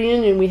at the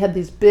reunion, we had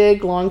these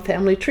big, long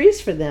family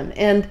trees for them.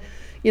 And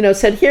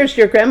said, here's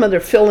your grandmother,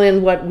 fill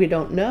in what we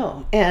don't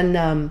know.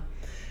 And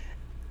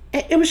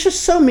it was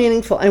just so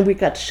meaningful. And we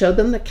got to show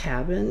them the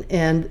cabin.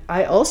 And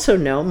I also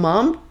know,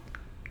 Mom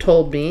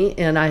told me,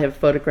 and I have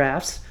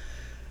photographs,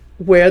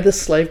 where the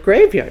slave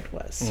graveyard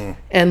was.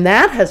 And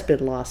that has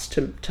been lost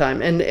to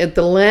time. And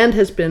the land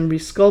has been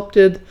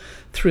resculpted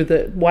through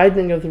the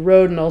widening of the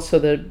road and also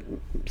the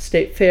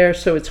state fair.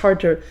 So it's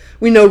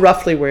we know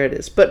roughly where it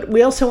is. But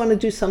we also want to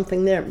do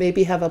something there,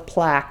 maybe have a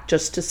plaque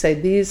just to say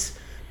these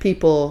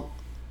people,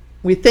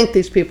 we think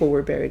these people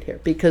were buried here,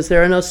 because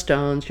there are no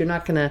stones. You're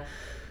not going to,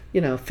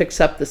 fix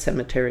up the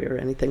cemetery or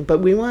anything, but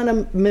we want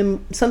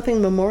something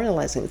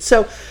memorializing.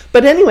 So,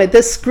 but anyway,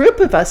 this group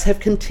of us have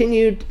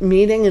continued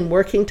meeting and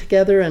working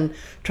together and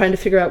trying to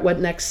figure out what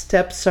next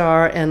steps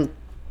are. And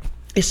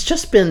it's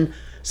just been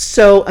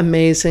so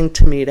amazing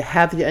to me to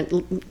have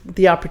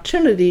the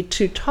opportunity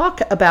to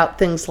talk about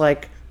things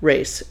like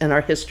race and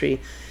our history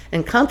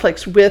and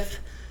conflicts with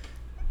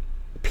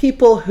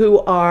people who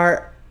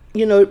are,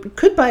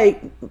 could by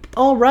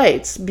all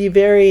rights be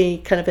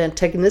very kind of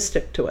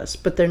antagonistic to us,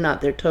 but they're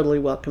not. They're totally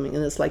welcoming.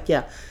 And it's like,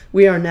 yeah,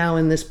 we are now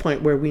in this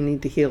point where we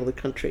need to heal the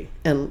country,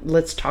 and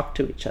let's talk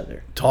to each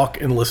other.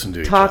 Talk and listen to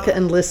each other. Talk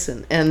and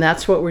listen. And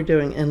that's what we're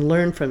doing, and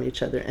learn from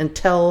each other and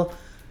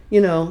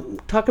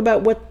talk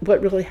about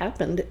what really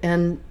happened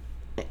and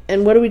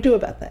what do we do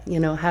about that?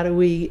 How do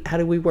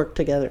we work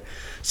together?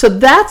 So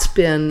that's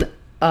been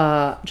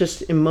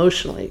just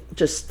emotionally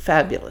just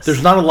fabulous.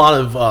 There's not a lot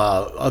of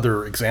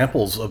other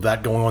examples of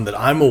that going on that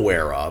I'm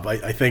aware of.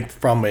 I think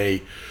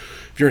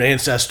if you're an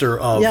ancestor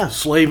of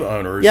slave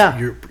owners,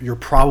 you're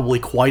probably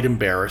quite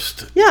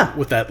embarrassed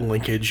with that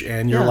linkage,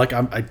 and you're like,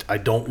 I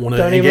don't want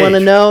to engage. Don't even want to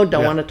know,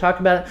 don't want to talk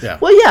about it. Yeah.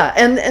 Well, yeah,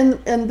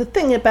 and the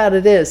thing about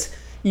it is,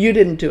 you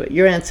didn't do it.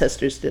 Your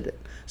ancestors did it.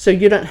 So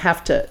you don't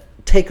have to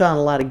take on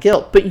a lot of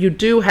guilt, but you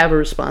do have a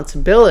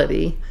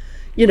responsibility,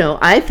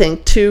 I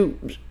think, to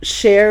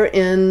share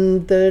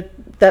in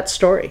that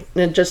story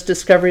and just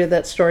discovery of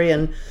that story.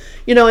 And,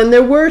 and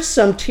there were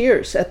some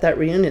tears at that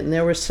reunion.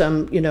 There were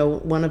some,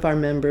 one of our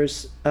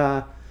members,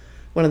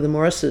 one of the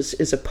Morrises,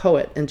 is a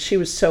poet, and she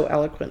was so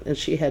eloquent, and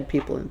she had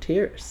people in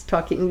tears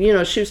talking.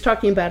 She was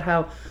talking about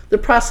how the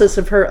process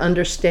of her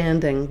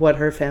understanding what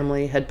her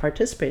family had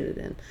participated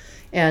in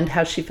and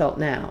how she felt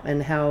now,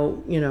 and how,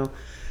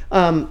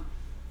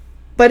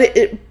 but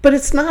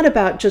it's not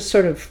about just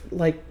sort of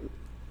like,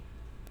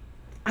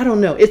 I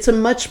don't know. It's a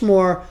much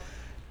more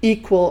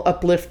equal,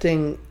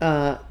 uplifting,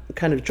 kind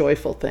of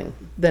joyful thing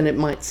than it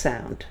might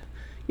sound,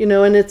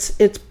 and it's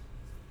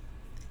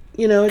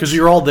because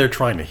you're all there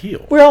trying to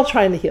heal. We're all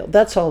trying to heal.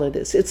 That's all it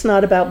is. It's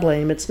not about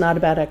blame. It's not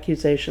about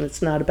accusation.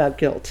 It's not about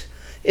guilt.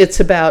 It's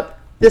about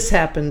this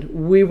happened.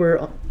 We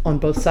were on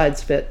both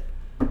sides of it.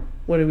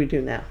 What do we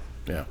do now?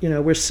 Yeah.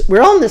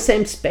 We're all in the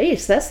same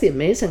space. That's the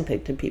amazing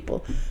thing to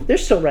people. They're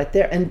still right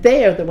there, and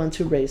they are the ones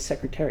who raised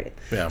Secretariat.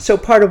 Yeah. So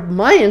part of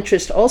my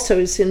interest also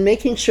is in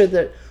making sure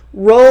the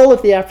role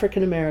of the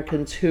African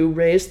Americans who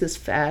raised this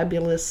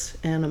fabulous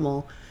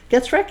animal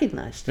gets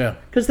recognized. Yeah.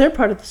 Because they're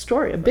part of the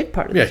story, a big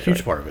part of the story. Yeah,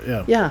 huge part of it.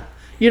 Yeah. Yeah.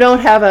 You don't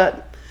have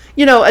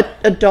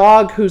a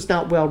dog who's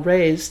not well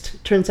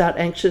raised turns out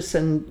anxious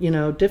and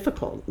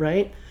difficult,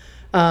 right?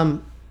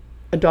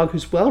 A dog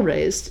who's well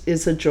raised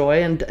is a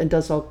joy and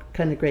does all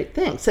kind of great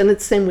things. And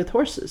it's the same with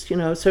horses,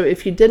 So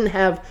if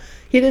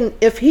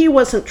if he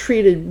wasn't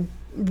treated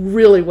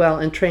really well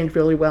and trained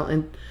really well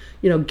and,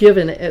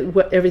 given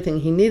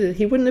everything he needed,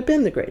 he wouldn't have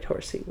been the great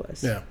horse he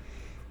was. Yeah.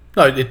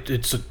 No,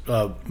 it's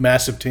a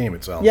massive team,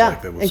 it sounds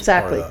like. That was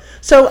exactly. Part of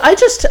that. So I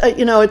just,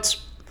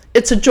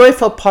 it's a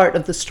joyful part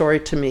of the story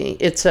to me.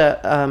 It's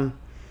a,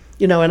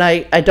 and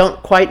I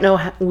don't quite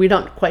know, we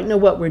don't quite know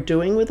what we're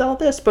doing with all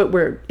this, but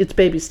it's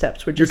baby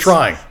steps. You're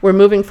trying. We're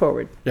moving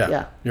forward.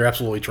 Yeah. You're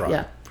absolutely trying.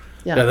 Yeah.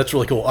 Yeah, that's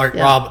really cool. All right,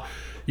 Rob,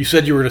 you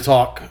said you were going to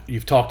talk.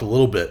 You've talked a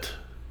little bit.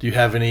 Do you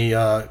have any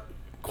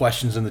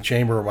questions in the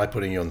chamber, or am I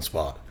putting you on the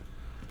spot?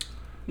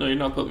 No, you're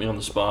not putting me on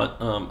the spot.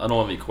 I don't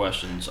have any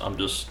questions.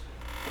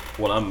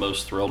 What I'm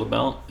most thrilled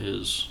about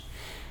is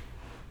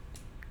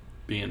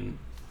being,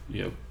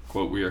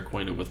 quote,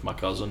 reacquainted with my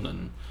cousin,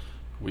 and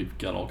we've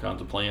got all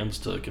kinds of plans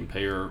to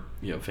compare,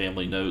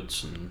 family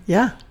notes and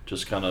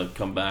just kind of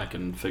come back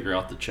and figure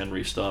out the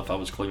Chenery stuff. I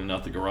was cleaning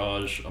out the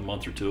garage a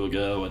month or two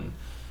ago,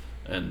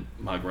 and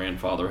my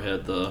grandfather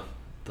had the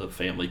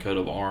family coat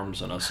of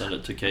arms, and I sent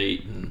it to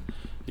Kate, and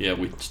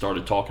we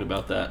started talking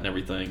about that and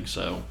everything.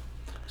 So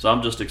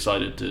I'm just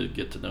excited to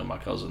get to know my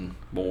cousin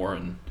more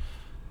and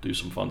do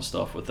some fun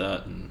stuff with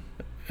that. And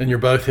you're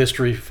both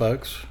history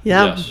folks?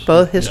 Yeah, yes.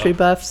 Both history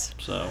buffs.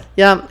 So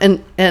yeah,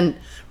 and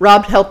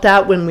Rob helped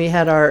out when we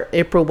had our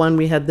April 1,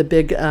 we had the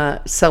big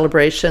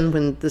celebration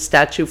when the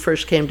statue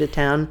first came to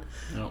town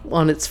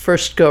on its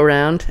first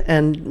go-round,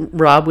 and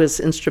Rob was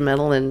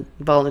instrumental in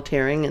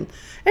volunteering, and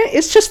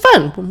it's just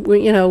fun.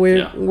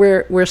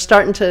 We're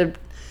starting to,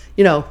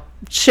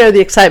 share the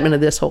excitement of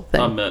this whole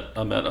thing. I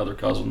met other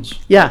cousins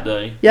that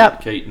day.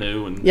 Yep. Kate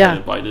knew and got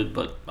invited,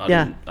 but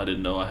I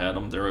didn't know I had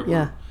them. They're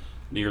over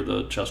near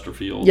the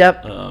Chesterfield.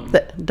 Yep.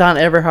 Don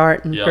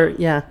Everhart and her.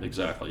 Yeah.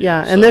 Exactly.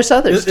 Yeah, and there's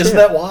others too. Isn't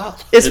that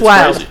wild? It's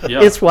wild. Crazy.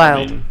 Yeah. It's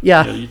wild.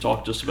 You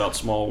talk just about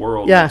small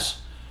world. Yeah.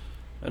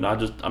 And I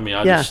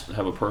just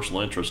have a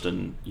personal interest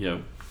in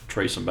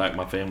tracing back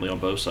my family on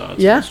both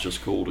sides. Yeah. It's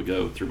just cool to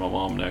go through my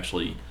mom and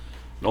actually.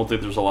 I don't think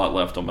there's a lot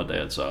left on my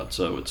dad's side,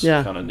 so it's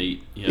kind of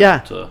neat.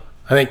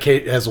 I think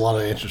Kate has a lot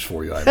of answers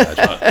for you, I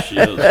imagine. She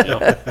is,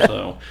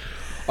 So,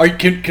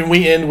 can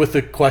we end with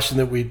the question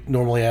that we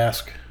normally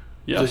ask?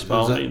 Yes, by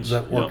all means.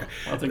 Does that work?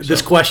 I think so.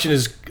 This question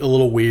is a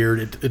little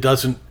weird. It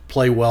doesn't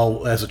play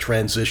well as a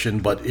transition,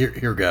 but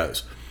here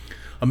goes.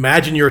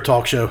 Imagine you're a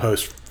talk show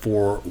host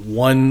for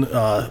one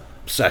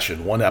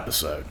session, one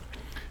episode.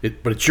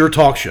 But it's your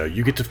talk show.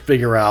 You get to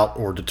figure out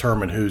or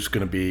determine who's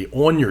going to be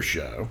on your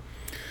show.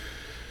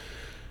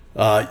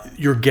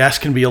 Your guests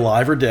can be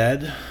alive or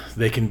dead.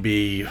 They can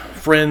be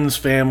friends,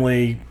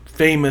 family,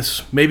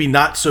 famous, maybe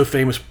not so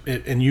famous,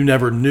 and you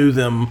never knew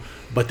them,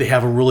 but they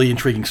have a really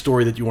intriguing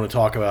story that you want to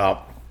talk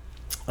about.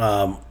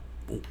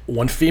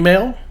 One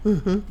female,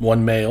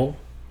 one male.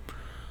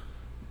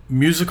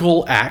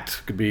 Musical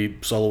act, could be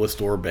soloist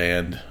or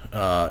band.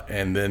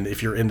 And then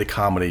if you're into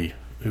comedy,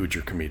 who would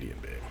your comedian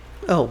be?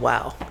 Oh,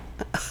 wow.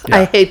 Yeah.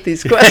 I hate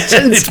these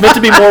questions. It's meant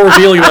to be more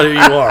revealing about who you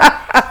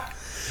are.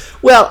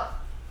 Well,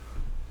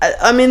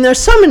 I mean, there's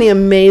so many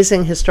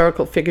amazing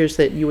historical figures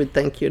that you would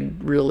think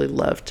you'd really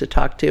love to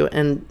talk to,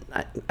 and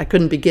I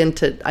couldn't begin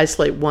to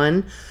isolate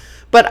one.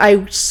 But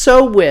I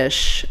so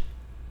wish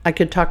I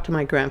could talk to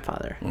my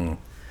grandfather.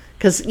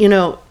 Because,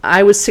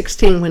 I was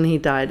 16 when he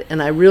died,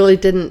 and I really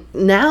didn't.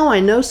 Now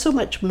I know so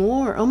much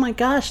more. Oh, my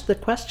gosh, the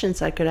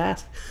questions I could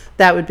ask.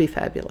 That would be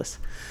fabulous.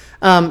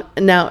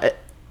 Now,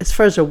 as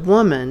far as a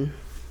woman,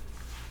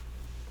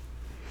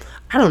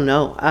 I don't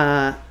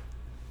know.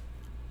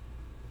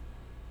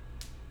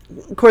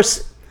 Of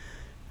course,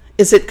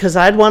 is it because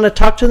I'd want to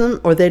talk to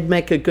them, or they'd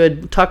make a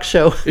good talk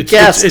show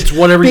guest? It's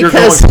whatever you're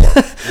going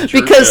for.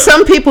 Because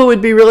some people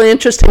would be really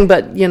interesting,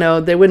 but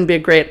they wouldn't be a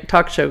great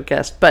talk show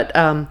guest. But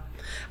I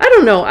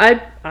don't know.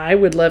 I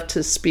would love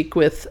to speak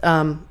with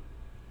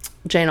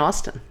Jane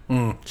Austen.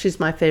 She's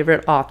my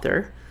favorite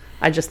author.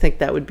 I just think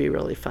that would be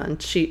really fun.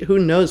 Who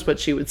knows what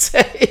she would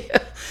say?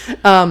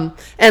 And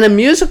a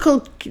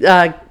musical.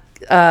 I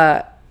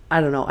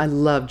don't know. I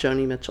love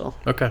Joni Mitchell.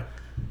 Okay.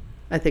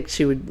 I think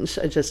she would.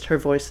 Just her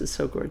voice is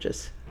so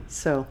gorgeous.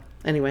 So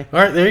anyway. All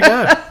right, there you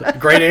go.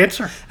 Great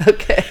answer.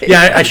 Okay.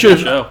 Yeah, I should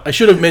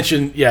have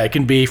mentioned. Yeah, it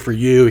can be for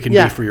you. It can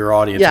be for your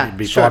audience. Yeah, it can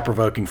be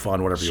thought-provoking,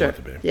 fun, whatever you want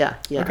it to be. Yeah.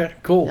 Okay,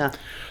 cool. Yeah.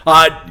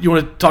 You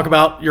want to talk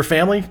about your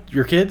family,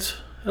 your kids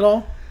at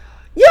all?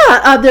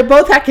 Yeah, they're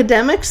both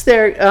academics.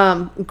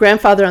 Their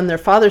grandfather on their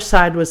father's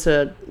side was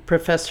a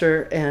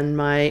professor, and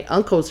my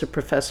uncle's a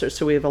professor,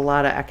 so we have a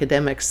lot of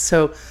academics.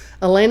 So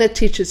Elena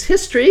teaches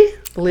history,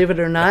 believe it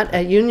or not,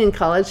 at Union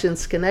College in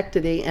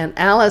Schenectady, and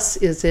Alice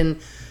is in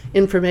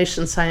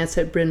information science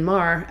at Bryn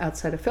Mawr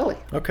outside of Philly.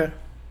 Okay,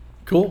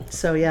 cool.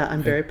 So yeah,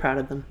 I'm very proud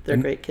of them. They're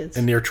great kids.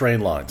 And near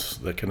train lines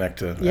that connect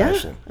to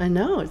Ashland. I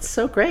know. It's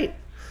so great.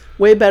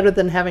 Way better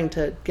than having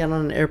to get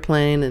on an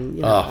airplane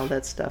and all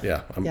that stuff.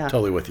 Yeah, I'm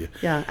totally with you.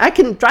 Yeah, I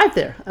can drive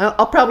there.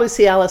 I'll probably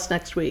see Alice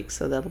next week,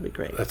 so that'll be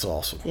great. That's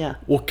awesome. Yeah.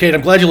 Well, Kate,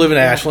 I'm glad you live in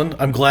Ashland.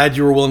 I'm glad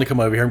you were willing to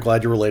come over here. I'm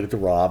glad you're related to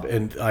Rob,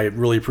 and I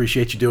really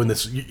appreciate you doing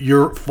this.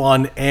 You're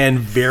fun and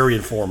very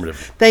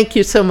informative. Thank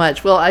you so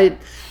much. Well,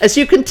 as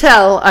you can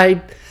tell,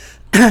 I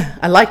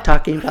like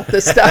talking about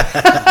this stuff.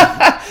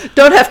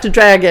 Don't have to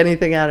drag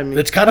anything out of me.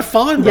 It's kind of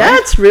fun, right? Yeah,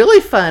 it's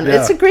really fun. Yeah.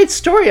 It's a great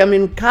story. I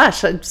mean,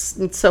 gosh, I'm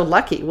so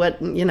lucky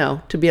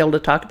to be able to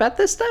talk about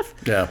this stuff.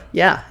 Yeah.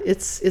 Yeah,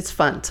 it's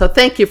fun. So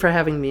thank you for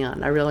having me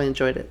on. I really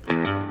enjoyed it.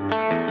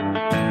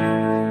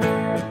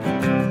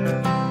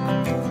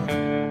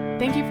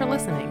 Thank you for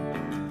listening.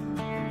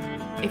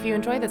 If you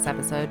enjoyed this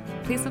episode,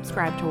 please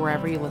subscribe to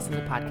wherever you listen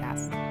to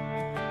podcasts.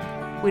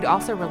 We'd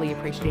also really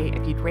appreciate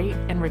if you'd rate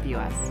and review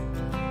us.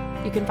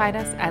 You can find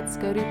us at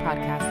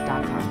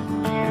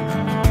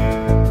scodupodcast.com.